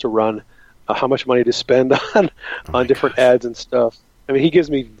promotions to run, how much money to spend on different ads and stuff. I mean, he gives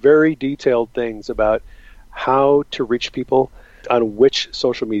me very detailed things about how to reach people on which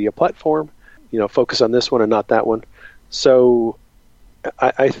social media platform, focus on this one and not that one. So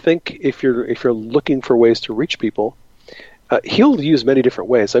I think if you're looking for ways to reach people, He'll use many different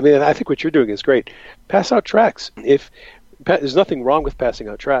ways. I mean, I think what you're doing is great. Pass out tracts. There's nothing wrong with passing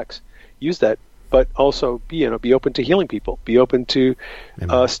out tracts. Use that, but also be open to healing people. Be open to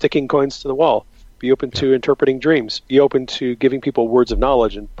sticking coins to the wall. Be open to interpreting dreams. Be open to giving people words of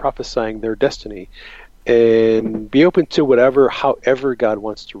knowledge and prophesying their destiny. And be open to however God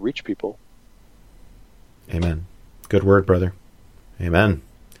wants to reach people. Amen. Good word, brother. Amen.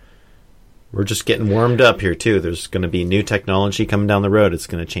 We're just getting warmed up here, too. There's going to be new technology coming down the road. It's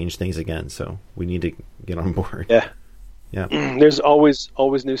going to change things again, so we need to get on board. Yeah. There's always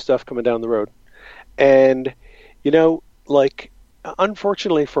new stuff coming down the road. And,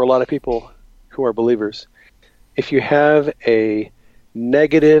 unfortunately for a lot of people who are believers, if you have a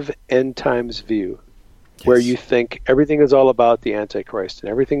negative end times view, where you think everything is all about the Antichrist and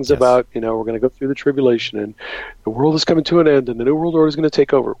everything's about, we're going to go through the tribulation and the world is coming to an end and the New World Order is going to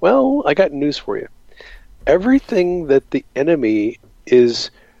take over. Well, I got news for you. Everything that the enemy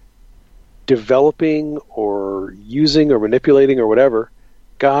is developing or using or manipulating or whatever,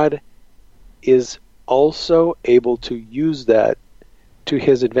 God is also able to use that to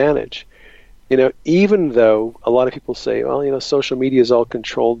his advantage. Even though a lot of people say, well, social media is all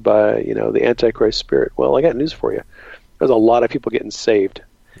controlled by, the Antichrist spirit. Well, I got news for you. There's a lot of people getting saved.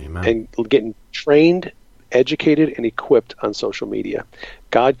 Amen. And getting trained, educated, and equipped on social media.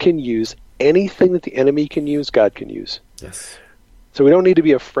 God can use anything that the enemy can use, God can use. Yes. So we don't need to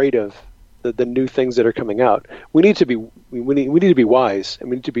be afraid of the new things that are coming out. We need to be wise, and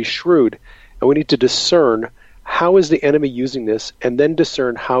we need to be shrewd, and we need to discern how is the enemy using this, and then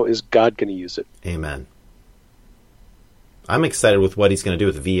discern how is God going to use it. Amen. I'm excited with what he's going to do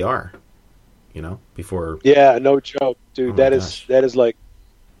with VR. Before. Yeah, no joke, dude. Oh that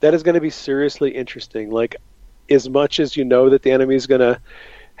is going to be seriously interesting. Like, as much as that the enemy is going to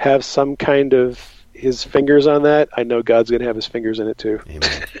have some kind of his fingers on that, I know God's going to have his fingers in it too.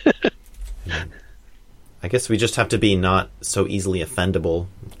 Amen. Amen. I guess we just have to be not so easily offendable,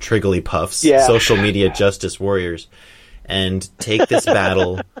 triggly puffs, social media justice warriors, and take this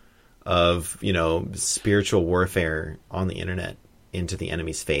battle of, spiritual warfare on the internet into the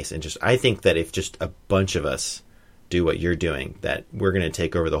enemy's face. And I think that if just a bunch of us do what you're doing, that we're going to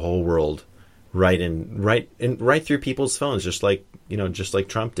take over the whole world right through people's phones, just like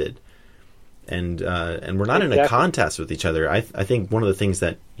Trump did. And we're not in a contest with each other. I think one of the things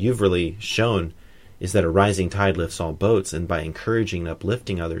that you've really shown is that a rising tide lifts all boats, and by encouraging and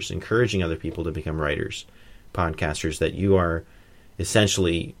uplifting others, encouraging other people to become writers, podcasters, that you are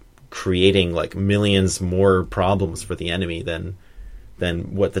essentially creating like millions more problems for the enemy than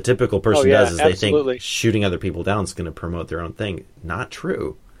what the typical person does. Is absolutely. They think shooting other people down is going to promote their own thing. Not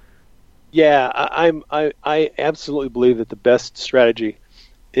true. Yeah, I absolutely believe that the best strategy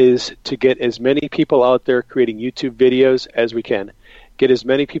is to get as many people out there creating YouTube videos as we can. Get as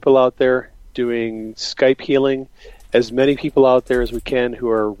many people out there doing Skype healing, as many people out there as we can who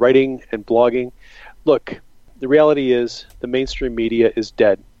are writing and blogging. Look, the reality is the mainstream media is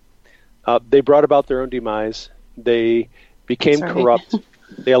dead. They brought about their own demise. They became corrupt.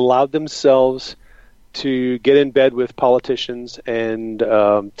 They allowed themselves to get in bed with politicians and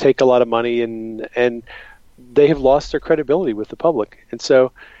take a lot of money, and they have lost their credibility with the public. And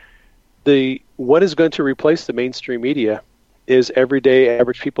so what is going to replace the mainstream media is everyday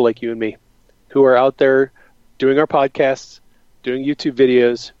average people like you and me, who are out there doing our podcasts, doing YouTube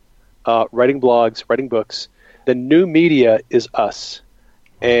videos, writing blogs, writing books. The new media is us.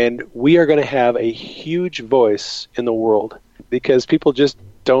 And we are going to have a huge voice in the world because people just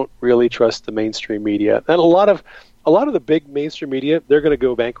don't really trust the mainstream media. And a lot of the big mainstream media, they're going to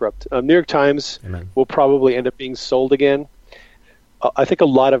go bankrupt. New York Times will probably end up being sold again. I think a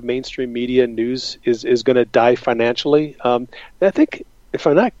lot of mainstream media news is going to die financially. I think, if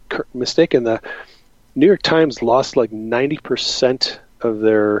I'm not mistaken, the New York Times lost like 90% of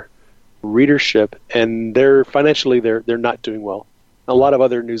their readership, and they're not doing well. A lot of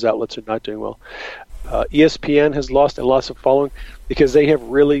other news outlets are not doing well. ESPN has lost a lot of following because they have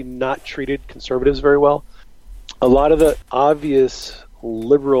really not treated conservatives very well. A lot of the obvious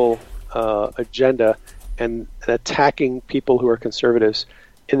liberal agenda and attacking people who are conservatives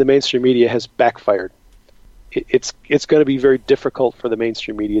in the mainstream media has backfired. It's going to be very difficult for the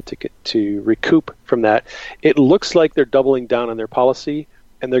mainstream media to recoup from that. It looks like they're doubling down on their policy,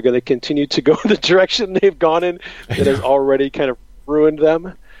 and they're going to continue to go the direction they've gone in that has already kind of ruined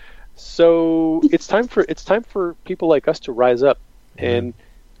them. So it's time for people like us to rise up, and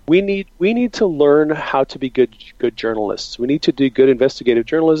we need to learn how to be good journalists. We need to do good investigative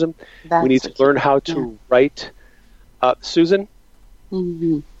journalism. We need to learn how to write. Susan,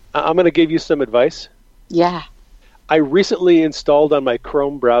 I'm going to give you some advice. Yeah. I recently installed on my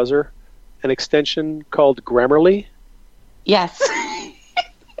Chrome browser an extension called Grammarly. Yes.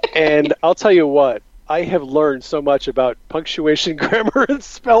 And I'll tell you what, I have learned so much about punctuation, grammar, and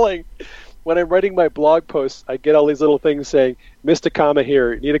spelling. When I'm writing my blog posts, I get all these little things saying, missed a comma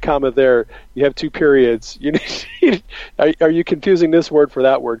here, need a comma there, you have 2 periods. Are you confusing this word for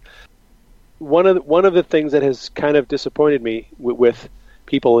that word? One of the things that has kind of disappointed me with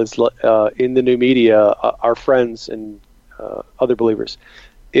people is in the new media, our friends and other believers,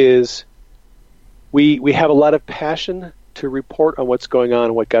 is we have a lot of passion to report on what's going on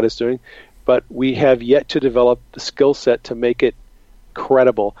and what God is doing, but we have yet to develop the skill set to make it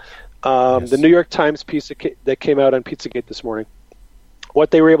credible. Yes. The New York Times piece that came out on Pizzagate this morning,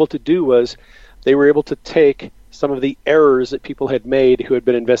 what they were able to do was they were able to take some of the errors that people had made who had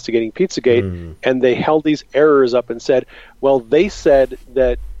been investigating Pizzagate, and they held these errors up and said, well, they said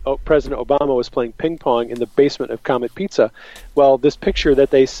that President Obama was playing ping pong in the basement of Comet Pizza. Well, this picture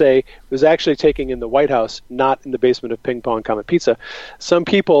that they say was actually taken in the White House, not in the basement of Ping Pong Comet Pizza. Some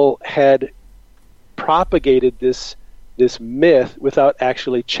people had propagated this myth without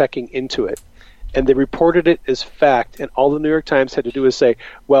actually checking into it. And they reported it as fact, and all the New York Times had to do is say,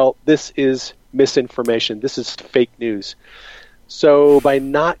 well, this is misinformation. This is fake news. So by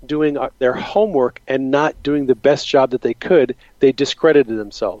not doing their homework and not doing the best job that they could, they discredited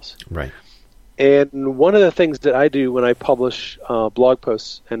themselves. Right. And one of the things that I do when I publish blog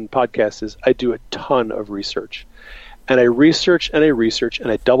posts and podcasts is I do a ton of research. And I research and I research and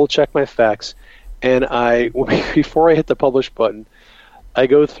I double check my facts. And before I hit the publish button, I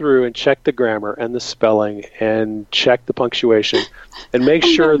go through and check the grammar and the spelling and check the punctuation and make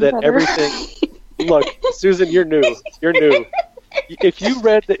sure that everything. Look, Susan, you're new. You're new. If you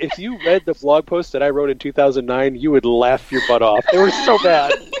read the blog post that I wrote in 2009, you would laugh your butt off. They were so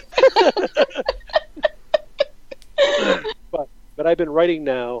bad. But I've been writing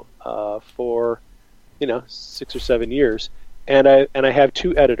now for 6 or 7 years, and I have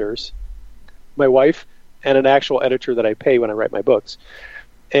 2 editors, my wife and an actual editor that I pay when I write my books,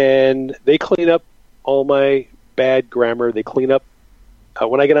 and they clean up all my bad grammar. They clean up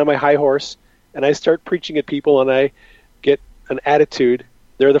when I get on my high horse and I start preaching at people and I get an attitude.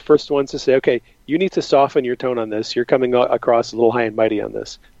 They're the first ones to say, okay, you need to soften your tone on this. You're coming across a little high and mighty on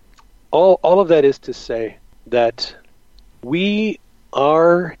this. All of that is to say that we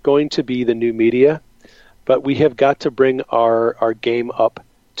are going to be the new media, but we have got to bring our game up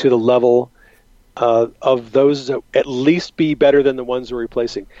to the level of those that at least be better than the ones we're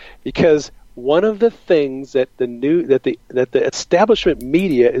replacing. Because one of the things that the establishment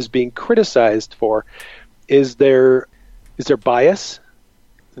media is being criticized for is their bias,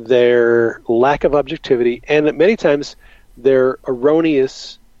 their lack of objectivity, and many times their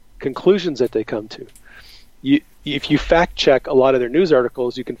erroneous conclusions that they come to. If you fact check a lot of their news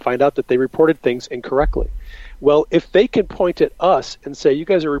articles, you can find out that they reported things incorrectly. Well, if they can point at us and say, you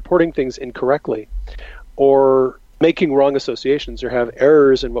guys are reporting things incorrectly or making wrong associations or have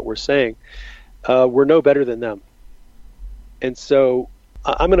errors in what we're saying, we're no better than them. And so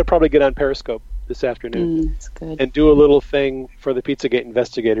I'm going to probably get on Periscope this afternoon that's good. And do a little thing for the Pizzagate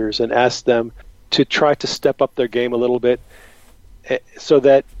investigators and ask them to try to step up their game a little bit so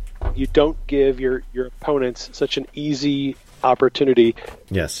that you don't give your opponents such an easy opportunity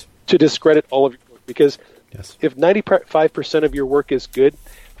to discredit all of your work. Because if 95% of your work is good,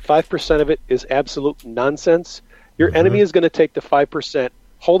 5% of it is absolute nonsense, your enemy is going to take the 5%,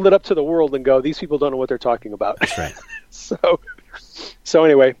 hold it up to the world, and go, these people don't know what they're talking about. That's right. So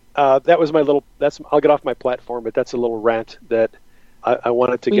anyway, that was my little. I'll get off my platform, but that's a little rant that I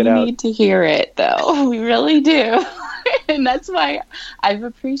wanted to get out. We need to hear it, though. We really do. And that's why I've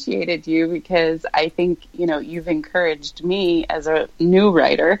appreciated you, because I think, you've encouraged me as a new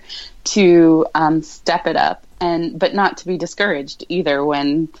writer to step it up, but not to be discouraged either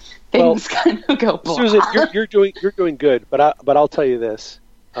when things kind of go blah. Susan, you're doing good, but I'll tell you this.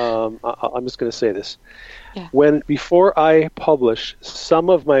 I'm just going to say this. Yeah. Before I publish some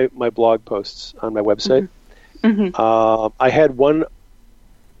of my blog posts on my website, I had one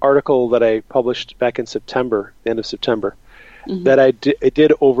article that I published back in September, the end of September, that I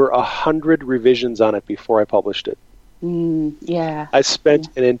did over 100 revisions on it before I published it. Yeah. I spent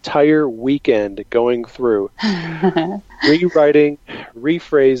an entire weekend going through, rewriting,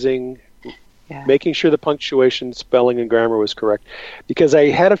 rephrasing, making sure the punctuation, spelling, and grammar was correct, because I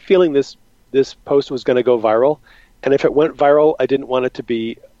had a feeling this post was going to go viral, and if it went viral, I didn't want it to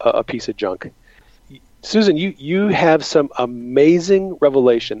be a piece of junk. Susan, you have some amazing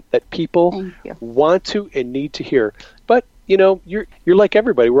revelation that people want to and need to hear. But you're like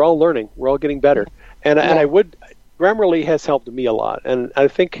everybody. We're all learning. We're all getting better. And I would Grammarly has helped me a lot, and I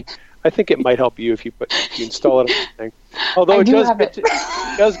think it might help you if you install it on anything. Although it does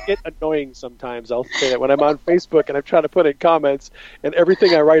get annoying sometimes. I'll say that when I'm on Facebook and I'm trying to put in comments, and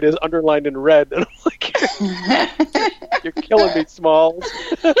everything I write is underlined in red, and I'm like, you're killing me, Smalls.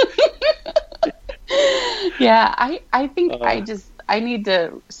 Yeah, I think I need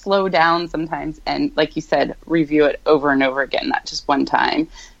to slow down sometimes and, like you said, review it over and over again, not just one time,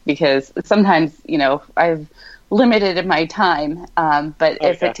 because sometimes, I've limited my time, but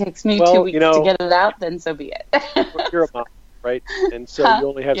if it takes me 2 weeks to get it out, then so be it. You're a mom, right? And so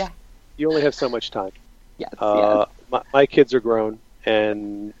you only have so much time. Yes, my kids are grown,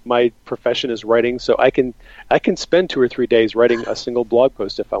 and my profession is writing, so I can spend 2 or 3 days writing a single blog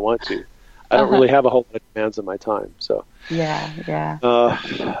post if I want to. I don't really have a whole lot of demands on my time. So I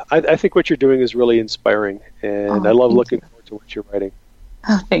think what you're doing is really inspiring, and I love looking forward to what you're writing.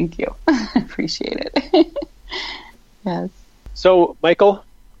 Oh, thank you. I appreciate it. Yes. So, Michael?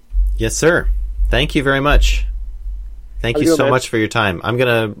 Yes, sir. Thank you very much. Thank you so much for your time. I'm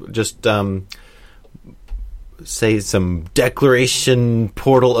going to just say some declaration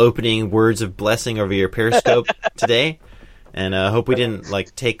portal opening words of blessing over your Periscope today. And I hope we didn't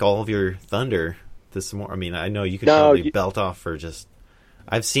take all of your thunder this morning. I mean, I know you could probably belt off for just.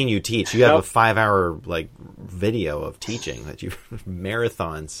 I've seen you teach. You have a 5-hour video of teaching that you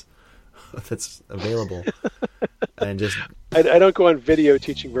marathons that's available, and just. I don't go on video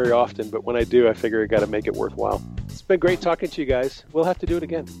teaching very often, but when I do, I figure I got to make it worthwhile. It's been great talking to you guys. We'll have to do it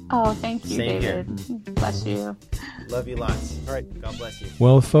again. Oh, thank you, Same David. Here. Bless you. Love you lots. All right, God bless you.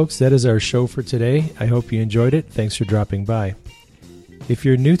 Well, folks, that is our show for today. I hope you enjoyed it. Thanks for dropping by. If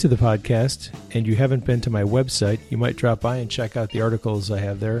you're new to the podcast and you haven't been to my website, you might drop by and check out the articles I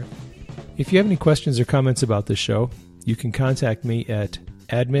have there. If you have any questions or comments about the show, you can contact me at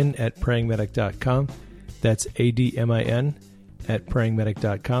admin@prayingmedic.com. That's ADMIN at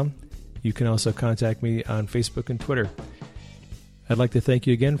prayingmedic.com. You can also contact me on Facebook and Twitter. I'd like to thank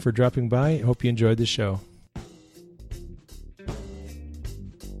you again for dropping by. I hope you enjoyed the show.